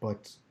nice,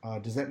 but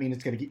does that mean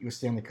it's going to get you a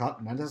Stanley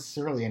Cup? Not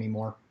necessarily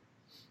anymore.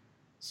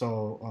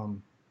 So,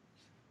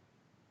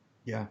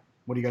 yeah,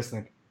 what do you guys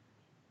think?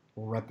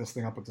 We'll wrap this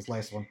thing up with this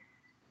last one.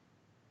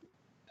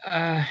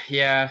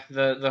 Yeah,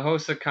 the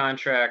Hossa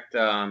contract,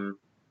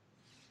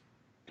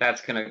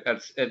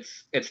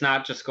 it's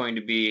not just going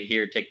to be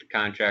here, take the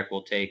contract,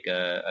 we'll take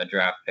a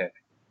draft pick.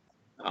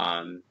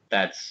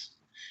 That's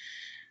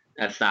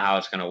not how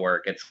it's going to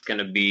work. It's going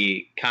to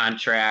be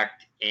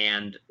contract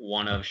and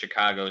one of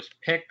Chicago's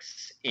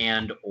picks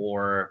and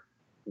or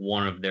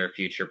one of their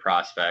future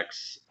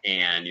prospects,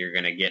 and you're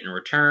going to get in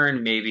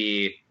return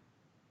maybe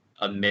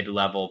a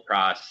mid-level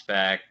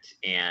prospect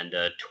and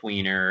a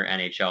tweener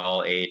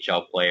NHL,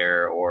 AHL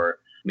player, or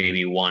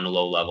maybe one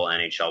low-level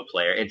NHL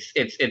player.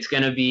 It's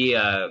going to be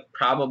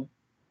probably,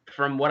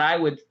 from what I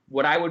would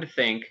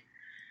think,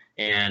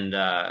 and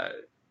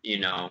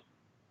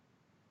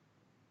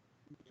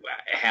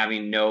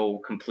having no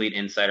complete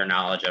insider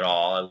knowledge at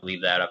all, I'll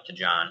leave that up to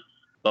John.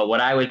 But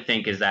what I would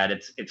think is that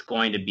it's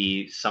going to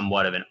be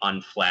somewhat of an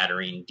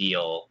unflattering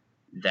deal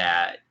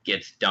that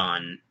gets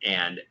done,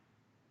 and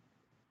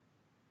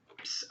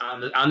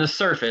on the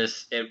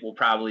surface, it will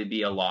probably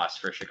be a loss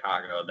for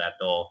Chicago, that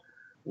they'll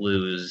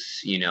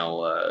lose,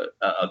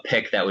 a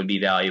pick that would be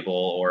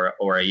valuable,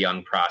 or a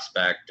young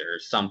prospect, or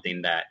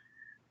something that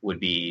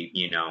would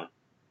be,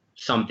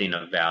 something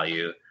of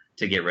value,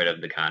 to get rid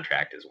of the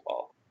contract as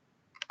well.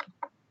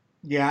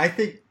 Yeah, I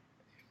think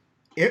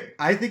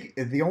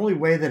the only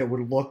way that it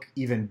would look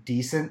even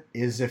decent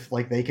is if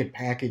they could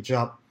package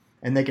up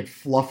and they could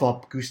fluff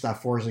up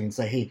Gustav Forsling and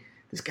say, hey,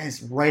 this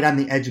guy's right on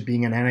the edge of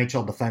being an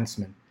NHL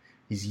defenseman.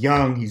 He's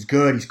young, he's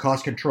good, he's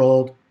cost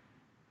controlled.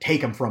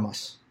 Take him from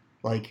us.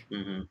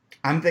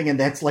 I'm thinking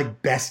that's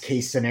best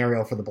case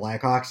scenario for the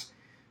Blackhawks,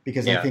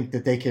 because I think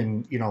that they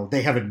can,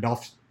 they have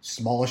enough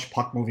smallish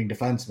puck moving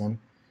defensemen,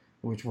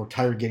 which we're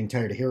getting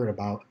tired of hearing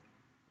about.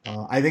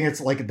 I think it's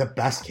the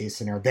best case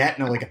scenario. That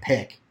and a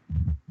pick.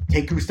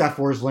 Take Gustav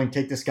Forsling,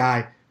 take this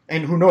guy,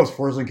 and who knows,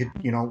 Forsling could,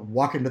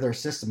 walk into their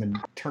system and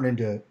turn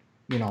into,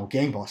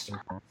 gangbuster.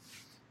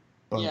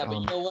 But you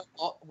know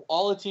what?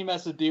 All the team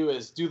has to do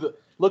is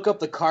look up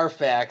the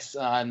Carfax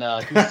on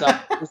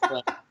Gustav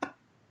Forsling,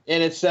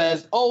 and it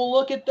says, "Oh,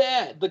 look at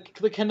that!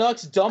 The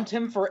Canucks dumped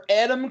him for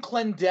Adam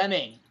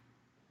Clendening."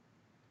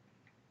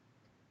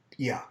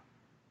 Yeah.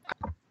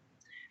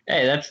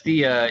 Hey, that's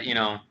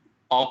the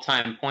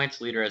all-time points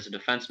leader as a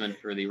defenseman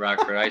for the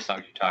Rockford Ice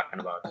Hawks you're talking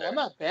about there. I'm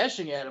not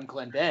bashing Adam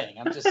Clendening.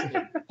 I'm just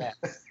saying.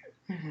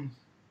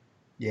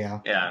 Yeah.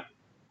 Yeah.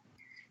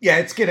 Yeah,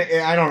 it's gonna.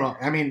 I don't know.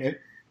 I mean,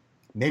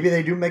 maybe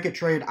they do make a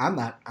trade. I'm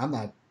not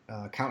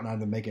counting on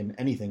them making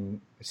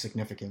anything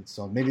significant.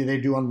 So maybe they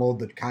do unload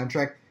the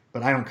contract,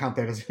 but I don't count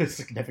that as a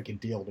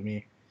significant deal to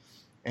me.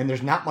 And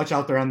there's not much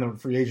out there on the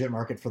free agent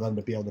market for them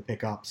to be able to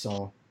pick up.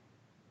 So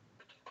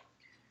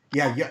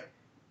yeah.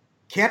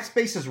 Cap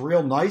space is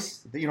real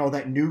nice.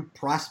 That new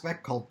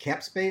prospect called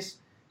Cap Space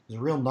is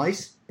real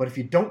nice. But if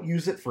you don't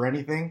use it for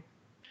anything,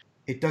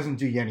 it doesn't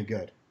do you any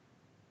good.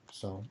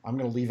 So I'm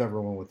going to leave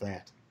everyone with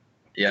that.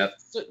 Yeah.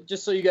 So,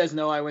 just so you guys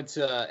know, I went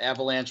to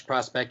Avalanche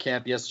prospect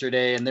camp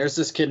yesterday, and there's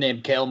this kid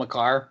named Cale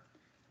Makar,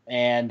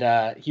 and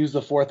he was the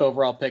 4th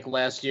overall pick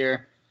last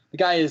year. The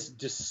guy is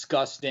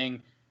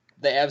disgusting.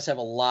 The Avs have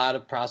a lot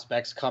of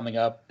prospects coming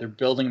up. They're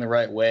building the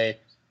right way.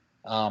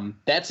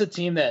 That's a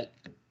team that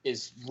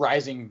is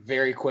rising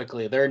very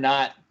quickly. They're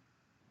not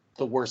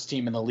the worst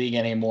team in the league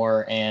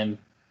anymore, and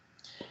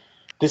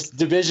this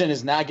division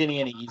is not getting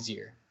any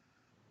easier.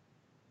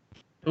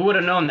 Who would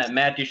have known that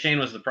Matt Duchene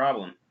was the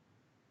problem?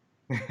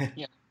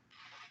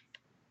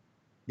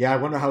 Yeah, I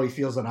wonder how he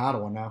feels in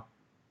Ottawa now.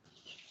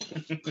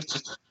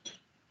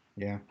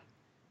 Yeah.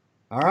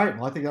 All right.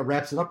 Well, I think that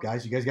wraps it up,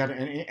 guys. You guys got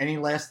any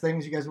last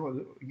things you guys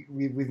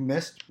we've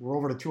missed? We're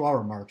over the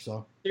 2-hour mark,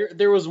 so.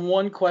 There was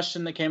one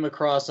question that came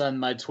across on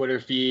my Twitter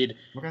feed.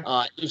 Okay.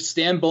 If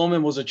Stan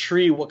Bowman was a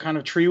tree, what kind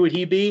of tree would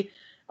he be?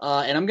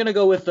 And I'm gonna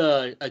go with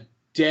a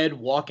dead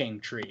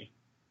walking tree.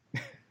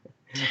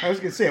 I was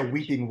gonna say a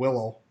weeping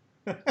willow.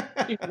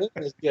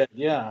 That's good.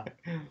 Yeah.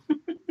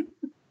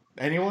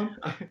 Anyone?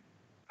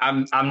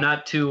 I'm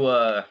not too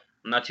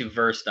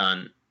versed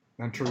on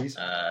trees.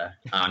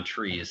 On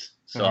trees,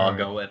 so All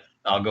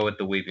I'll go with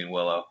the weeping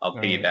willow. I'll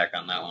piggyback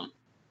on that one.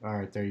 All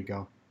right, there you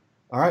go.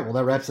 All right, well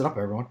that wraps it up,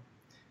 everyone.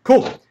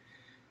 Cool.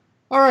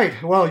 All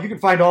right, well you can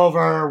find all of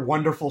our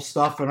wonderful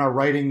stuff and our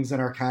writings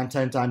and our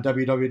content on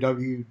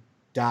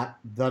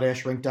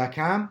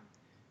www.the-rink.com.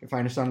 You can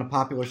find us on the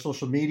popular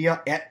social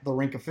media at The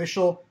Rink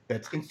Official.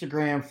 That's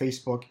Instagram,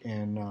 Facebook,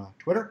 and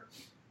Twitter.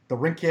 The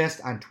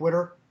Rinkcast on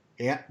Twitter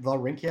at The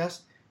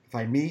Rinkcast. You can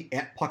find me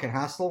at Puck and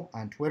Hostel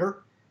on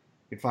Twitter.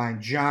 You can find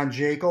John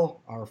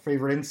Jekyll, our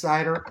favorite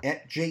insider,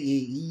 at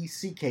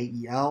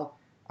JAECKEL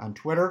on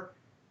Twitter.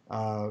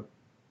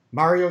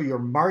 Mario, you're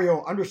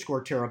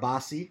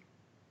Mario_Terabasi.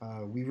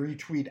 We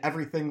retweet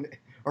everything,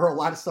 or a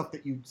lot of stuff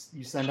that you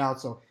send out.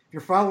 So if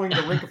you're following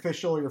The Rink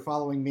Official or you're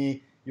following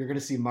me, you're going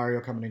to see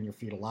Mario coming in your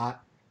feed a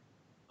lot.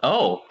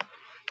 Oh.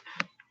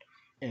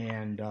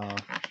 And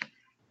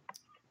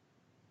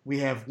we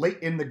have Late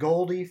in the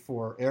Goldie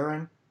for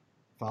Aaron.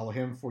 Follow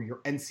him for your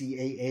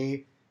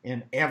NCAA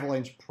and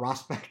Avalanche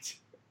prospect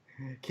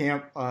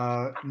camp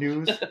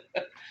news.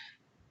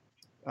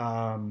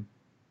 I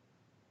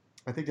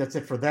think that's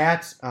it for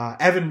that.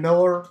 Evan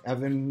Miller.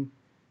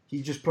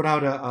 He just put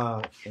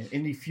out an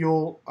Indy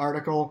Fuel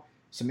article.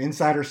 Some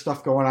insider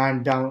stuff going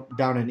on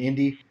down in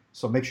Indy.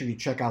 So make sure you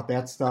check out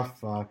that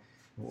stuff.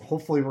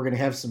 Hopefully we're going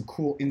to have some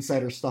cool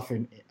insider stuff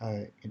in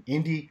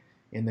Indy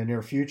in the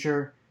near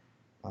future.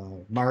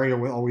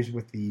 Mario always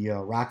with the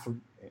Rockford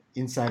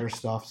insider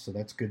stuff, so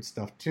that's good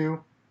stuff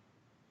too.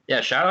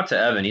 Yeah, shout out to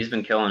Evan. He's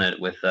been killing it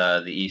with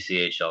the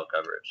ECHL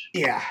coverage.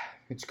 Yeah,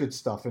 it's good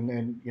stuff.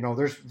 And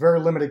there's very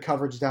limited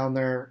coverage down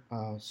there.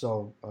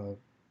 So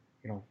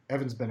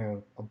Evan's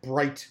been a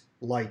bright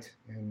light.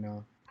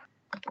 And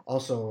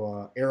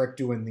also Eric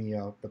doing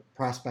the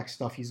prospect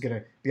stuff. He's going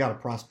to be out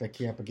of prospect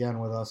camp again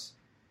with us.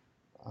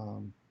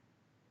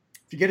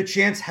 If you get a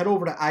chance, head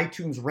over to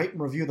iTunes, rate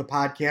and review the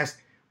podcast.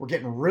 We're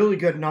getting really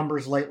good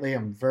numbers lately.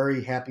 I'm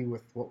very happy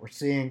with what we're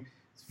seeing.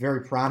 It's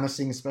very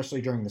promising,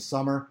 especially during the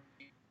summer.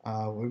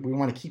 We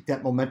want to keep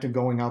that momentum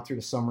going out through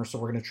the summer, so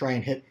we're going to try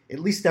and hit at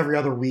least every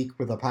other week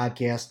with a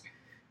podcast.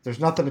 If there's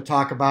nothing to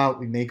talk about,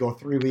 we may go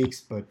 3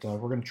 weeks, but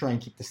we're going to try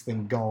and keep this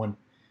thing going.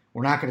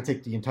 We're not going to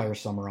take the entire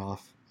summer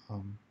off.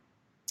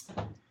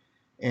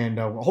 And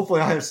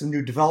hopefully I'll have some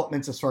new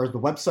developments as far as the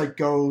website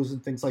goes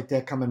and things like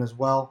that coming as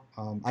well.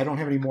 I don't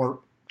have any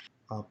more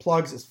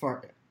plugs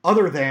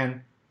other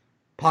than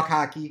Puck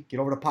Hockey. Get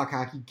over to Puck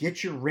Hockey.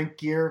 Get your rink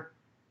gear.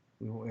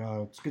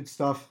 It's good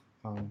stuff.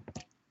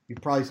 You'll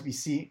probably be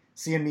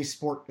seeing me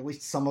sport at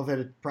least some of it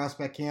at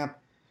Prospect Camp.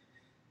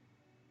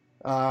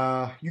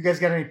 You guys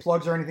got any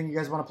plugs or anything you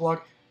guys want to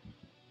plug?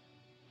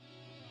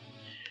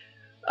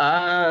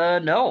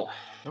 No.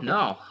 Okay.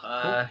 No.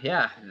 Cool.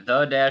 Yeah,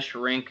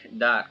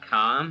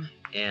 the-rink.com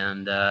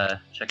and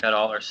check out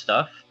all our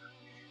stuff.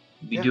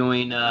 Be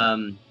doing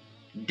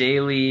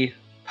daily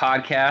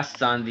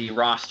podcasts on the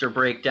roster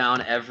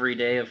breakdown every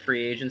day of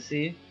free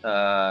agency.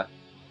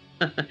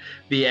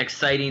 Be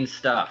exciting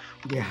stuff.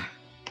 Yeah.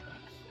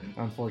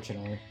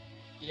 Unfortunately.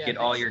 Yeah, Get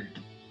all your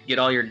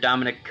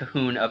Dominic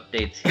Cahoon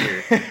updates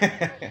here.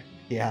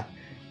 Yeah.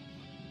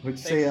 Would you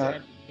Thanks say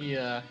to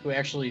everybody, who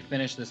actually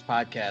finished this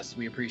podcast.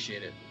 We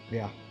appreciate it.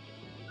 yeah.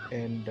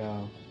 And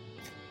so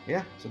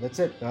that's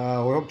it. We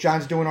hope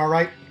John's doing all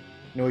right.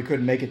 He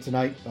couldn't make it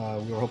tonight.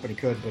 We were hoping he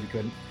could, but he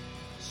couldn't.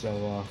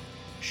 So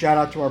shout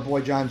out to our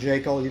boy John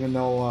Jekyll, even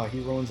though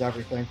he ruins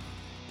everything,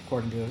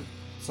 according to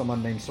some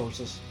unnamed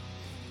sources,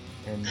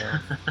 and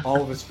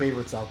all of his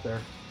favorites out there.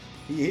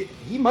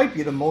 He might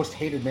be the most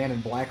hated man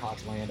in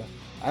Blackhawks land.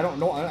 I don't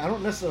know. I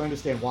don't necessarily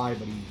understand why,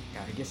 but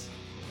I guess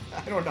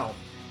I don't know.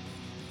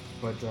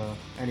 But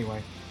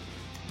anyway,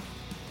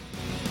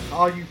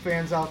 all you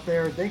fans out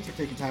there, thanks for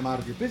taking time out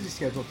of your busy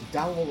schedule to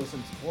download, listen,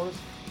 and support us.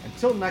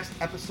 Until next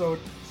episode,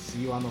 see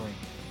you on the rink.